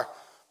on fire,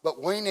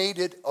 but we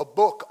needed a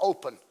book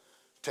open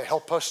to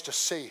help us to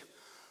see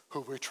who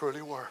we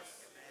truly were.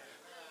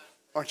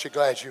 Aren't you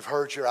glad you've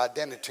heard your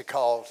identity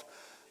called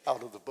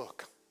out of the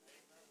book?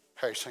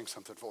 Harry, sing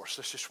something for us.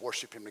 Let's just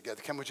worship him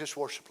together. Can we just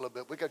worship a little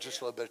bit? We got just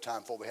a little bit of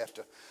time before we have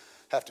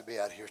to be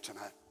out of here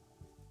tonight.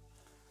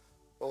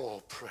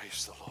 Oh,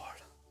 praise the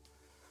Lord.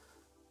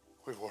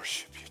 We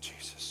worship you,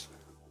 Jesus.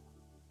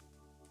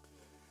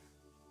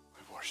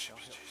 We worship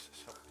you,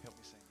 Jesus. Help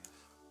me sing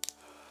this.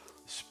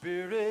 The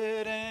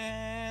Spirit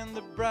and and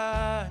the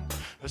bride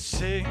are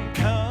saying,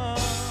 come.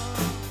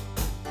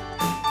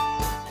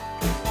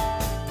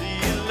 The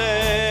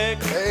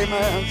elect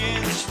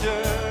being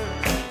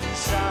stirred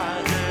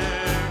inside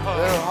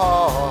their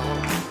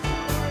heart.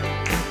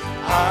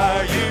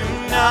 Our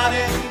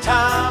uniting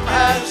time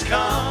has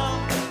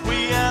come.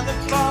 We and the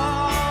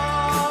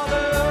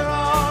Father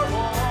are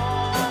one.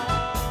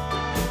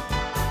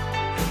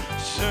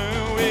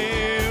 Soon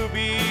we'll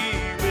be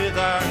with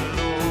our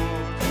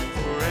Lord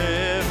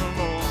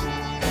forevermore.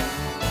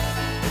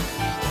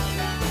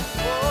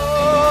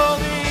 Oh,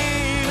 the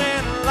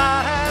evening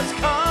light has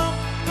come.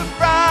 The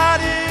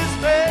bride is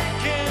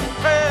making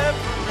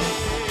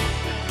preparation.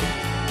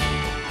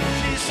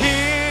 She's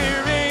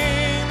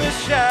hearing the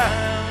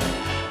shout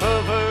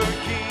of her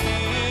King.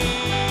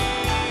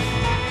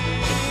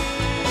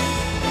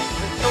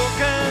 The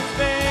token's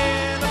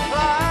been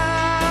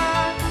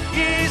applied.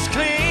 He's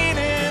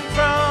cleaning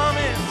from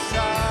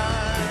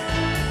inside,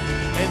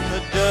 and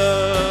the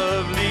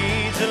dove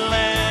leads the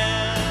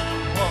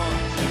lamb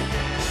once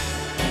again.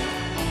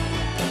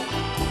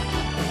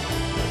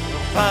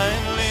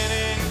 Fine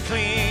linen,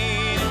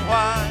 clean and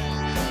white,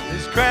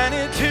 is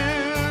granted to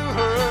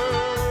her.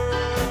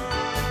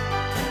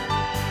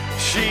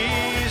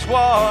 She's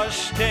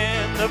washed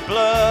in the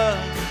blood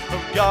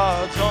of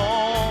God's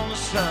own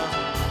Son,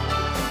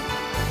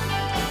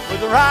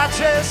 with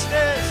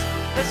righteousness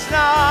that's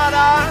not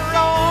our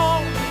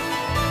own.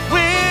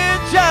 We're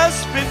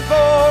just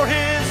before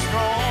His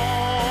throne,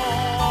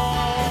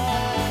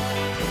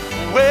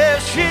 where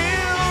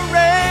she'll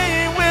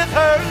reign with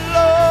her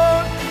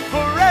Lord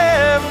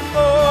forevermore.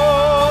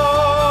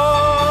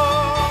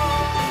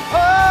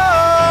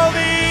 Oh,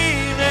 the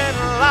evening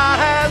light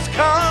has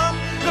come.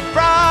 The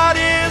bride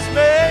is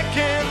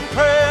making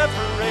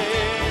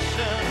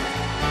preparation.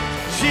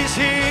 She's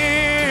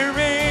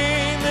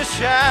hearing the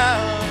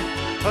shout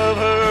of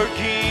her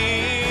King.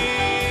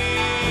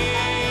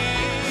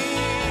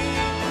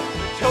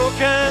 The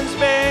token's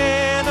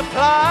been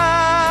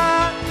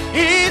applied.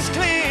 He's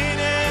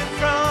cleaning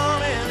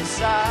from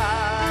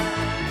inside,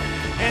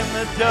 and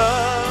the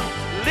dove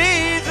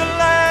leads the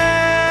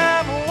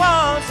lamb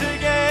once again.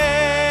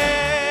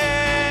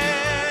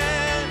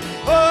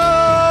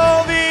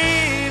 Oh, the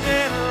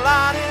evening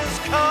light is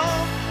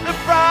come. The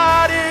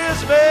bride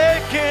is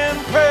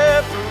making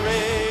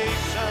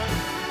preparation.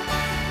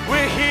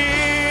 We're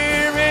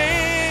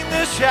hearing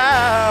the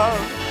shout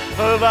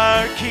of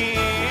our King.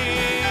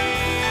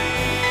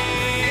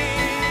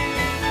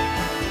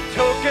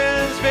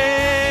 Token's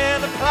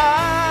been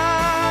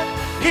applied.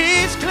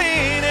 He's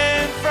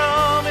cleaning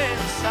from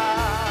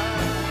inside,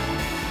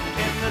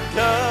 and the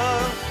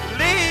dove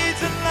leads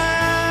the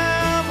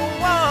lamb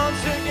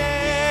once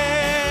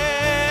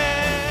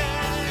again.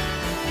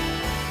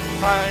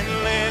 Fine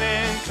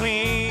linen,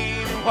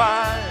 clean and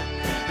white,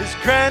 is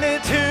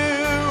granted to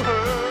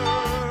her.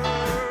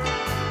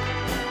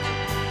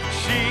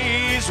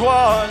 She's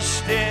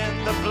washed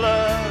in the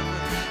blood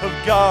of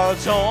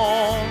God's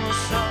own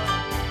Son,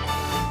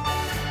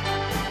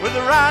 with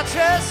a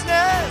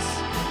righteousness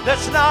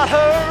that's not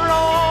her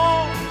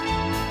own.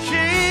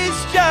 She's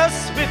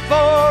just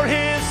before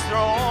His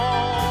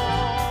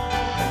throne,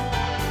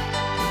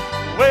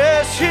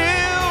 where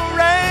she'll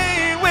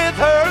reign with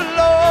her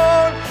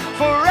Lord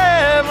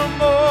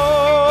forevermore.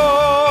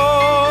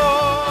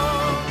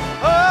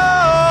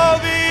 Oh,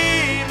 the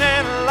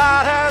evening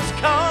light has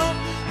come.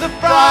 The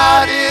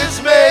bride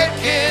is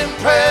making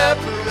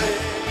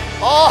preparation.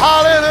 Oh,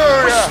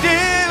 hallelujah.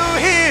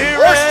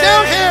 We're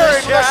still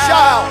hearing the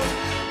shout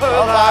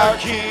of our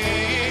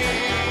King.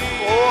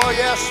 Oh,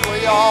 yes,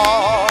 we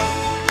are.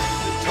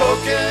 The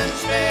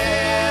token's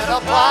been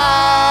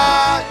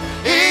applied.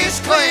 He's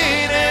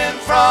cleaning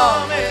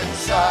from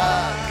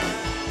inside,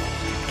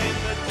 and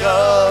the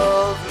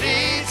dove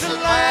leads the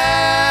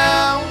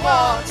lamb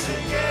once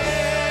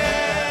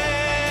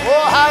again.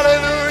 Oh,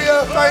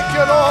 hallelujah. Thank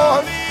you,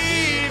 Lord. The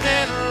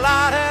evening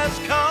light has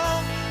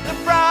come. The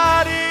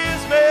bride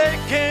is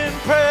making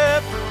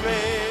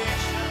preparation.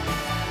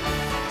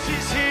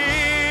 She's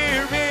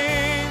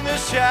hearing the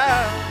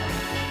shout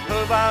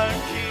of our King.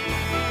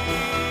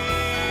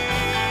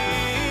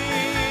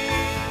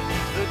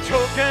 The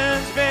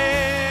token's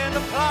been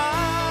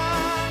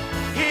applied.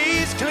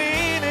 He's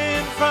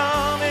cleaning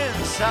from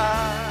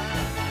inside,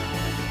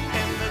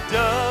 and the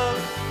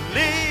dove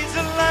leads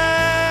the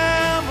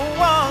lamb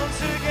once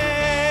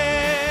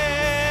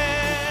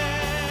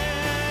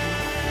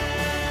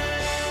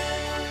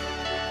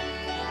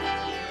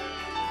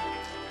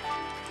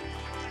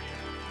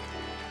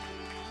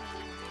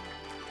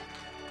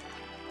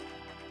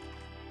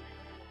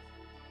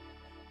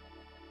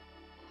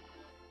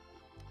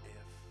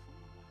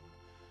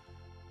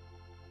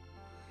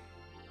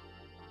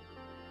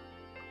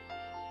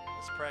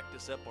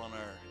practice up on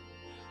our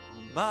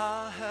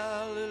my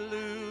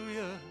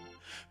hallelujah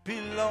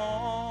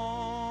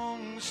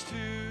belongs to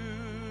you.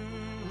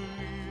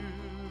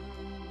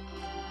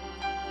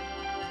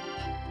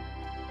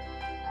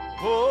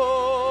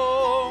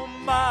 Oh,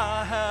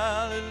 my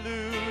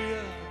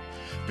hallelujah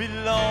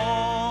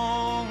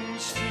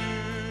belongs to you.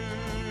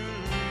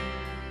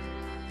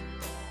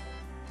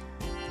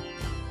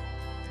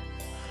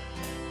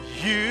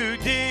 You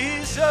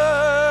deserve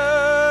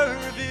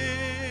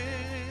it.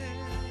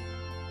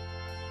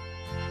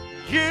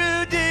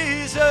 You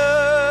deserve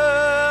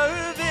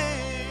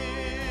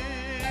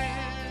it.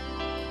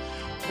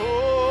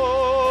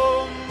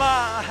 Oh,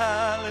 my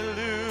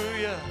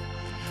hallelujah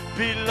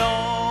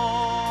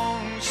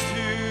belongs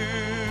to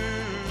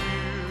you.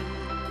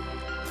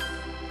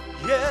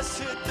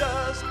 Yes, it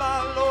does,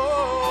 my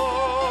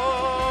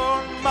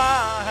Lord.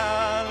 My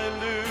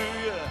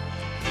hallelujah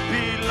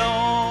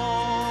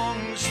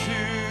belongs to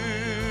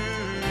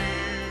you.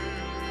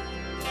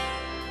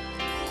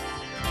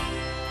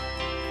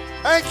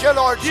 Thank you,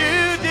 Lord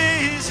You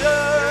Jesus.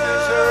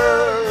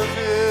 deserve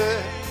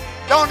it.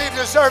 Don't you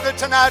deserve it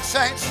tonight,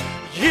 saints?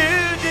 You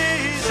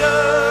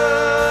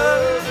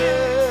deserve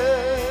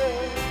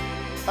it.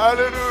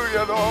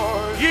 Hallelujah,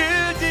 Lord.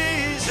 You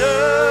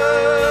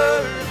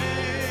deserve it.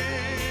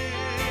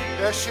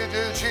 Yes, you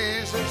do,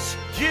 Jesus.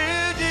 You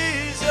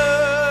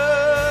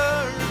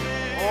deserve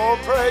it. Oh,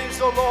 praise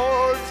the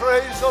Lord,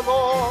 praise the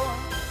Lord.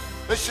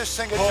 Let's just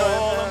sing it to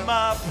All him of now.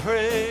 my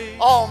praise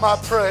All my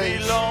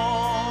praise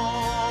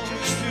belongs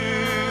to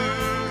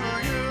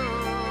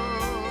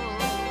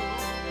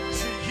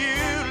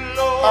you,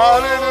 Lord.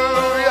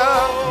 Hallelujah.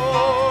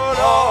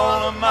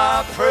 All of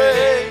my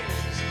praise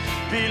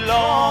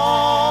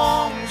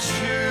belongs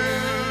to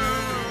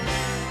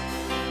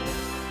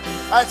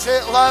That's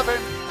it, love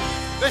him.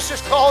 Let's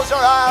just close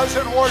our eyes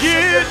and worship you.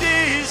 him.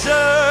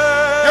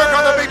 Deserve. You're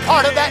going to be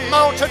part of that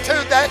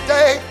multitude that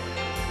day.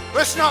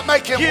 Let's not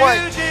make him You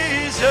wait.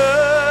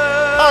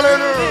 deserve.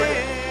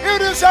 Hallelujah. You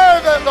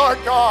deserve it, Lord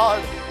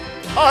God.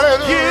 You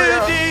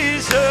Hallelujah.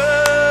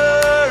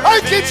 deserve.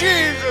 Thank you,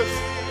 Jesus.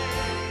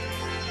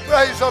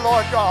 Praise the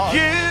Lord God.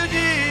 You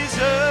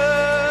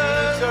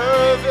deserve.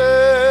 Deserve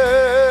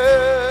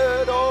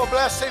it. Oh,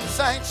 bless him,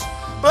 saints.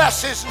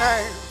 Bless his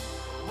name.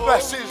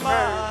 Bless his My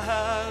name.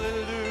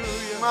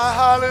 hallelujah My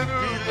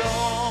hallelujah.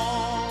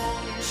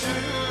 belongs to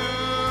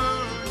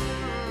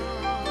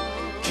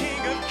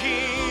King of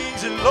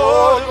Kings and Lord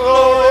Oh, of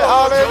glory. Lords.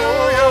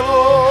 Hallelujah,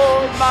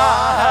 Lord.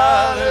 My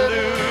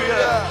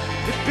hallelujah,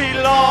 it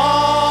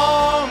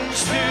belongs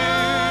to you.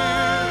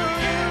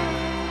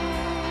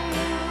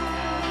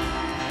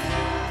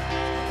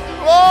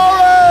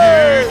 Glory.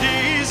 You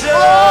deserve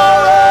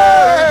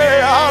Glory.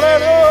 it.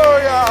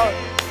 Hallelujah.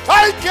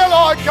 Thank you,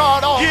 Lord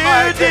God You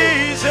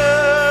Almighty.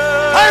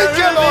 deserve Thank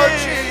you, Lord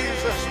it.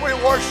 Jesus. We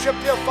worship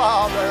you,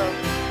 Father.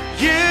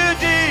 You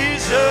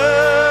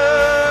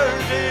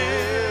deserve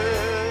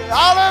it.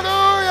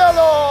 Hallelujah,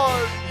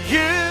 Lord.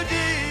 You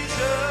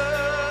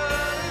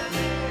deserve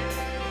it.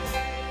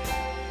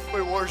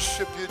 We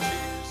worship you,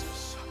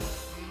 Jesus.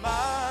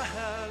 My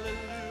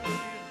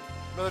hallelujah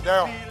Brother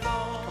Darrell,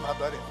 belongs. come on,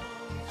 buddy.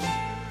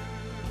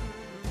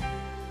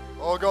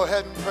 Oh, go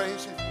ahead and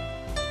praise him.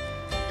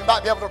 You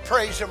might be able to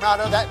praise him right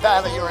out of that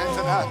valley you're in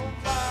tonight.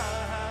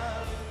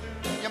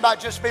 You might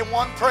just be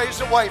one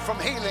praise away from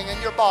healing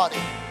in your body.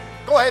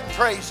 Go ahead and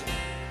praise him.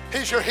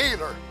 He's your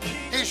healer.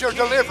 He's your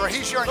deliverer.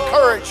 He's your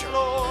encourager.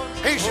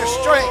 He's your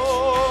strength.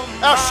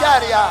 El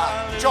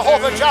Shaddai,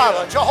 Jehovah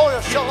Jireh,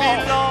 Jehovah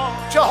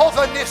Shalom,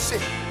 Jehovah Nissi,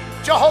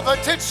 Jehovah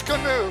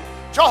Titzkanu,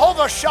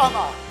 Jehovah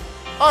Shammah.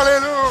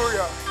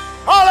 Hallelujah.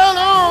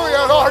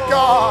 Hallelujah, Lord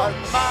God.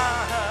 My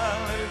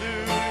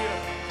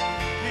hallelujah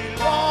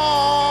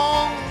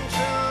Long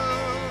to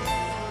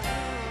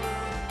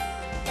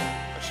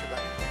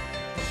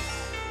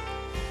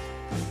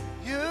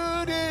you.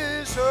 You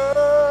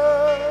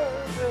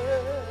deserve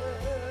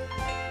it.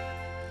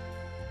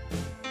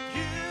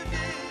 You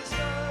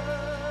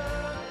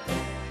deserve.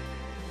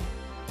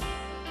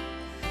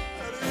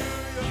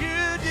 Hallelujah.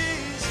 You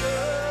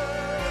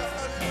deserve.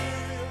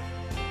 Hallelujah.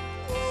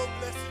 Oh,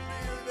 blessed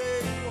be your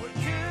name, Lord.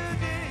 You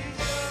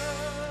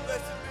deserve.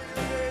 Blessed be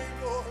your name,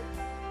 Lord.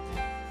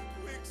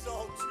 We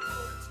exalt you,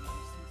 Lord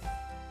Jesus.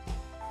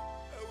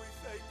 How we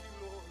thank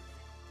you, Lord.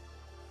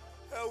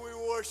 How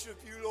we worship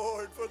you,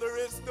 Lord, for there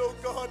is no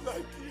God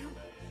like you.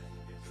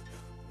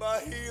 My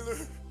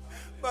healer,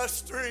 my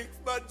strength,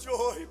 my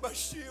joy, my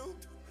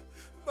shield,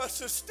 my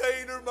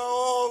sustainer, my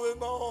all in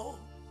all.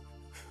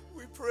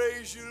 We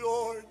praise you,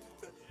 Lord.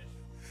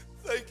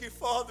 Thank you,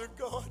 Father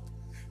God,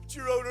 that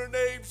you wrote our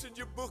names in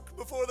your book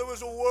before there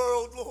was a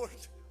world, Lord.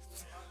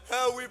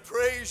 How we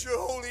praise your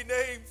holy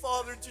name,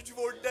 Father, that you've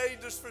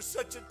ordained us for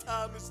such a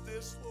time as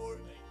this, Lord.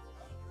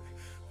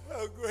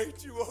 How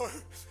great you are.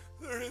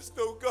 There is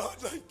no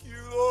God like you,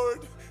 Lord.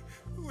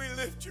 We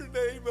lift your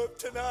name up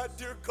tonight,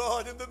 dear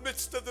God, in the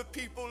midst of the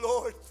people,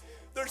 Lord.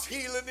 There's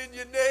healing in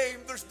your name.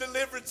 There's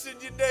deliverance in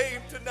your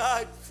name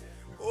tonight.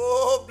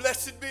 Oh,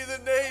 blessed be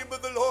the name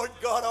of the Lord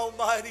God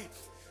Almighty.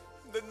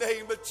 In the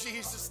name of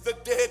Jesus, the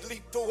dead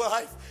leap to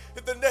life.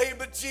 In the name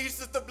of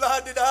Jesus, the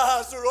blinded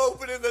eyes are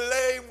open and the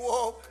lame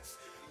walk.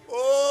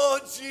 Oh,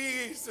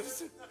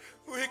 Jesus,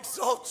 we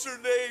exalt your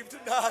name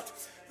tonight.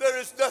 There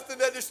is nothing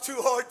that is too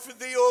hard for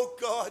thee, oh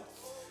God.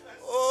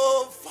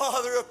 Oh,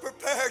 Father, a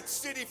prepared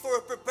city for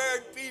a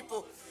prepared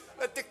people,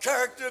 that the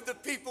character of the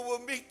people will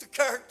meet the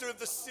character of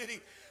the city.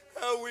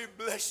 How we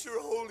bless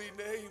your holy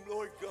name,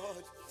 Lord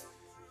God.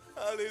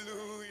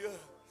 Hallelujah.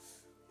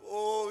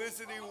 Oh,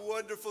 isn't he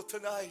wonderful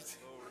tonight?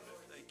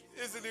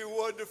 Isn't he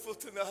wonderful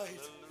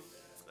tonight?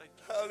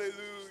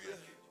 Hallelujah.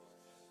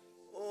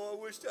 Oh,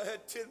 I wished I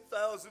had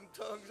 10,000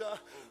 tongues. I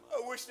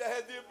wished I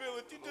had the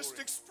ability just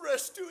to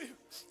express to him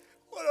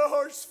what our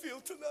hearts feel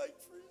tonight,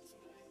 friends.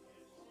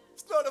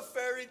 It's not a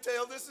fairy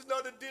tale. This is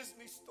not a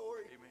Disney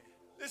story.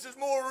 This is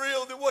more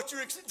real than what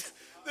you're.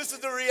 This is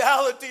the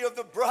reality of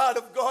the bride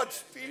of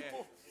God's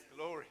people.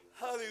 Glory.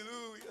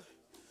 Hallelujah.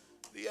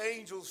 The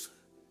angels,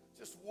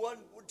 just one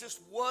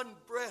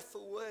breath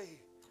away.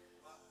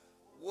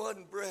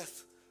 One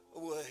breath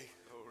away.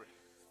 Glory.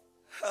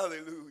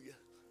 Hallelujah.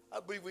 I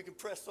believe we can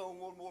press on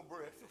one more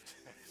breath.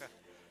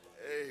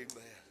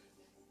 Amen.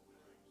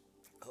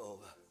 Oh,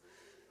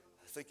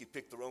 I think you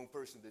picked the wrong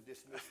person to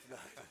dismiss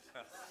tonight.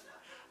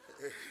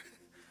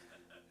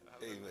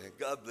 Amen.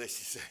 God bless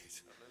you,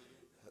 saints.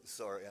 I'm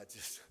sorry, I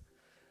just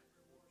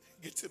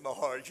gets in my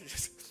heart.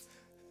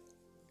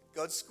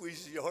 God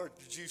squeezes your heart,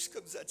 the juice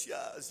comes out your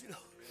eyes, you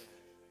know.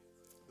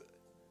 But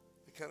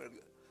kind of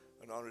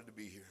an honor to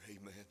be here.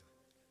 Amen.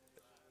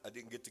 I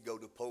didn't get to go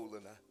to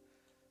Poland.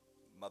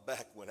 My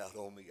back went out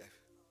on me. I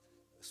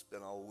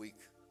spent all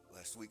week,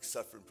 last week,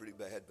 suffering pretty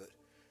bad, but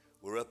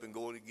we're up and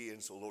going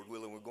again. So Lord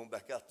willing, we're going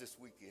back out this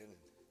weekend, and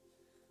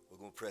we're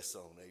going to press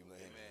on. Amen.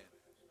 Amen.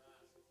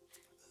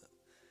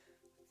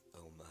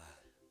 Oh my,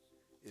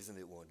 isn't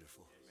it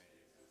wonderful?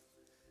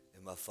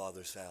 In my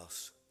Father's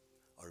house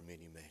are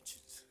many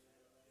mansions.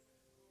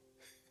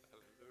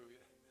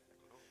 Hallelujah.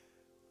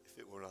 If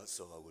it were not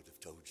so, I would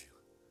have told you.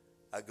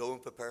 I go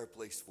and prepare a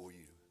place for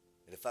you.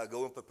 And if I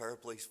go and prepare a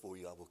place for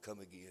you, I will come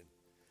again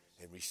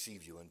and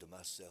receive you unto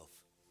myself,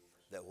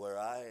 that where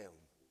I am,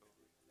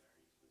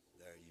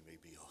 there you may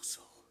be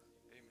also.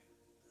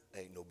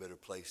 Amen. Ain't no better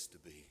place to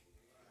be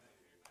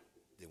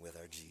than with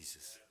our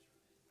Jesus.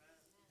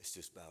 Let's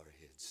just bow our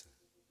heads.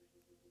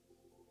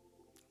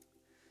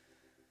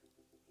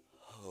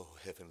 Oh,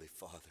 Heavenly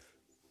Father,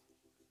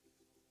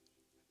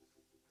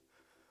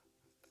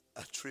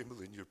 I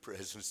tremble in your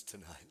presence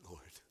tonight,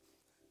 Lord.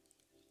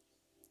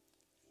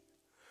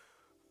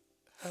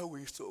 How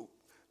we so,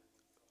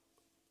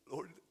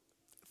 Lord,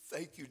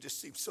 thank you just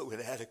seems so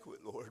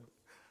inadequate, Lord.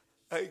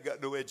 I ain't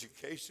got no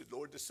education,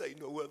 Lord, to say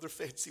no other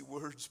fancy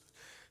words.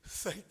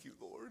 Thank you,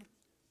 Lord.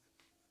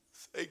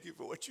 Thank you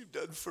for what you've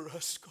done for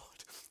us, God.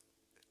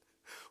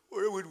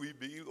 Where would we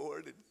be,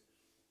 Lord, in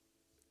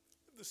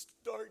the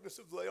darkness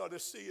of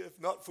Laodicea, if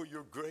not for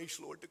your grace,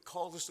 Lord, to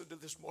call us into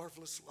this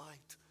marvelous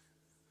light?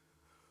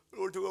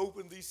 Lord, to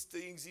open these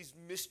things, these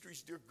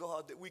mysteries, dear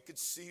God, that we could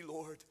see,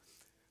 Lord,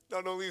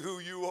 not only who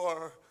you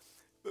are,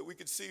 but we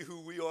could see who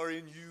we are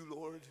in you,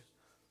 Lord.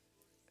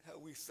 How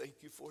we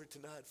thank you for it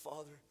tonight,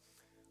 Father.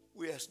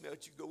 We ask now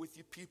that you go with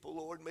your people,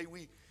 Lord. May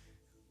we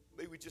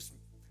just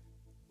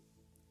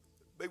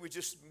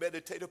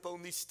meditate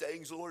upon these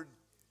things, Lord.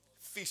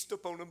 Feast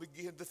upon them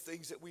again, the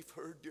things that we've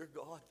heard, dear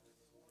God.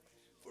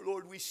 For,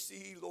 Lord, we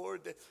see,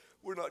 Lord, that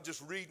we're not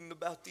just reading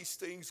about these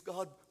things,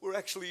 God. We're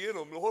actually in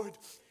them, Lord.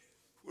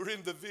 We're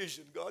in the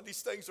vision, God.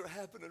 These things are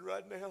happening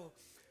right now.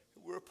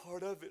 We're a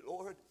part of it,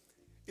 Lord.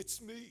 It's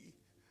me.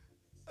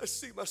 I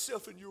see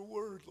myself in your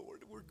word,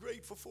 Lord. We're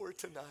grateful for it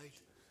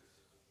tonight.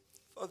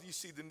 Father, you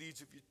see the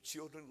needs of your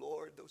children,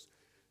 Lord. Those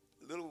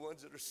little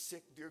ones that are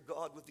sick, dear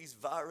God, with these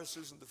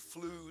viruses and the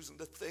flus and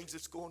the things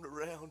that's going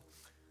around.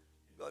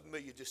 God, may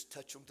you just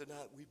touch them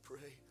tonight, we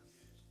pray.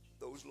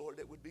 Those, Lord,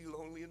 that would be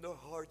lonely in their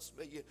hearts,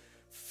 may you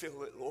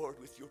fill it, Lord,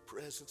 with your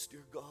presence,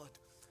 dear God.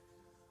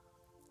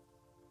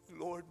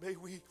 Lord, may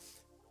we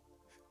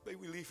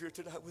leave here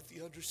tonight with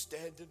the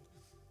understanding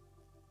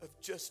of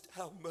just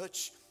how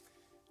much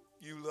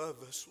you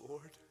love us,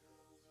 Lord.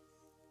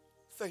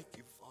 Thank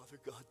you, Father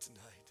God,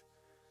 tonight.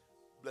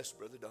 Bless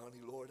Brother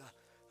Donny, Lord.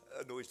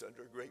 I know he's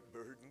under a great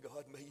burden,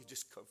 God. May you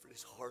just comfort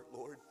his heart,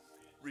 Lord.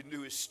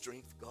 Renew his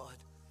strength, God.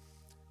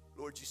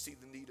 Lord, you see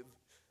the need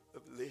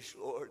of Lish,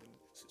 Lord, and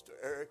Sister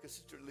Erica,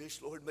 Sister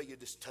Lish, Lord. May you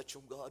just touch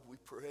them, God, we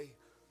pray.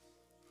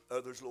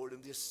 Others, Lord,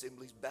 in the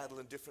assemblies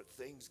battling different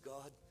things,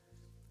 God.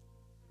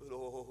 But,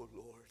 oh,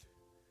 Lord,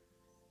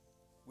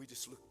 we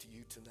just look to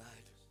you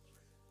tonight.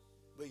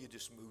 May you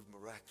just move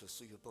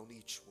miraculously upon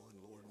each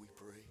one, Lord, we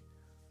pray.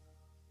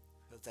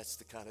 That's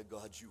the kind of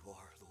God you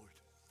are, Lord.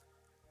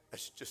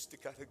 That's just the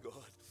kind of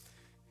God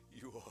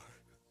you are.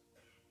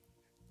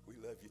 We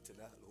love you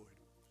tonight, Lord.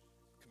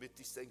 Commit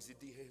these things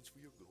into your hands for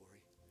your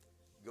glory.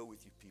 Go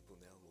with your people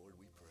now, Lord,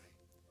 we pray.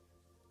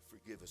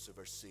 Forgive us of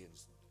our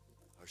sins,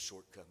 our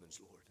shortcomings,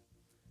 Lord.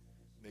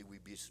 May we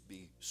be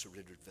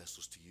surrendered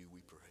vessels to you,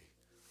 we pray.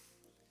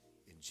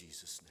 In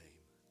Jesus'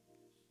 name,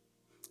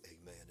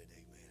 amen and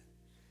amen.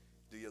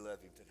 Do you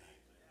love him tonight?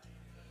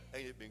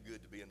 Ain't it been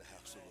good to be in the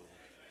house of the Lord?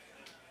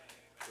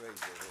 Praise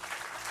the Lord.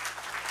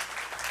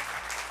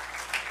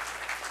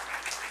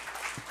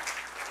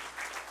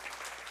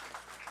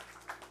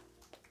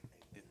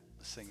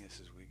 Let's sing this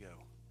as we go.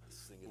 Let's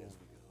sing it as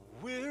we go.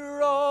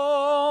 We're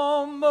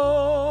almost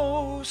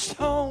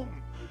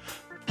home,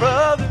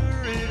 brother,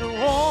 it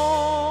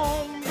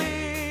won't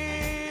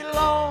be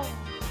long.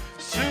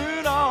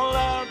 Soon all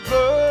our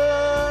burdens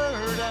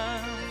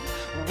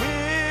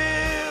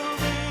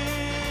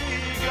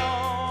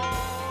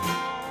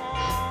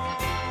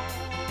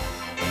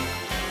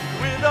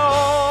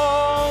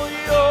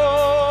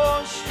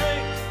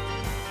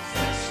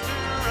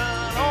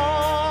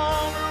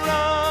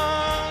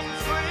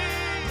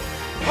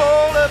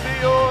up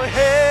your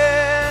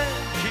head,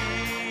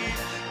 keep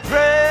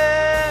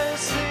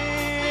pressing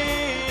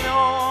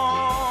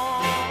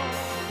on.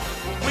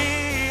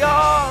 We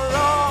are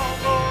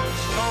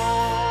almost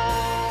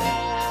home.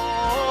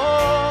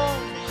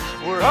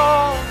 We're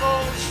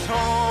almost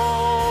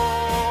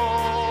home.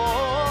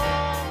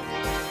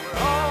 We're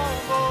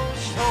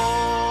almost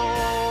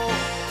home.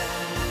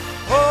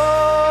 Oh,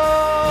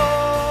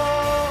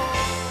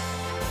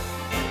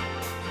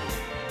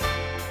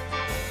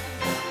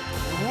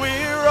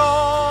 we're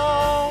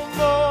almost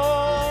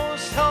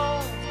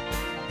home,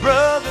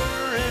 brother.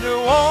 It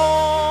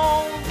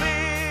won't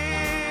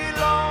be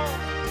long.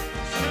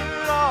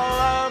 Soon all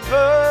our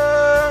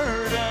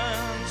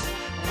burdens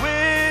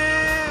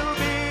will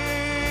be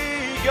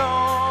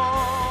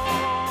gone.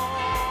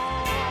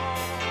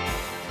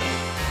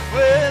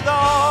 With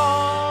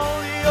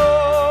all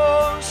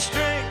your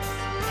strength,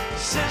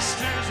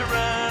 sisters,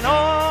 run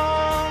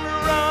on,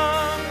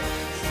 run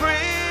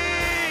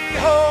free.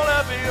 Hold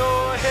up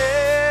your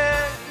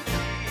head,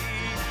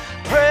 keep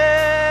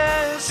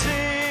pressing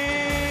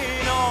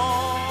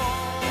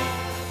on.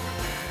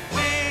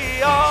 We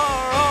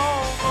are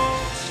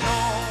almost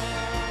home.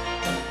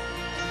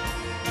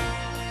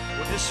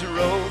 Well, this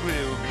road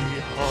will be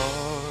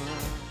hard,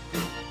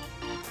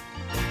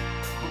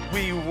 but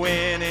we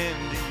win in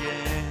the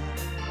end.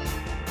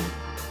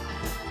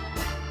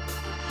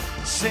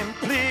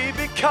 Simply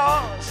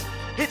because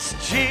it's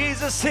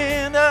Jesus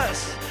in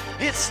us,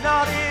 it's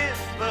not if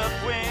but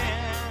when.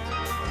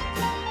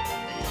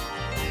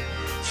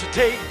 So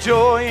take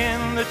joy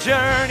in the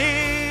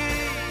journey,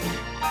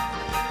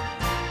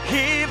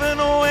 even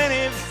when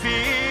it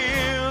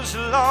feels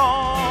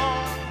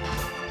long.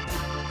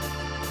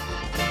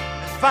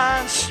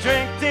 Find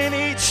strength in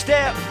each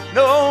step,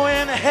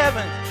 knowing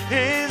heaven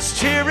is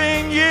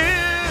cheering you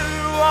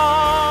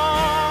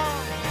on.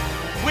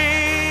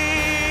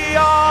 We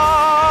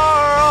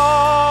are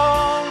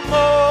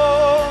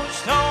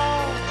almost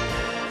home,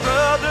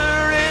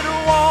 brother. It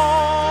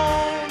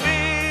won't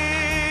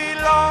be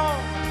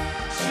long.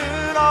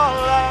 Soon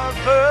all our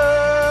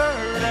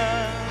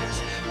burdens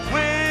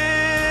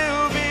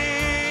will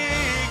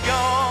be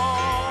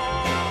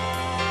gone.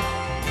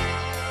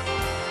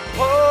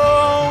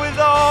 Oh, with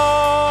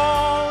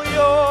all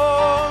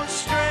your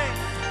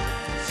strength,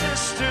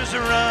 sisters,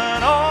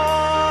 run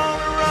on,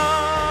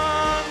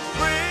 run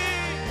free.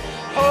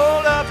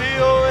 Hold up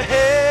your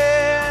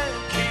head,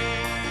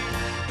 keep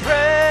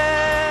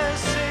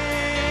pressing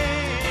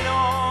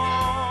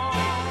on.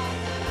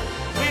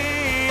 We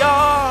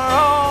are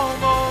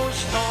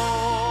almost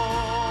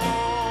home.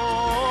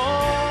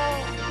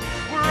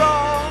 We're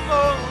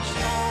almost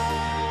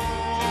home.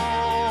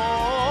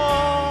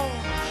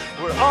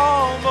 We're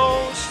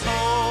almost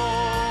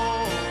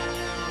home.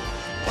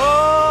 Oh,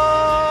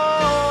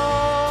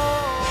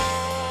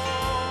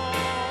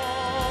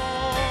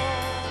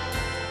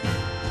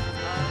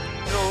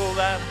 I know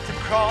that the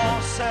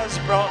cross has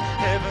brought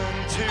heaven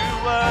to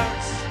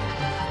us.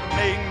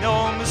 Make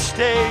no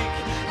mistake,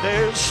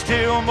 there's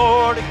still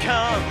more to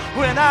come.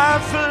 When our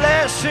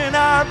flesh and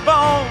our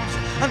bones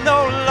are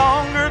no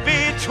longer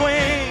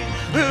between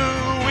who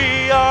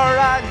we are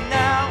right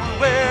now and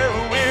where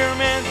we're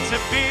meant to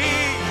be.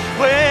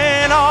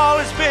 When all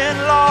has been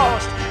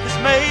lost is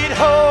made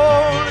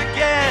whole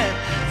again.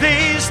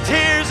 These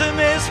tears and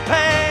this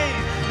pain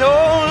no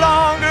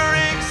longer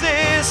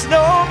exist.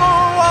 No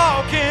more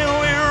walking,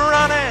 we're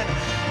running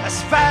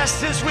as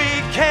fast as we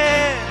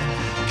can.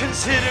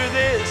 Consider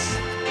this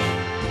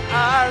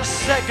our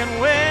second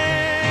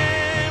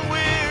wind.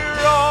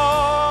 We're all